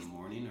whether it's in the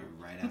morning or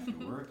right after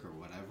work or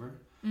whatever.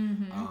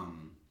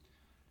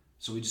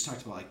 So we just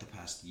talked about like the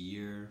past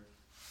year,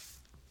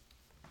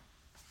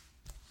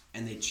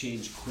 and they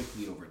change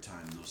quickly over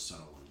time, those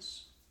subtle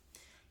ones.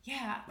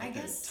 Yeah, like I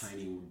guess. The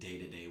tiny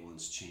day-to-day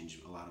ones change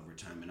a lot over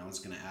time. And I was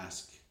going to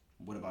ask,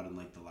 what about in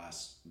like the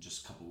last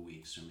just couple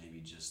weeks or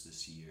maybe just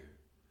this year?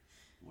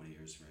 What are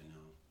yours right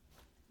now?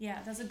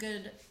 Yeah,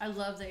 I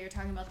love that you're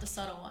talking about the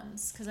subtle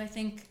ones, because I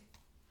think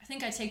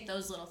I take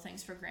those little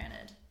things for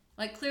granted.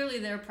 Like clearly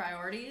they're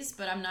priorities,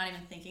 but I'm not even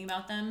thinking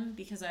about them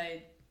because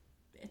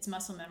it's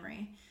muscle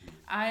memory.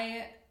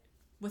 I,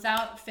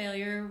 without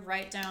failure,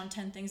 write down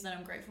 10 things that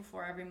I'm grateful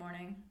for every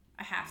morning.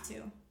 I have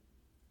to.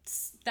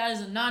 That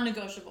is a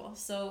non-negotiable.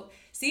 So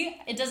see,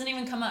 it doesn't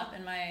even come up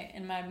in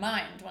my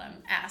mind when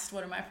I'm asked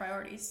what are my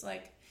priorities.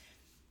 Like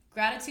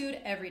gratitude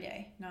every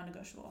day,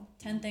 non-negotiable.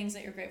 10 things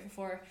that you're grateful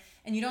for.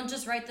 And you don't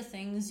just write the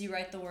things, you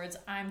write the words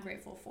I'm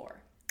grateful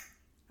for.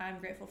 I'm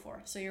grateful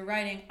for. So you're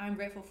writing I'm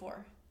grateful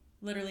for.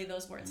 Literally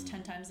those words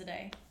 10 times a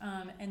day.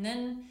 And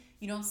then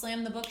you don't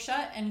slam the book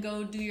shut and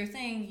go do your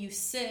thing. You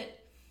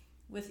sit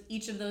with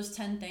each of those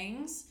 10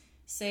 things,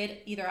 say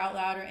it either out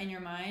loud or in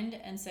your mind,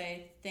 and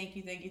say, thank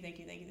you, thank you, thank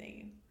you, thank you, thank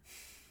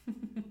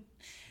you.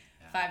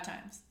 5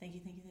 times. Thank you,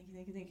 thank you, thank you,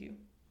 thank you, thank you.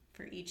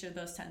 For each of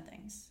those 10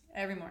 things.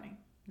 Every morning.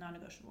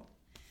 Non-negotiable.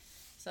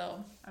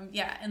 So,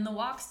 and the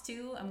walks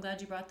too. I'm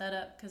glad you brought that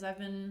up, because I've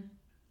been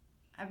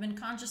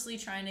consciously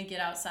trying to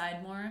get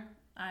outside more.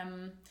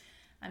 I'm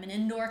an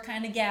indoor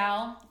kind of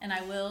gal, and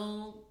I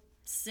will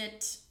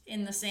sit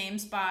in the same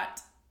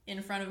spot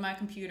in front of my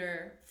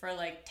computer for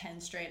like 10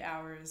 straight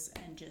hours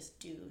and just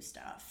do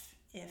stuff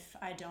if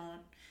I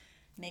don't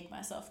make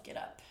myself get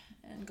up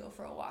and go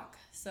for a walk.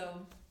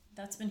 So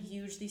that's been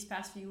huge these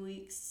past few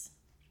weeks.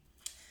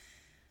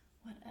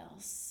 What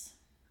else?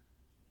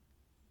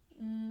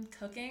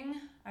 Cooking.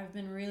 I've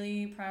been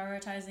really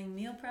prioritizing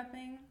meal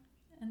prepping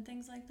and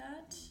things like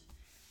that.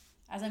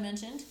 As I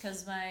mentioned,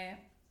 because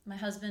my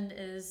husband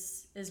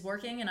is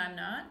working and I'm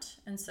not,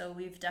 and so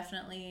we've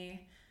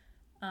definitely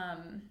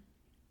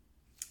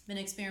been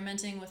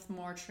experimenting with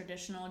more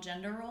traditional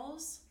gender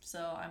roles.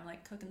 So I'm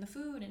like cooking the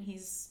food and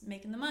he's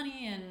making the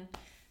money, and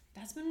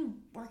that's been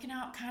working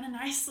out kind of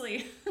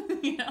nicely.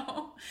 You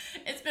know,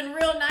 it's been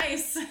real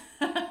nice.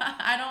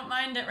 I don't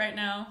mind it right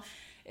now.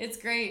 It's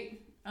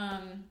great.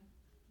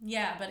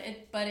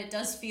 But it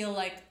does feel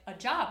like a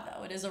job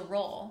though. It is a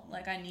role.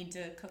 Like I need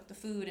to cook the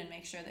food and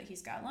make sure that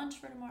he's got lunch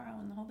for tomorrow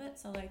and the whole bit.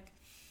 So like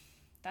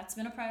that's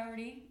been a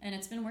priority, and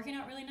it's been working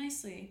out really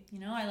nicely. You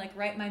know, I like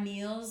write my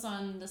meals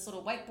on this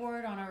little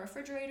whiteboard on our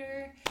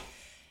refrigerator.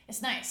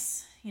 It's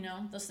nice. You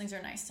know, those things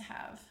are nice to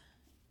have.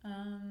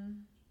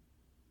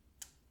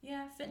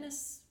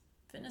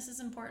 Fitness is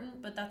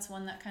important, but that's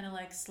one that kind of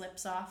like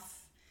slips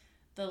off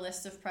the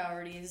list of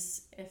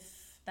priorities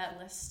if that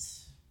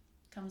list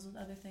comes with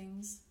other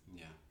things.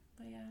 Yeah.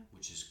 But yeah.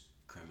 Which is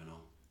criminal,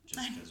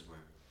 just because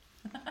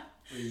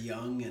we're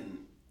young, and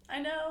I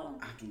know.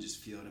 I can just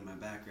feel it in my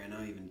back right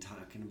now, even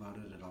talking about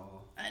it at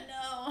all. I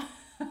know.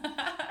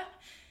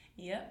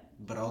 Yep.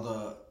 But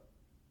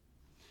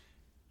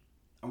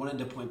I wanted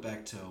to point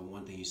back to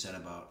one thing you said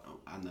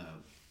about on the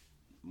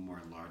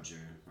more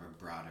larger or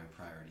broader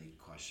priority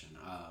question.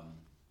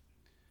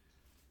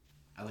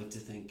 I like to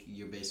think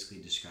you're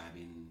basically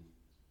describing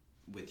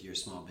with your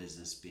small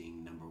business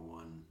being number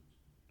one.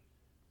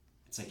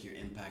 It's like your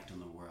impact on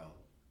the world,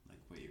 like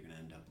what you're going to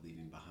end up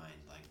leaving behind,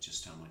 like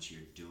just how much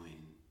you're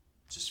doing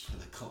just for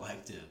the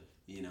collective,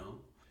 you know?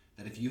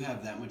 That if you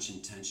have that much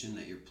intention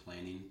that you're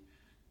planning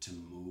to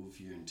move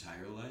your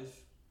entire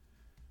life,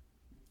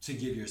 to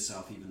give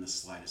yourself even the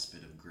slightest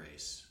bit of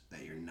grace,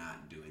 that you're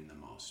not doing the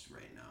most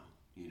right now,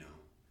 you know?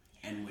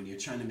 And when you're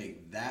trying to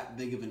make that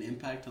big of an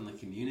impact on the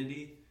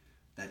community,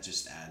 that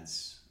just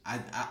adds...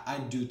 I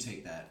do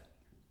take that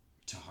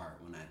to heart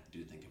when I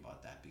do think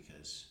about that,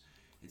 because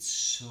it's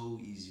so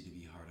easy to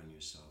be hard on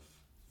yourself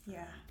for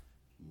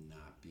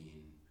not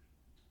being,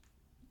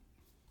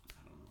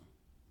 I don't know,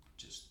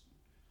 just...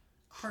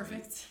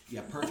 Perfect.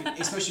 Yeah, perfect.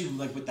 Especially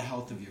like with the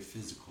health of your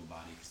physical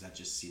body, because that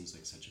just seems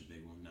like such a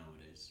big one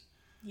nowadays.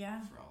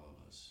 Yeah. For all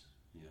of us.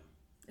 Yeah.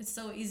 It's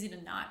so easy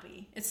to not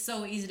be. It's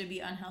so easy to be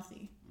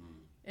unhealthy.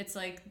 It's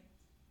like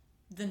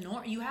the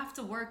norm. You have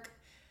to work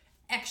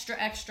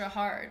extra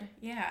hard.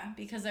 Yeah,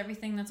 because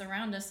everything that's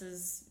around us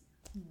is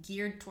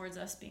geared towards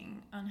us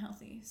being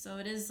unhealthy. So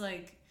it is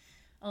like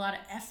a lot of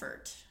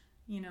effort,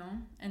 you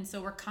know? And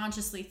so we're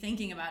consciously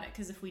thinking about it,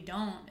 because if we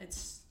don't,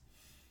 it's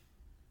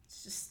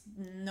just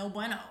no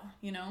bueno,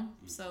 you know?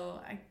 So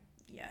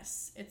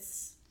it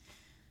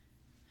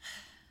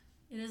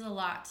is a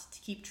lot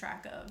to keep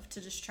track of,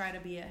 to just try to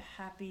be a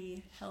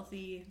happy,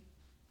 healthy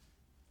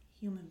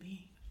human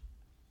being.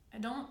 I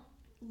don't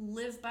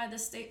live by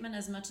this statement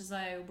as much as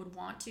I would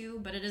want to,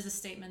 but it is a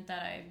statement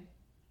that I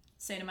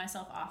say to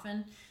myself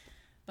often.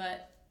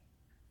 But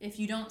if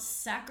you don't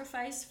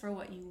sacrifice for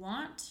what you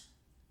want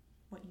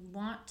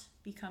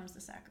becomes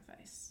the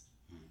sacrifice.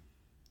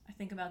 I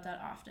think about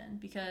that often,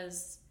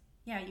 because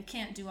you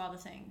can't do all the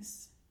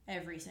things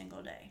every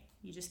single day.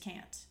 You just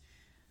can't.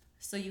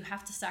 So you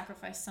have to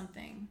sacrifice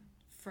something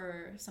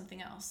for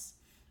something else.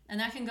 And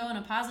that can go in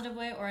a positive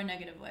way or a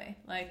negative way.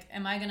 Like,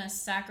 am I going to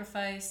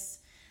sacrifice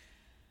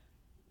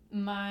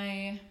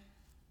my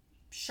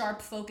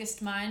sharp,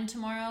 focused mind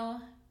tomorrow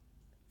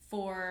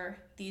for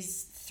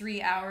these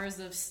 3 hours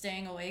of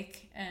staying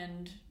awake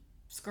and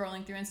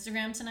scrolling through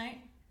Instagram tonight?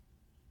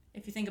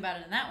 If you think about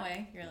it in that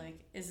way, you're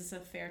like, is this a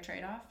fair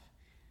trade-off?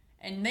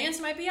 And the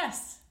answer might be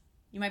yes.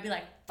 You might be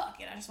like, fuck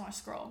it, I just want to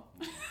scroll.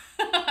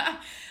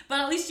 But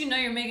at least you know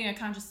you're making a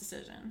conscious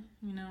decision,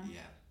 you know? Yeah.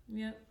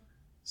 Yep.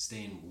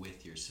 Staying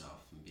with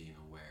yourself and being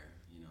aware,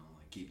 you know,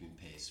 like keeping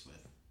pace with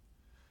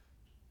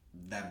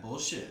that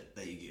bullshit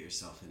that you get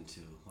yourself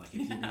into. Like,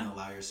 if you're gonna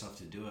allow yourself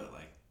to do it,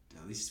 like,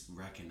 at least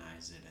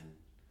recognize it.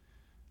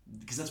 And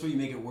because that's where you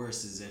make it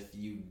worse, is if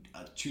you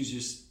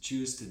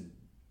choose to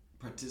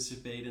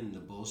participate in the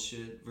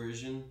bullshit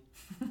version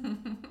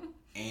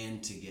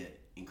and to get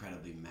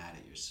incredibly mad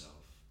at yourself.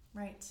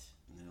 Right.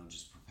 And then it'll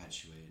just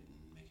perpetuate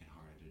and make it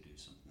harder to do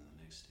something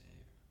the next day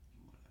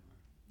or whatever.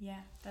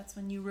 Yeah, that's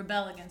when you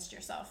rebel against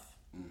yourself.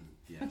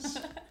 Yes.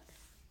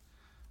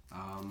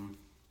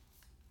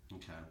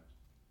 Okay.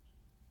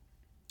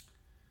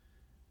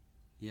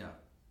 Yeah.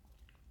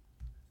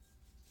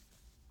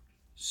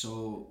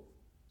 So,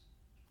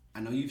 I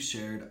know you've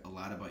shared a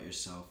lot about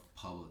yourself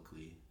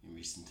publicly in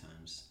recent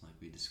times, like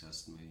we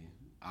discussed, maybe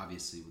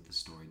obviously with the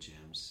story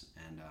jams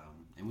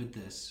and with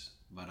this.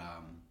 But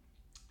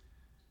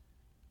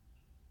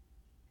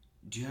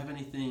do you have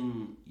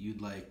anything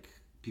you'd like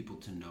people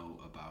to know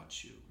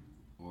about you,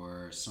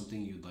 or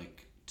something you'd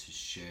like to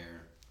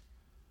share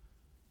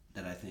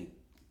that I think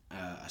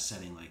a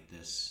setting like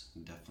this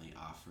definitely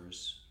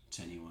offers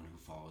to anyone who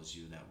follows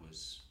you, that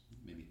was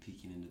maybe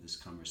peeking into this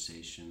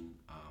conversation?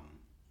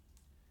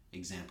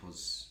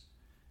 Examples,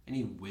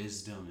 any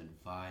wisdom,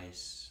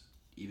 advice,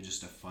 even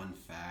just a fun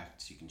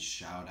fact you can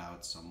shout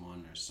out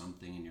someone or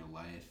something in your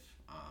life,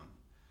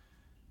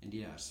 and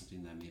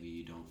something that maybe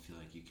you don't feel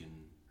like you can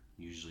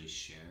usually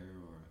share,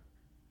 or...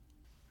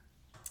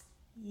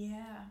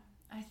 Yeah,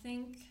 I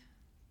think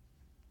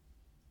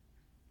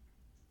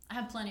I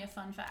have plenty of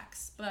fun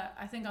facts, but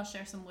I think I'll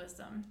share some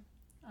wisdom.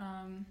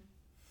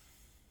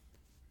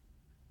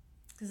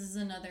 Because this is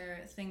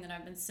another thing that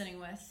I've been sitting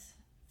with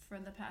for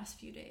the past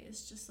few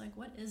days. Just like,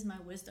 what is my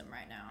wisdom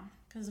right now?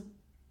 Because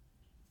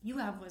you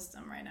have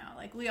wisdom right now.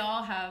 Like, we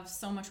all have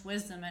so much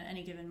wisdom at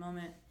any given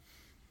moment.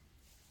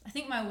 I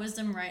think my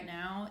wisdom right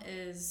now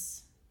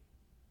is,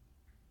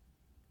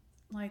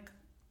 like,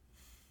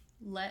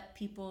 let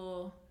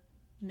people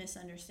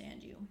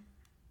misunderstand you.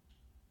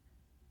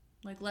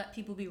 Like, let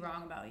people be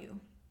wrong about you.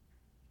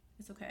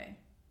 It's okay.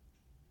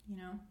 You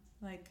know?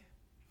 Like,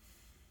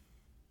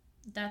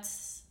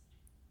 that's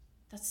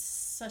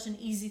such an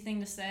easy thing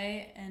to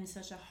say and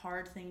such a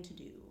hard thing to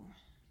do.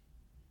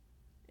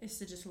 Is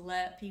to just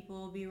let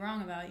people be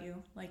wrong about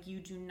you. Like, you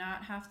do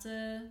not have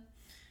to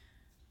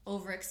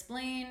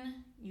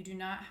over-explain. You do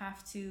not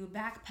have to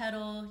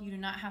backpedal. You do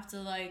not have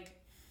to, like,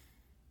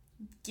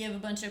 give a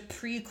bunch of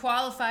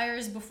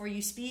pre-qualifiers before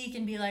you speak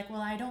and be like,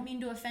 well, I don't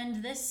mean to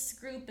offend this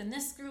group and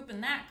this group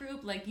and that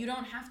group. Like, you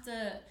don't have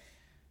to,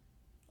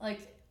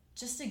 like,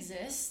 just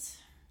exist.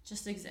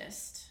 Just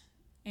exist.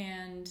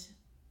 And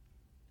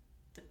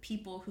the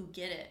people who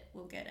get it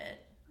will get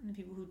it, and the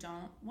people who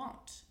don't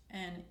won't.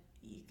 And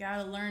you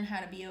gotta learn how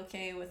to be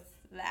okay with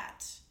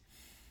that.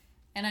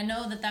 And I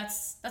know that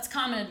that's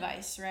common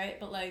advice, right?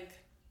 But like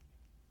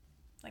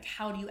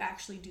how do you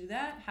actually do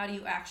that? How do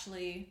you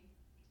actually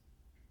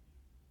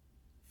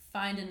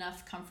find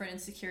enough comfort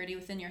and security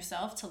within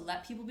yourself to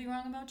let people be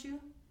wrong about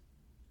you?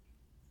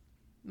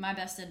 My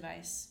best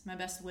advice, my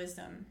best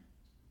wisdom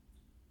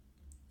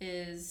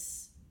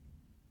is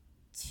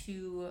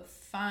to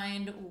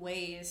find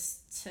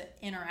ways to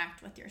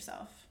interact with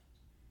yourself.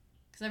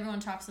 Because everyone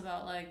talks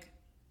about, like,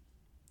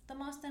 the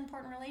most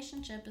important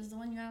relationship is the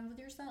one you have with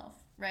yourself,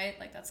 right?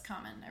 Like, that's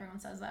common. Everyone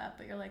says that,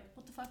 but you're like,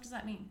 what the fuck does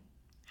that mean?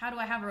 How do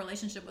I have a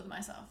relationship with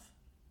myself?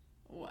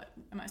 What?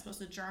 Am I supposed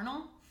to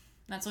journal?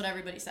 That's what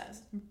everybody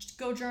says. Just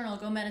go journal,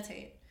 go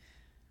meditate.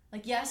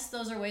 Like, yes,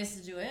 those are ways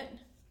to do it,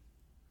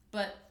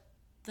 but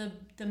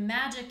the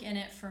magic in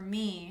it for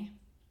me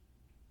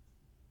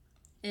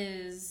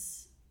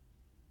is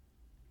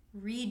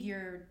read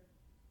your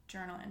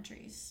journal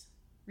entries.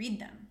 Read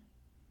them.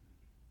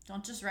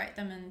 Don't just write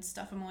them and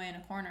stuff them away in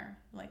a corner.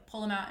 Like,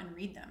 pull them out and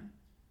read them.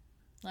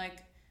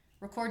 Like,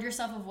 record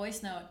yourself a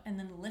voice note and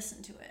then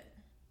listen to it.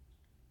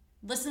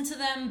 Listen to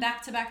them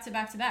back to back to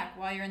back to back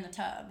while you're in the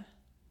tub.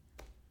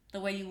 The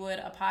way you would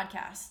a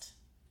podcast.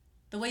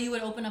 The way you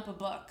would open up a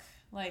book.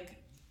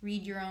 Like,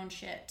 read your own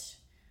shit.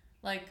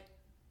 Like,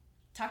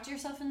 talk to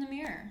yourself in the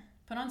mirror.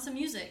 Put on some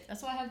music.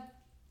 That's why I have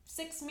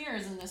 6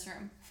 mirrors in this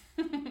room.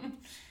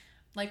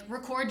 Like,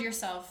 record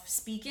yourself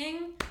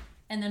speaking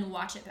and then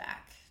watch it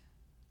back.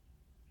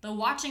 The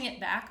watching it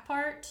back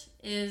part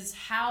is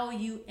how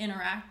you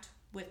interact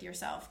with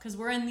yourself. Because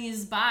we're in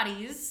these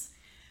bodies.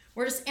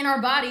 We're just in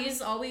our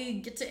bodies. All we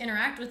get to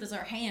interact with is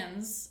our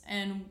hands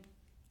and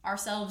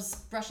ourselves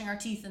brushing our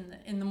teeth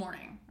in the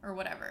morning or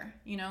whatever.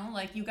 You know?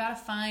 Like, you gotta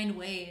find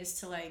ways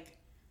to, like,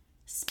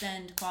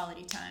 spend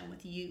quality time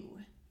with you.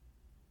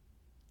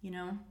 You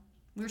know?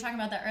 We were talking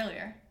about that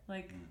earlier.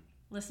 Like,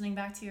 listening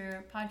back to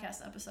your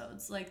podcast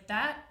episodes. Like,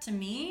 that, to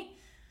me,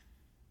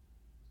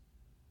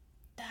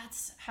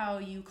 that's how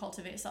you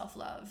cultivate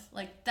self-love.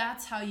 Like,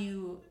 that's how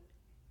you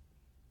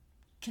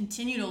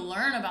continue to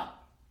learn about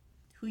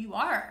who you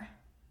are,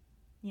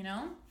 you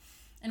know?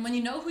 And when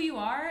you know who you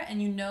are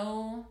and you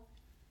know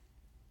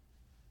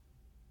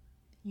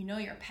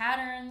your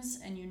patterns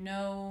and you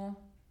know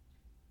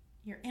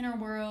your inner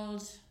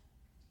world,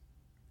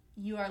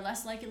 you are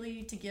less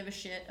likely to give a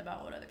shit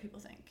about what other people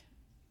think.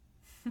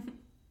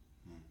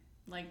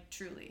 Like,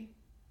 truly.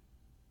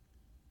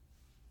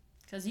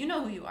 Because you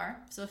know who you are.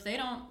 So if they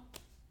don't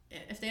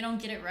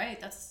get it right,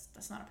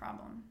 that's not a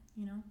problem,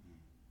 you know?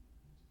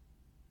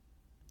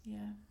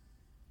 Yeah.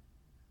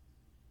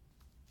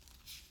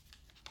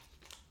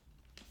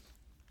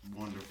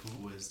 Wonderful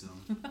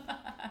wisdom.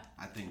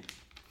 I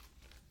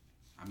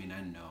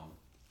know.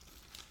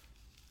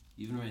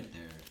 Even right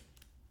there,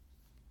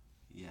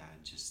 yeah,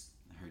 I just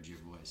heard your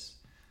voice.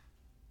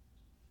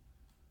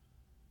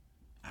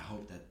 I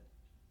hope that,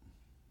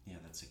 yeah,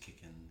 that's a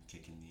kick in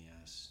the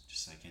ass,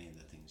 just like any of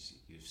the things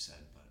you've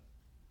said, but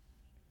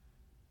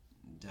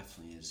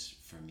definitely is,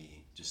 for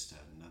me, just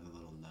another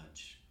little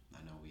nudge.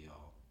 I know we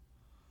all,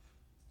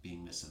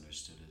 being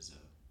misunderstood is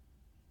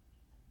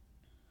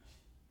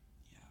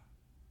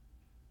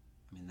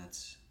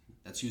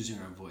that's using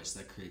our voice.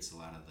 That creates a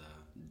lot of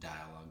the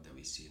dialogue that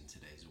we see in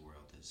today's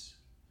world. Is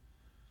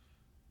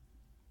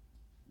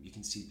you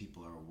can see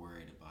people are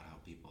worried about how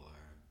people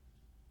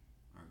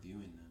are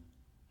viewing them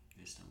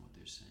based on what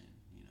they're saying,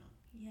 you know?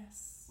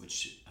 Yes.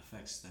 Which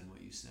affects then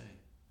what you say.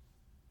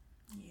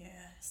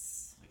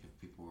 Yes. Like, if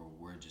people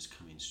were just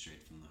coming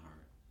straight from the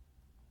heart.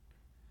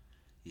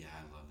 Yeah,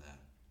 I love that.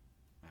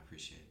 I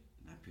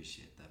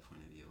appreciate that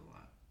point of view a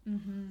lot.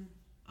 Mm-hmm.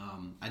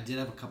 I did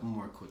have a couple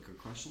more quicker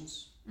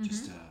questions,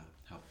 just to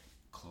help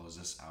close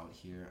us out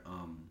here.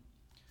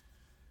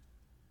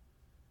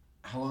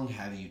 How long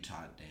have you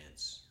taught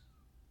dance?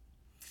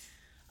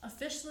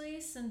 Officially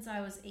since I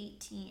was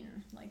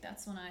 18. Like,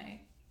 that's when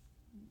I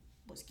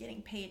was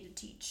getting paid to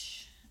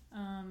teach.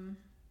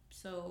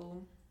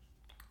 So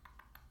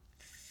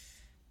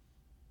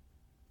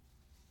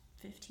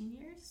 15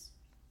 years?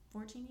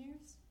 14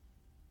 years?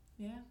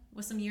 Yeah.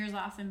 With some years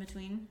off in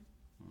between.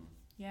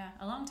 Yeah,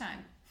 a long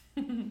time.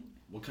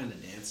 What kind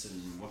of dance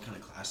and what kind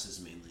of classes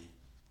mainly?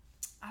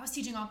 I was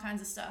teaching all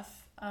kinds of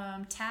stuff.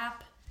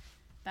 Tap,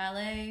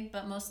 ballet,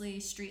 but mostly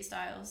street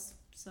styles.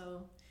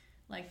 So,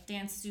 like,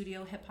 dance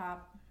studio, hip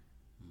hop,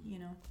 you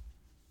know.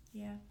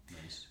 Yeah.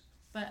 Nice.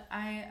 But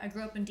I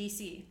grew up in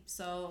DC,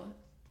 so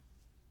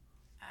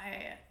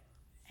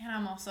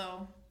I'm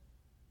also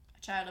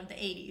a child of the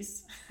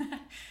 80s.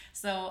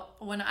 So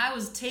when I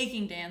was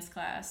taking dance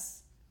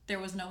class, there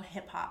was no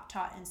hip hop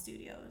taught in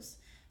studios.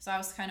 So I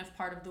was kind of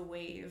part of the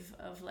wave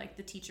of, like,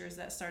 the teachers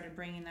that started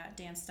bringing that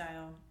dance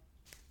style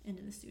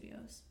into the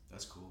studios.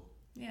 That's cool.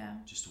 Yeah.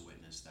 Just to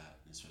witness that,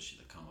 especially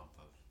the come up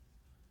of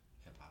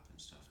hip hop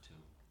and stuff too.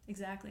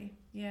 Exactly.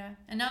 Yeah.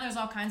 And now there's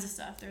all kinds of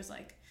stuff. There's,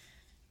 like,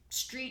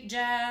 street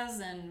jazz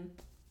and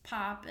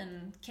pop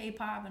and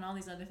K-pop and all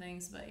these other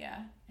things. But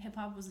yeah, hip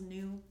hop was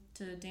new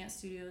to dance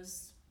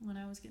studios when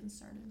I was getting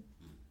started.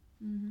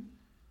 Mm-hmm.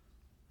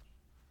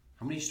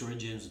 How many story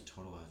jams in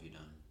total have you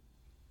done?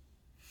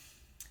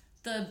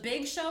 The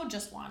big show,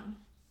 just one.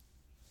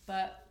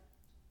 But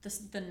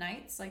the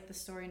nights, like the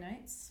story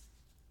nights,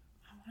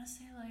 I want to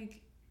say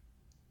like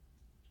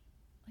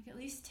at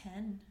least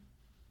 10.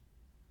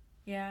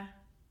 Yeah.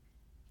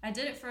 I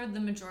did it for the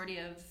majority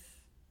of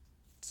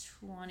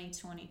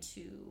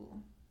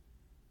 2022.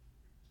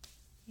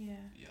 Yeah.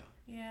 Yeah.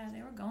 Yeah,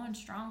 they were going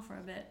strong for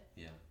a bit.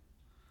 Yeah.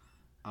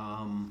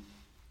 How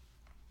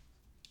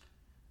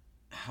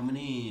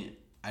many?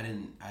 I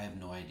have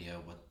no idea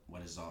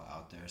what is all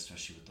out there,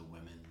 especially with the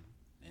women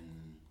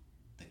in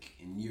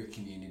in your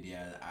community.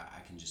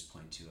 I can just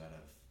point to out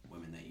of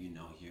women that you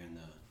know here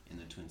in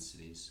the Twin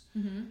Cities.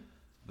 Mm-hmm.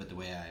 But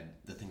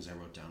the things I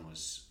wrote down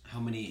was how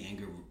many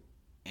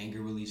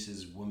anger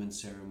releases,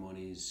 women's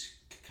ceremonies,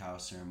 cacao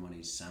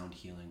ceremonies, sound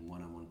healing,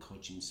 one-on-one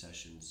coaching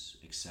sessions,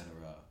 etc.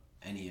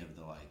 Any of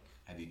the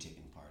have you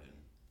taken part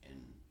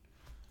in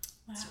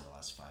Wow. say the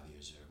last 5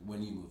 years, or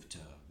when you moved to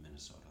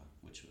Minnesota,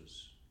 which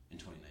was in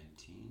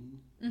 2019?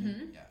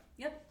 Mm-hmm. Yeah.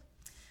 Yep.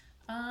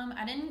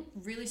 I didn't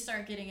really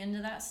start getting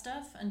into that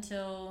stuff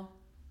until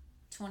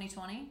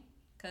 2020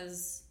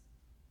 because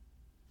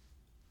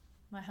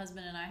my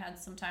husband and I had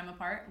some time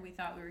apart. We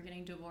thought we were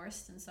getting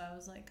divorced, and so I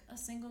was like a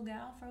single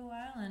gal for a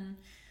while and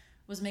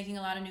was making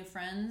a lot of new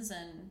friends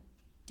and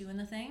doing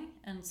the thing.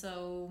 And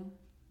so,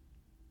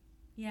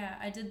 yeah,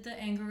 I did the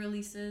anger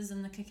releases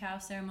and the cacao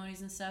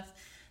ceremonies and stuff.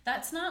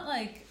 That's not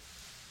I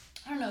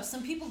don't know,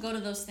 some people go to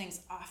those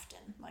things often,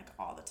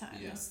 all the time.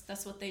 Yeah.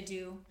 That's what they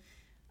do.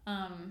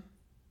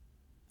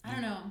 I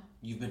don't know.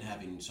 You've been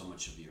having so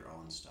much of your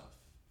own stuff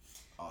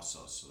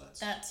also, so that's...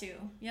 That too.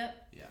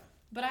 Yep. Yeah.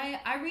 But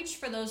I reach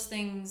for those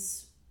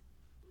things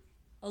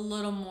a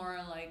little more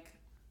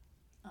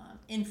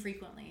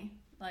infrequently,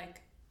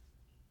 like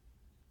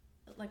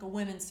a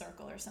women's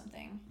circle or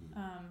something.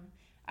 Mm-hmm.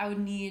 I would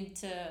need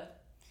to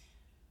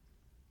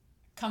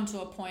come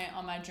to a point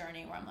on my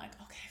journey where I'm like,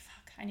 okay,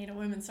 fuck, I need a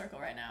women's circle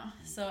right now.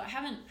 Mm-hmm. So I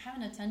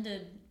haven't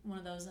attended one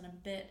of those in a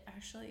bit,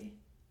 actually.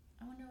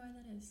 I wonder why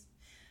that is.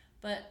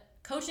 But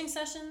coaching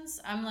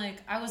sessions,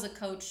 I was a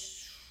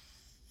coach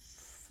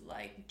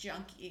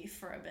junkie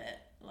for a bit,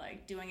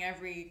 doing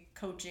every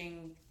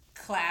coaching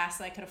class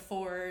I could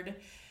afford,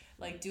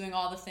 doing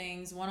all the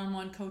things,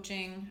 one-on-one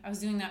coaching. I was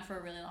doing that for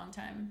a really long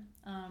time.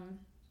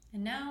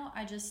 And now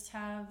I just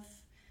have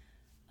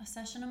a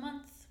session a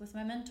month with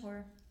my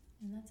mentor,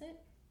 and that's it.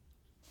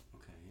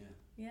 Okay, yeah.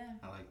 Yeah.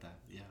 I like that,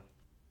 yeah.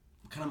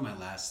 Kind of my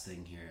last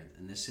thing here,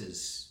 and this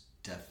is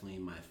definitely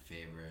one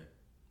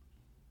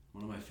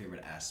of my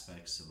favorite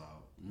aspects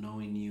about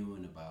knowing you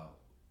and about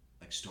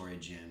story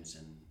jams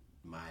and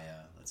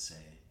Maya, let's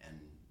say, and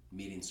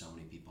meeting so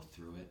many people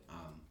through it.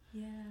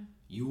 Yeah.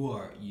 You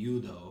are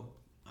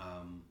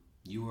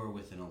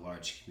within a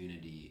large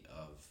community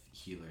of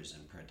healers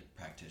and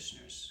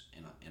practitioners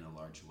in a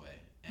large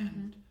way,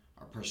 and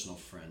are personal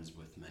friends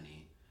with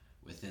many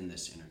within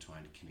this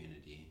intertwined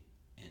community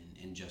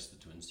in just the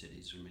Twin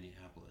Cities or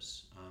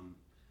Minneapolis.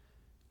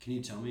 Can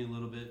you tell me a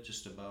little bit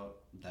just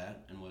about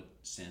that and what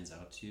stands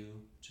out to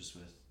you, just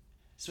with,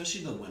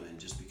 especially the women,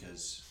 just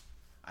because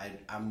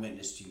I'm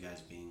witness to you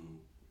guys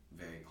being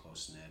very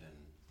close-knit and,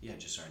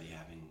 just already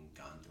having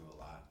gone through a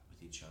lot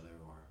with each other,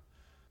 or,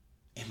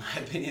 in my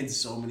opinion,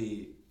 so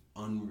many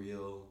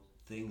unreal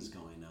things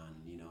going on,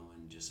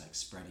 and just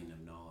spreading of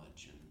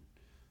knowledge and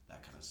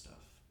that kind of stuff.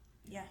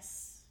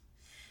 Yes.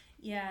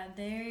 Yeah,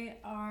 there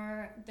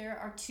are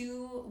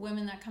two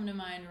women that come to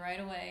mind right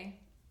away.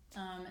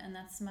 And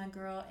that's my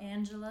girl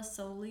Angela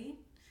Soli,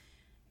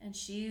 and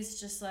she's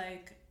just a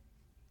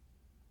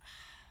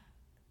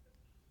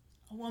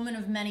woman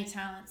of many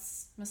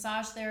talents.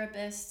 Massage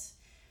therapist,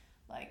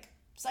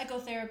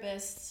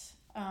 psychotherapist,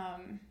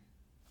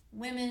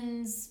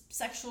 women's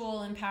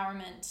sexual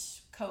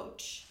empowerment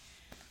coach,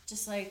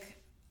 just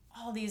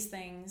all these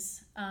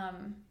things.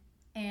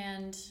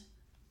 And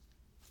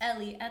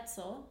Ellie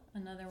Etzel,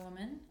 another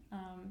woman,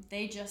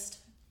 they just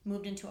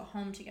moved into a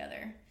home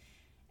together.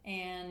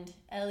 And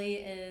Ellie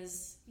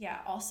is,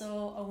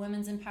 also a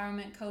women's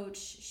empowerment coach.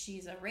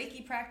 She's a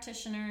Reiki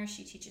practitioner.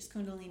 She teaches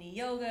Kundalini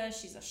yoga.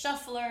 She's a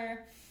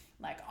shuffler,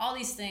 all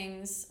these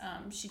things.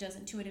 She does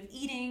intuitive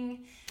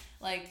eating.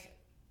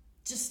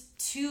 Just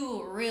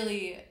two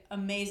really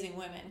amazing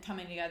women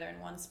coming together in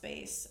one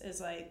space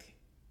is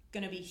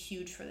going to be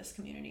huge for this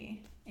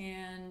community.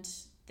 And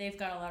they've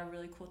got a lot of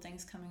really cool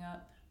things coming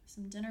up.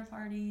 Some dinner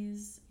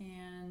parties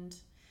and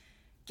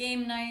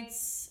game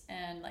nights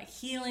and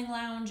healing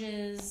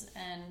lounges,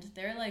 and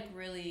they're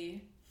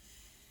really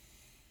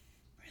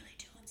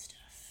doing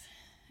stuff,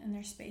 and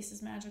their space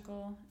is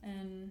magical.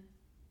 And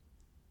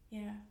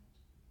yeah,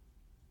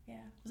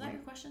 was that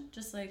your question?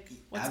 Just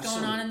what's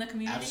going on in the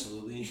community?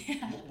 Absolutely.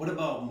 Yeah. What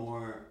about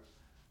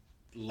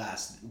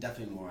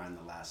definitely more on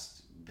the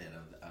last bit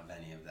of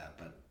any of that,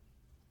 but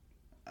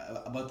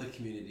about the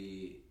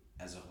community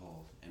as a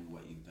whole and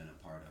what you've been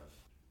a part of.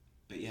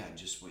 But yeah,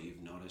 just what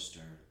you've noticed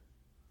or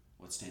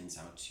what stands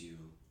out to you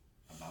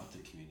about the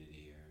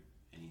community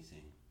or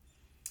anything?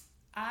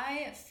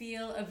 I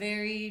feel a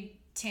very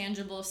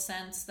tangible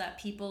sense that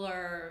people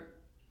are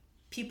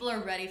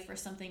ready for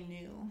something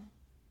new.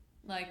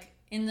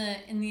 In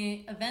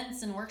the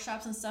events and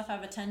workshops and stuff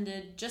I've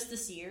attended just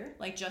this year,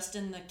 just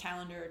in the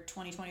calendar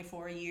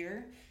 2024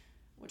 year,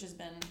 which has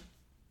been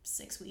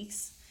 6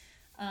 weeks,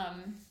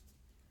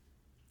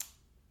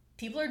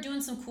 people are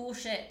doing some cool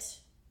shit.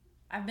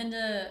 I've been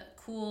to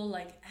cool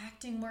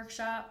acting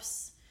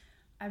workshops.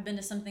 I've been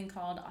to something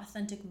called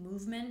Authentic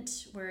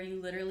Movement, where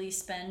you literally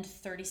spend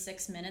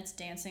 36 minutes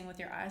dancing with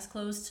your eyes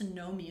closed to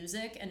no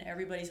music and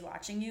everybody's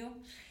watching you.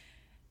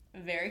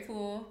 Very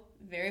cool,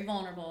 very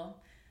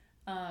vulnerable.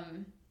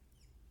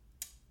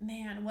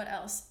 Man, what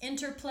else?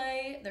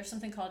 Interplay. There's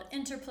something called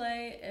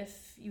Interplay.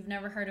 If you've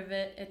never heard of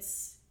it,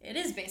 it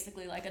is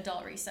basically like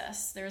adult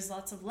recess. There's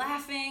lots of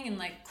laughing and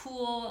like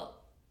cool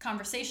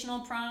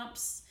conversational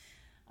prompts.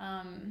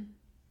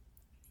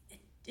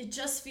 It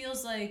just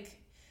feels like,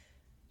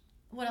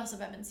 what else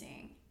have I been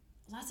seeing?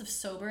 Lots of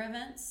sober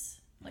events,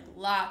 like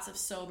lots of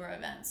sober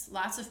events.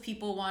 Lots of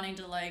people wanting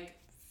to like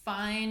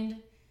find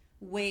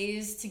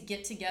ways to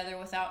get together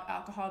without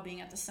alcohol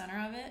being at the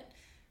center of it.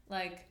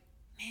 Like,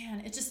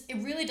 man,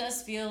 it really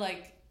does feel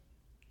like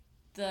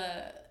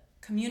the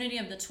community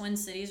of the Twin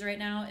Cities right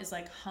now is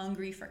like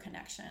hungry for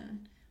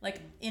connection,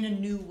 like in a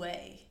new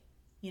way,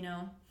 you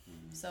know?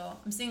 So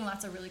I'm seeing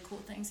lots of really cool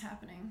things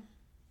happening.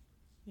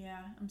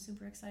 Yeah, I'm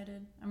super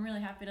excited. I'm really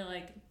happy to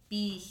like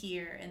be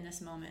here in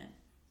this moment,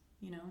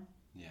 you know?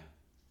 Yeah.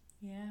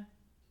 Yeah.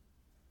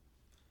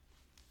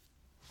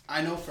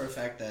 I know for a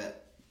fact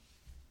that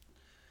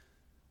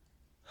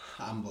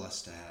I'm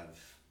blessed to have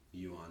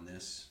you on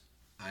this.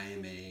 I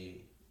am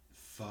a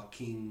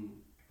fucking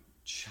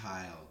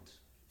child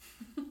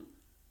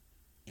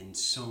in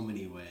so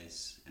many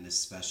ways, and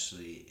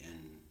especially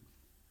in,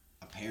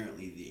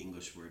 apparently the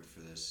English word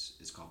for this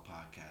is called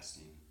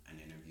podcasting, an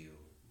interview,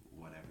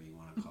 whatever you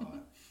want to call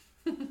it.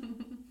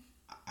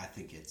 I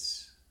think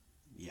it's,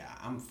 yeah,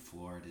 I'm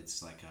floored.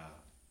 It's like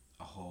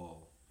a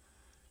whole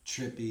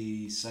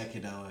trippy,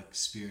 psychedelic,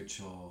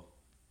 spiritual,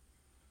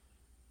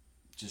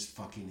 just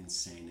fucking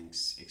insane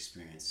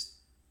experience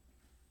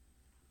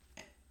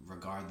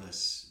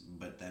regardless,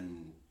 but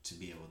then to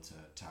be able to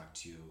talk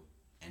to you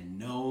and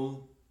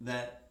know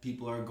that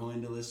people are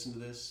going to listen to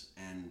this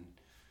and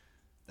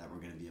that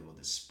we're going to be able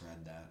to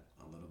spread that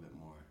a little bit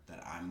more,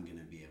 that I'm going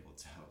to be able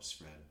to help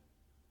spread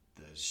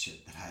the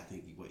shit that I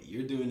think what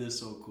you're doing is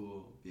so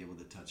cool, be able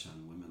to touch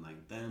on women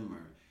like them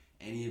or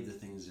any of the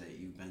things that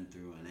you've been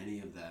through and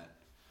any of that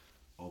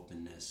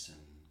openness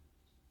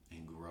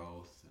and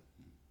growth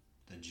and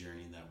the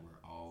journey that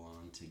we're all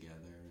on together.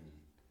 And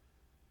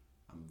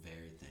I'm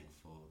very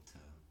thankful to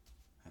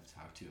have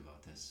talked to you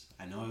about this.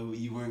 I know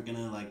you weren't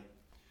gonna like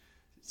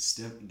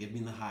give me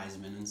the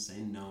Heisman and say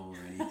no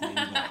or anything,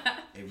 but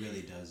it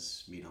really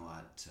does mean a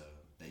lot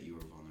that you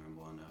were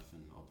vulnerable enough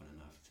and open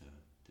enough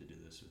to do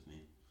this with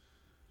me.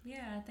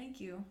 Yeah,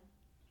 thank you.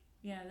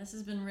 Yeah, this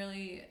has been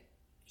really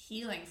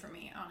healing for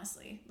me,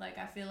 honestly. Like,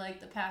 I feel like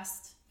the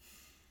past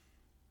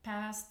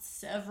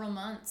several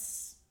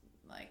months,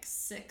 like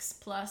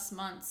 6+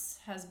 months,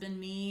 has been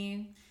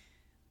me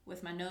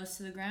with my nose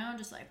to the ground,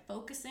 just like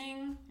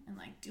focusing and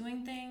like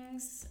doing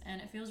things.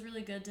 And it feels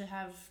really good to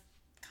have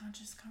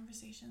conscious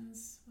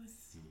conversations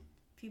with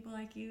people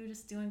like you,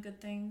 just doing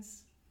good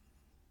things.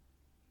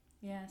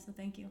 Yeah, so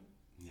thank you.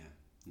 Yeah,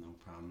 no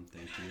problem.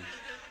 Thank you.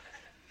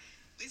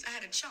 At least I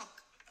had a chunk.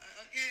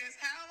 Yes,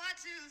 how I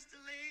choose to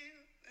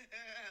live.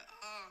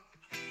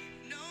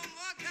 No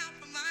more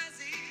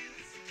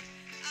compromises.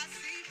 I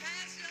see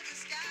past your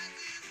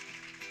disguises,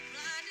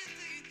 blinded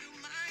through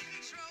mind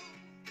control,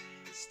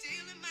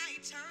 stealing my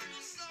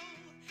eternal soul,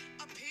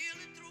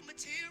 appealing through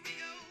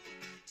material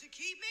to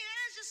keep me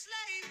as your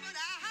slave. But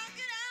I'll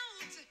get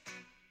out.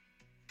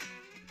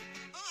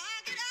 Oh,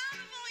 I'll get out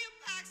of all your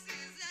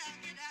boxes. I'll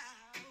get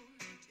out.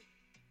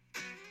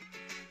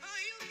 Oh,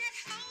 you can't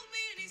hold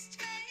me in these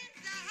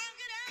chains. I'll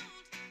get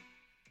out.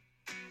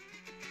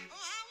 Oh,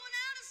 I want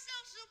out of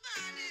social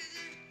bondage,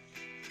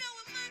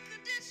 knowing my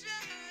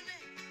condition.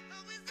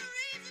 Oh, is the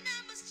reason I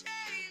must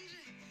change.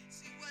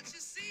 See, what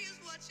you see is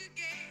what you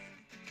get.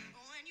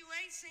 Oh, and you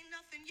ain't seen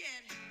nothing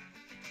yet.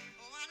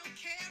 Oh, I don't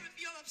care if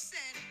you're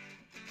upset.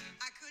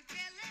 I could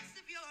care less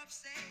if you're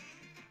upset.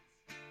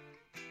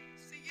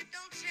 See, you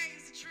don't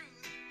change the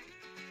truth,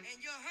 and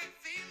your hurt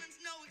feelings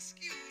no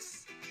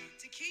excuse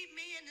to keep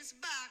me in this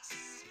box.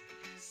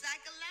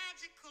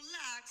 Psychological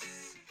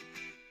locks,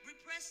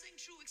 repressing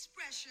true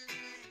expression,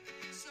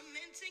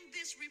 cementing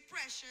this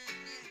repression,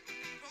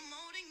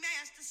 promoting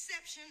mass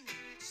deception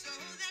so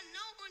that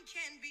no one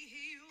can be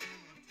healed.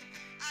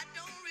 I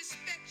don't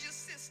respect your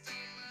system.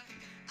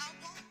 I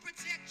won't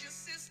protect your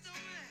system.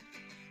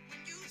 When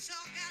you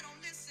talk, I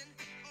don't listen.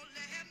 Oh,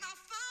 let my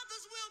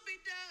Father's will be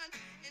done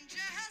and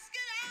just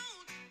get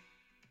out.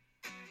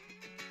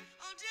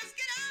 Oh, just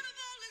get out of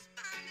all this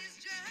bondage.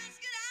 Just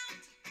get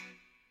out.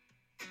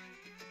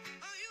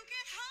 Oh, you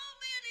can't hold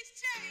me in these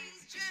chains.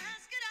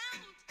 Just get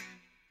out.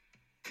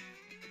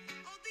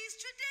 Oh, these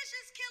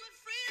traditions killing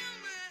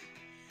freedom.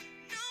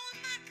 Knowing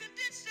my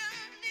condition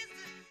is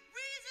the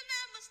reason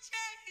I must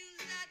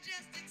change. I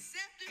just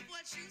accepted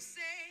what you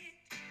said,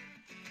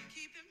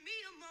 keeping me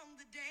among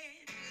the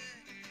dead.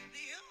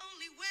 The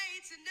only way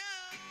to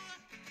know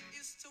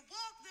is to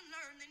walk, then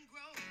learn, then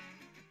grow.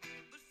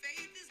 But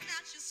faith is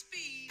not your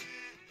speed,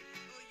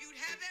 or you'd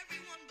have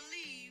everyone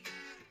believe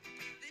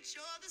that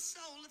you're the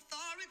sole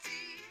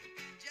authority.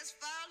 Just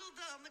follow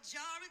the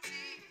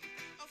majority,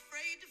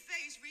 afraid to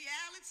face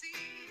reality.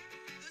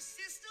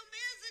 system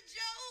is a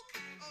joke.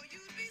 Oh,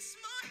 you'd be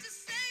smart to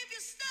save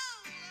your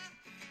soul.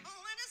 Oh,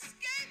 and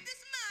escape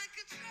this mind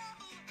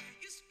control.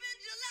 You spend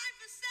your life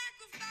in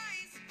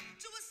sacrifice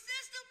to a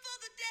system for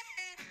the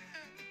dead.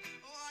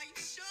 Oh, are you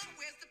sure?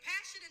 Where's the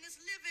passion in this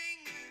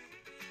living?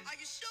 Are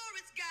you sure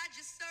it's God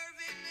you're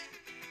serving?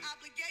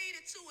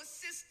 Obligated to a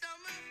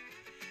system,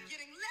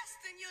 getting less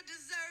than you're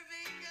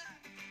deserving.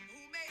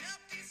 Who made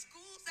up these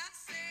schools, I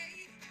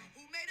say?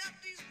 Who made up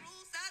these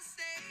rules,